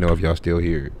 squad. Let me know if y'all still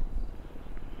hear it.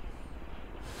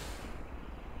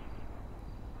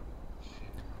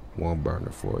 One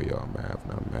burner for y'all, math,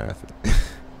 not math.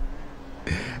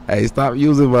 Hey, stop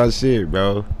using my shit,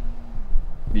 bro.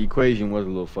 The equation was a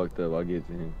little fucked up. I'll get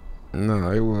to him.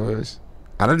 No, it was.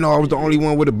 I didn't know I was the only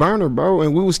one with a burner, bro,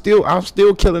 and I was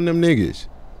still killing them niggas.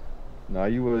 No,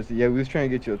 you was. Yeah, we was trying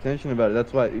to get your attention about it.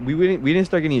 That's why we didn't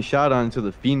start getting shot on until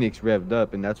the Phoenix revved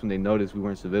up, and that's when they noticed we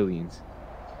weren't civilians.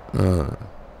 I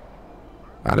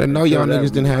didn't know y'all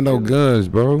niggas didn't have no guns,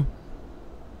 bro.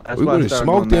 We would have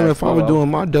smoked them if I was doing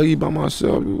my Dougie by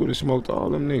myself. We would have smoked all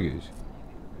them niggas.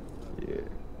 Yeah.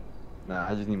 Nah,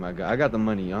 I just need my gun. I got the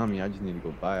money on me. I just need to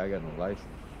go buy. I got no license.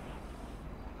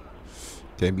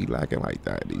 Can't be lacking like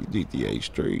that. These GTA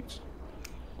streets.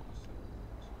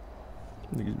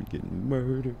 Niggas be getting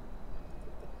murdered.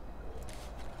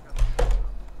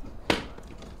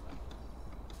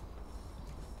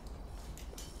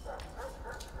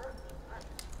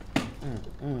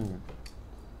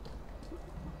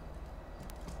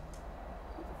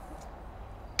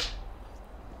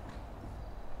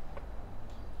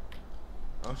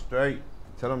 I'm straight.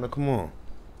 Tell them to come on.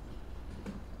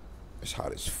 It's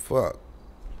hot as fuck.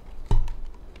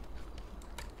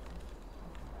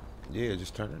 Yeah,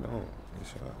 just turn it on.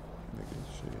 It's hot. Nigga,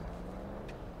 shit.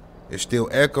 It's still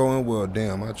echoing. Well,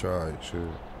 damn, I tried. Shit.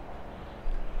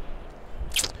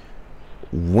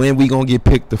 When we gonna get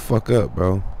picked the fuck up,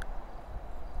 bro?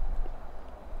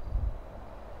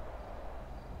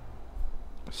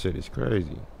 Shit is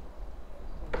crazy.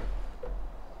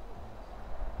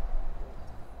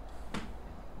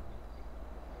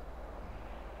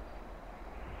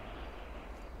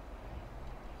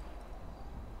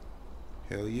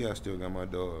 Hell yeah, I still got my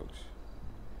dogs.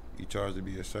 You charged to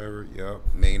be a server? Yup.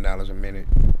 $1 million a minute.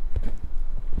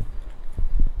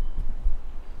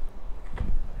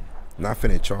 Not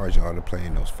finna charge y'all to play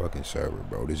in those fucking servers,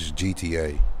 bro. This is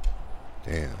GTA.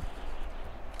 Damn.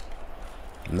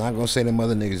 I'm not gonna say them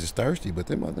other niggas is thirsty, but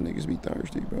them other niggas be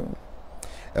thirsty, bro.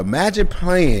 Imagine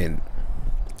paying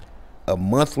a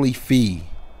monthly fee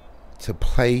to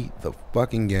play the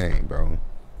fucking game, bro.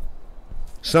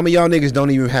 Some of y'all niggas don't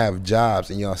even have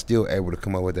jobs and y'all still able to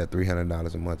come up with that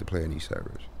 $300 a month to play in these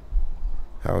servers.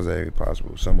 How is that even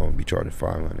possible? Some of them be charging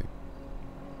 $500.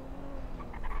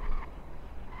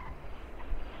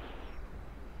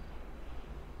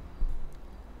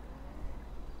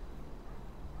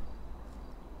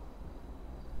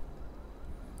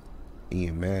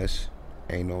 EMS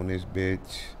ain't on this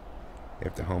bitch.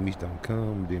 If the homies don't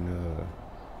come, then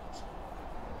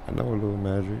I know a little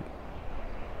magic.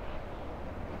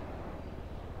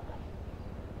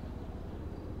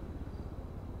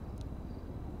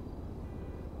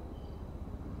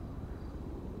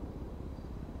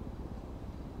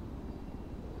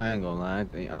 I ain't gonna lie. I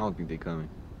don't think they coming.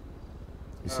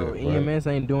 You said EMS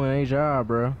ain't doing their job,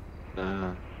 bro.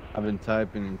 Nah, I've been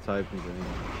typing and typing, but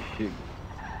ain't shit.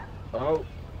 Oh.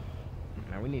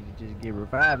 Now we need to just get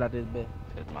revived out this bitch.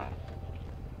 That's mine.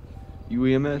 You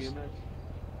EMS? Get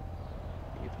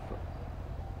the fuck.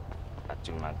 I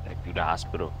took my back through the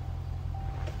hospital.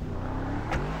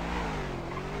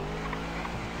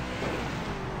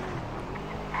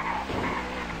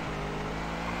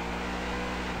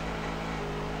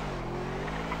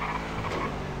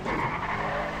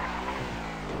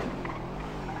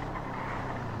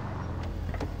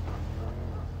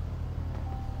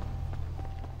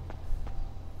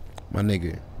 My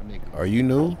nigga, are you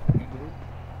new?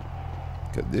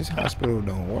 Cause this hospital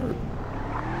don't work.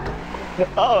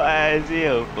 Oh, as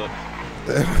you, but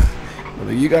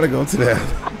Well, you gotta go to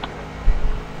that.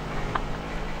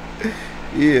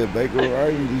 Yeah, back over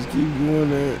right, you just keep doing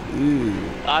that.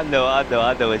 Yeah. I know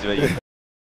it's what you.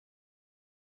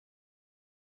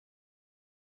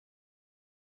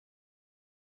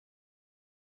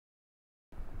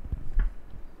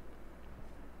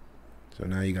 So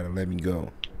now you gotta let me go.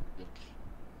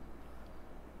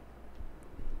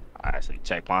 I actually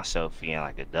checked myself being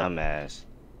like a dumbass.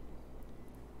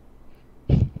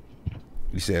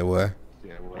 You said what?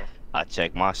 I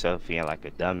checked myself being like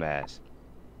a dumbass.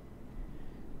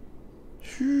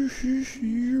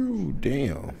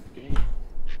 Damn.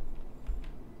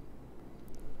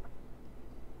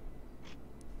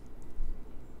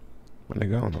 My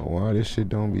nigga, I don't know why this shit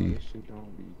don't be.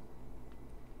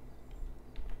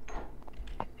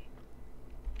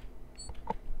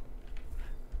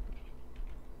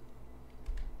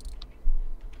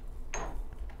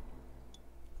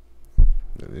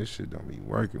 This shit don't be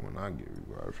working when I get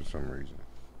revived for some reason.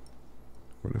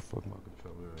 Where the fuck my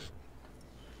controller at?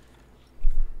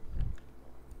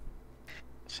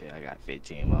 Shit, I got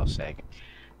 15 more seconds.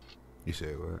 You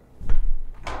said what?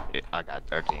 I got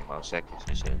 13 more seconds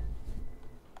and shit.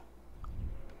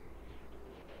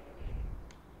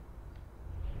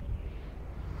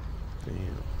 Damn.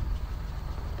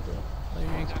 You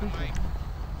ain't stupid.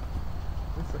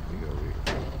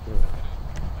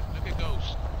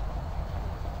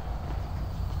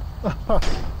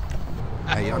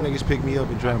 Hey, y'all niggas pick me up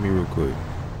and drive me real quick.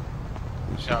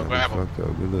 Yo, grab him. Fucked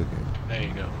up. Good looking. There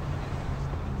you go.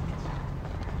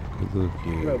 Good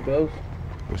looking. What up, Ghost?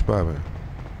 What's poppin'?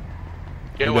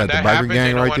 Yeah, You when got the that biker happened, gang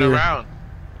they don't right went there? around.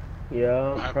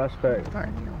 Yeah, Prospect.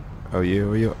 Oh yeah,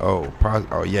 oh yeah.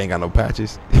 Oh, you ain't got no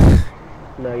patches.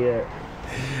 Not yet.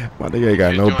 My nigga ain't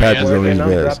got no patches on his I'm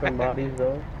vest. dropping bodies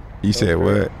though. You said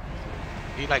what?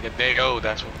 He like a day old.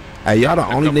 That's what. Hey, y'all the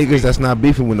only niggas that's not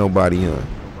beefing with nobody,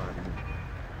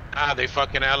 huh? They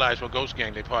fucking allies with Ghost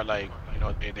Gang. They part like, you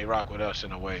know, they rock with us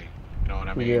in a way. You know what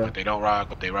I mean? Yeah. But they don't rock.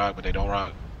 But they rock. But they don't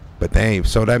rock. But they ain't.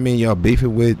 So that mean y'all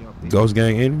beefing with Ghost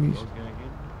Gang enemies?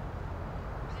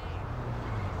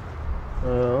 I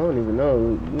don't even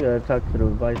know. You gotta talk to the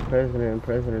vice president and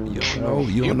president. You don't know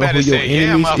who your enemies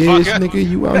is, nigga.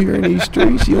 You out here in these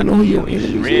streets. You don't know who your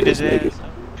enemies is, nigga.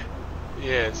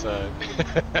 Yeah, it's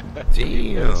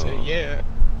Damn. Yeah.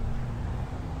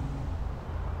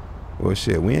 Well,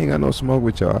 shit, we ain't got no smoke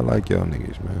with y'all. I like y'all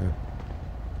niggas, man.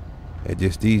 And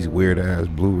just these weird ass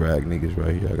blue rag niggas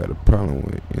right here, I got a problem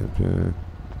with. You know what I'm saying?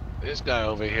 This guy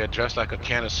over here dressed like a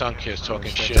can of Sunkiss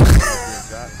talking shit.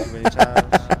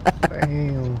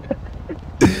 Damn.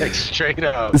 Like straight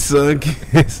up.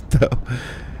 Sunkiss though.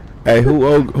 Hey, who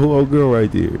old girl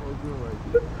right there?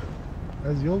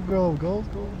 That's your girl, Ghost.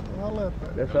 Holla at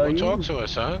that. That's Go talk to her,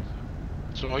 son.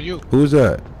 That's all you. Who's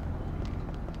that?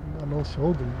 You got no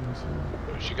shoulder.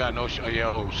 She got no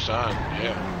yo, son.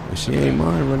 Yeah. She ain't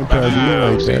mine running past me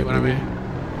like See that. what I mean?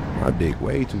 Nigga. My dick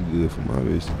way too good for my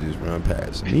bitch to just run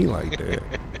past me like that.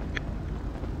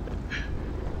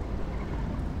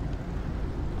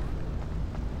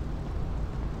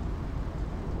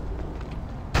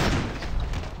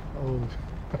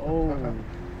 Oh.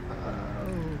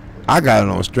 I got it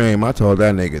on stream. I told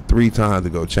that nigga 3 times to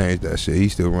go change that shit. He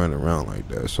still running around like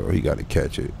that, so he got to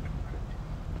catch it.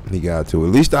 He got to.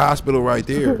 At least the hospital right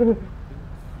there. You know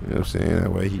what I'm saying?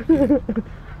 That way he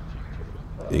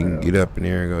can get up in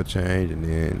there and go change, and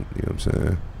then, you know what I'm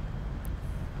saying?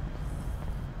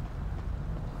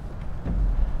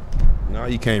 No,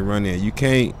 you can't run in. You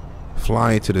can't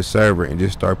fly into the server and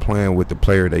just start playing with the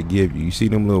player they give you. You see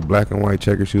them little black and white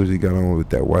checker shoes he got on with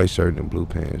that white shirt and blue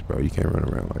pants, bro. You can't run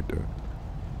around like that.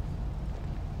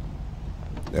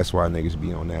 That's why niggas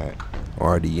be on that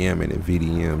RDM and the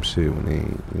VDM shit when they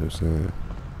ain't, you know what I'm saying?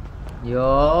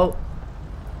 Yo.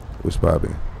 What's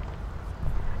poppin'?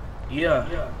 Yeah.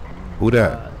 Who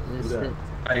that?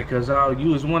 Hey, cause you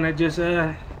was one that just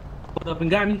pulled up and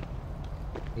got me.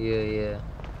 Yeah.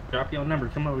 Drop your number.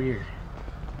 Come over here.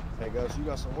 Hey, Ghost, you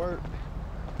got some work?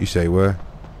 You say what?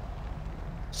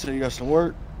 So you got some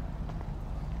work?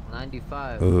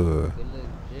 95. Good look,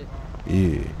 shit.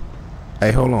 Yeah.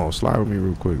 Hey, hold on. Slide with me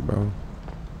real quick, bro.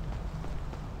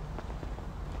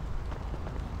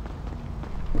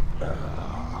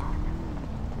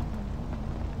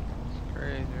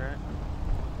 Crazy, right?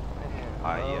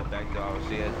 Oh yeah, back to all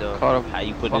shit though. Caught How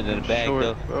you put it in the bag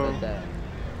though? What's that?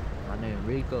 My name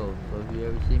Rico. So if you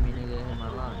ever see me, nigga, in my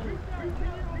line.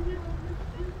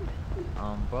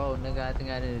 Bro, nigga, I think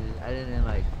I didn't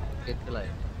like get to like.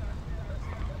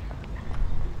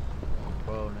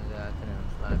 Bro, nigga, I couldn't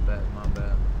slide back. My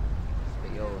bad.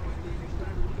 But yo.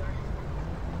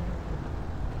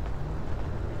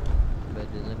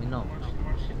 But just let me know.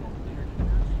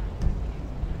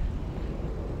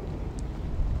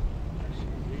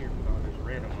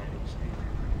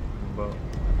 Bro.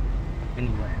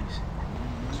 Anyways,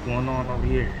 what's going on over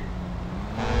here?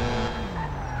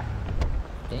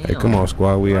 Hey, come on,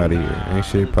 squad. We out of here. Ain't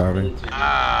shit poppin'.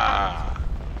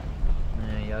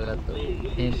 Man, y'all got the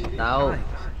pimped out.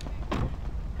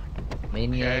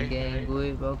 Maniac Gang,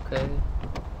 boy. Okay.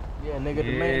 Yeah, nigga,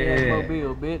 the Maniac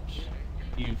Mobile, bitch.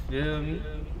 You feel me?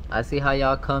 I see how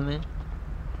y'all coming.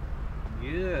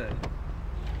 Yeah.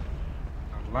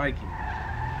 I like it.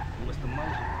 What's the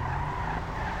motion?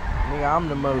 Nigga, I'm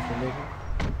the motion, nigga.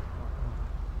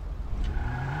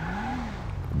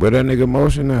 Where that nigga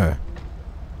motion at?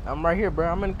 I'm right here, bro.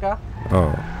 I'm in the car.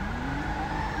 Oh.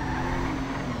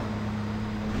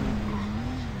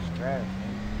 Trash,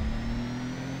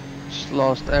 Just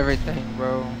lost everything,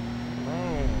 bro.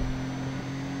 man.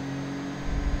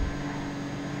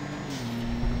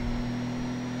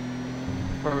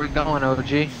 Where we going,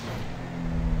 OG?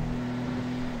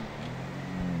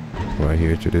 Right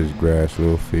here to this grass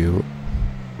little field.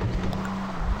 I'm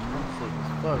sick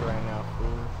as fuck right now,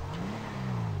 fool.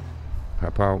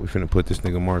 Hop out. We finna put this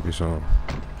nigga Marcus on.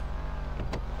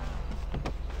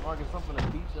 Marcus, I'm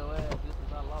finna beat your ass just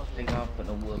as I lost. Nigga, I'm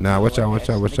finna whoop Nah, watch your out, watch ass,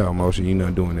 out, watch nigga. out, motion. You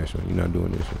not doing this one. You not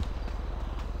doing this one.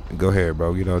 Go ahead,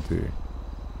 bro. Get out there.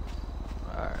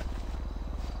 Alright.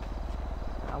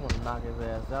 want to knock his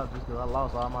ass out just because I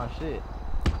lost all my shit.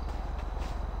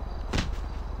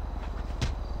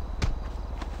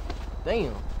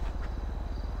 Damn.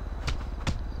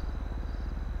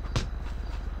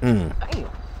 Damn.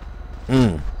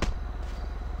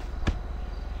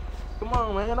 Come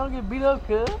on, man. Don't get beat up,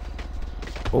 cuz.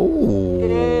 Oh.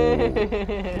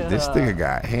 Yeah. This nigga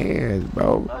got hands,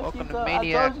 bro. Welcome to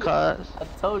Maniac, cuz. I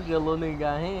told you a little nigga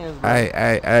got hands, bro.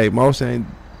 Hey, Mo saying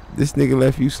this nigga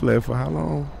left you slept for how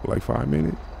long? Like 5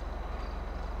 minutes?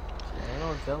 I ain't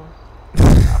no telling.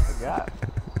 I forgot.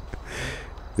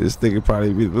 This nigga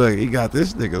probably be look. He got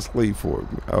this nigga sleep for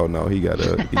me. Oh no, he got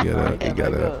up. He got up. He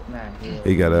got up.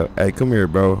 He got up. Hey, come here,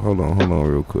 bro. Hold on,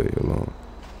 real quick. Hold on.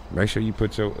 Make sure you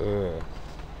put your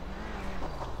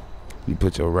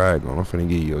rag on. I'm finna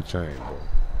give you your chain, bro.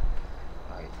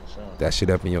 That shit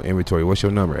up in your inventory. What's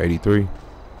your number? 83.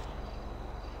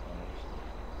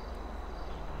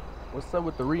 What's up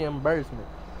with the reimbursement?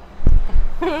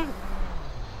 There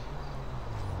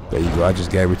you go. I just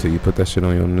gave it to you. Put that shit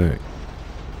on your neck.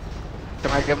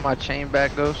 Can I get my chain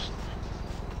back, Ghost?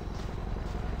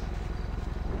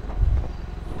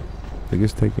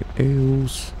 Niggas taking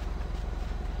L's.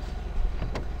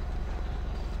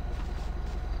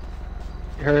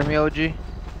 You heard me, OG?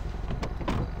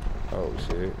 Oh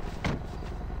shit.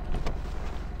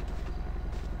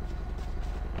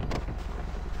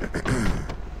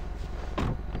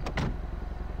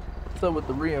 What's up with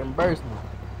the reimbursement?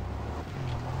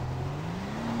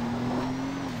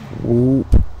 Whoop.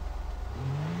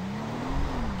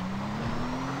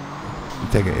 You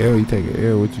take an L, you take an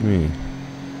L. What you mean?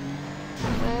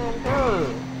 Man,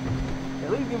 good. Hey,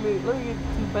 let me get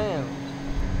 2 pounds.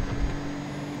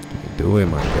 Do it,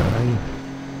 my guy.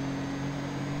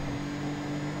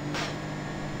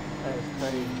 That's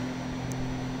crazy.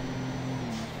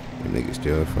 The nigga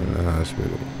still in front of the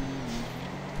hospital.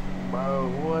 Bro,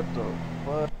 what the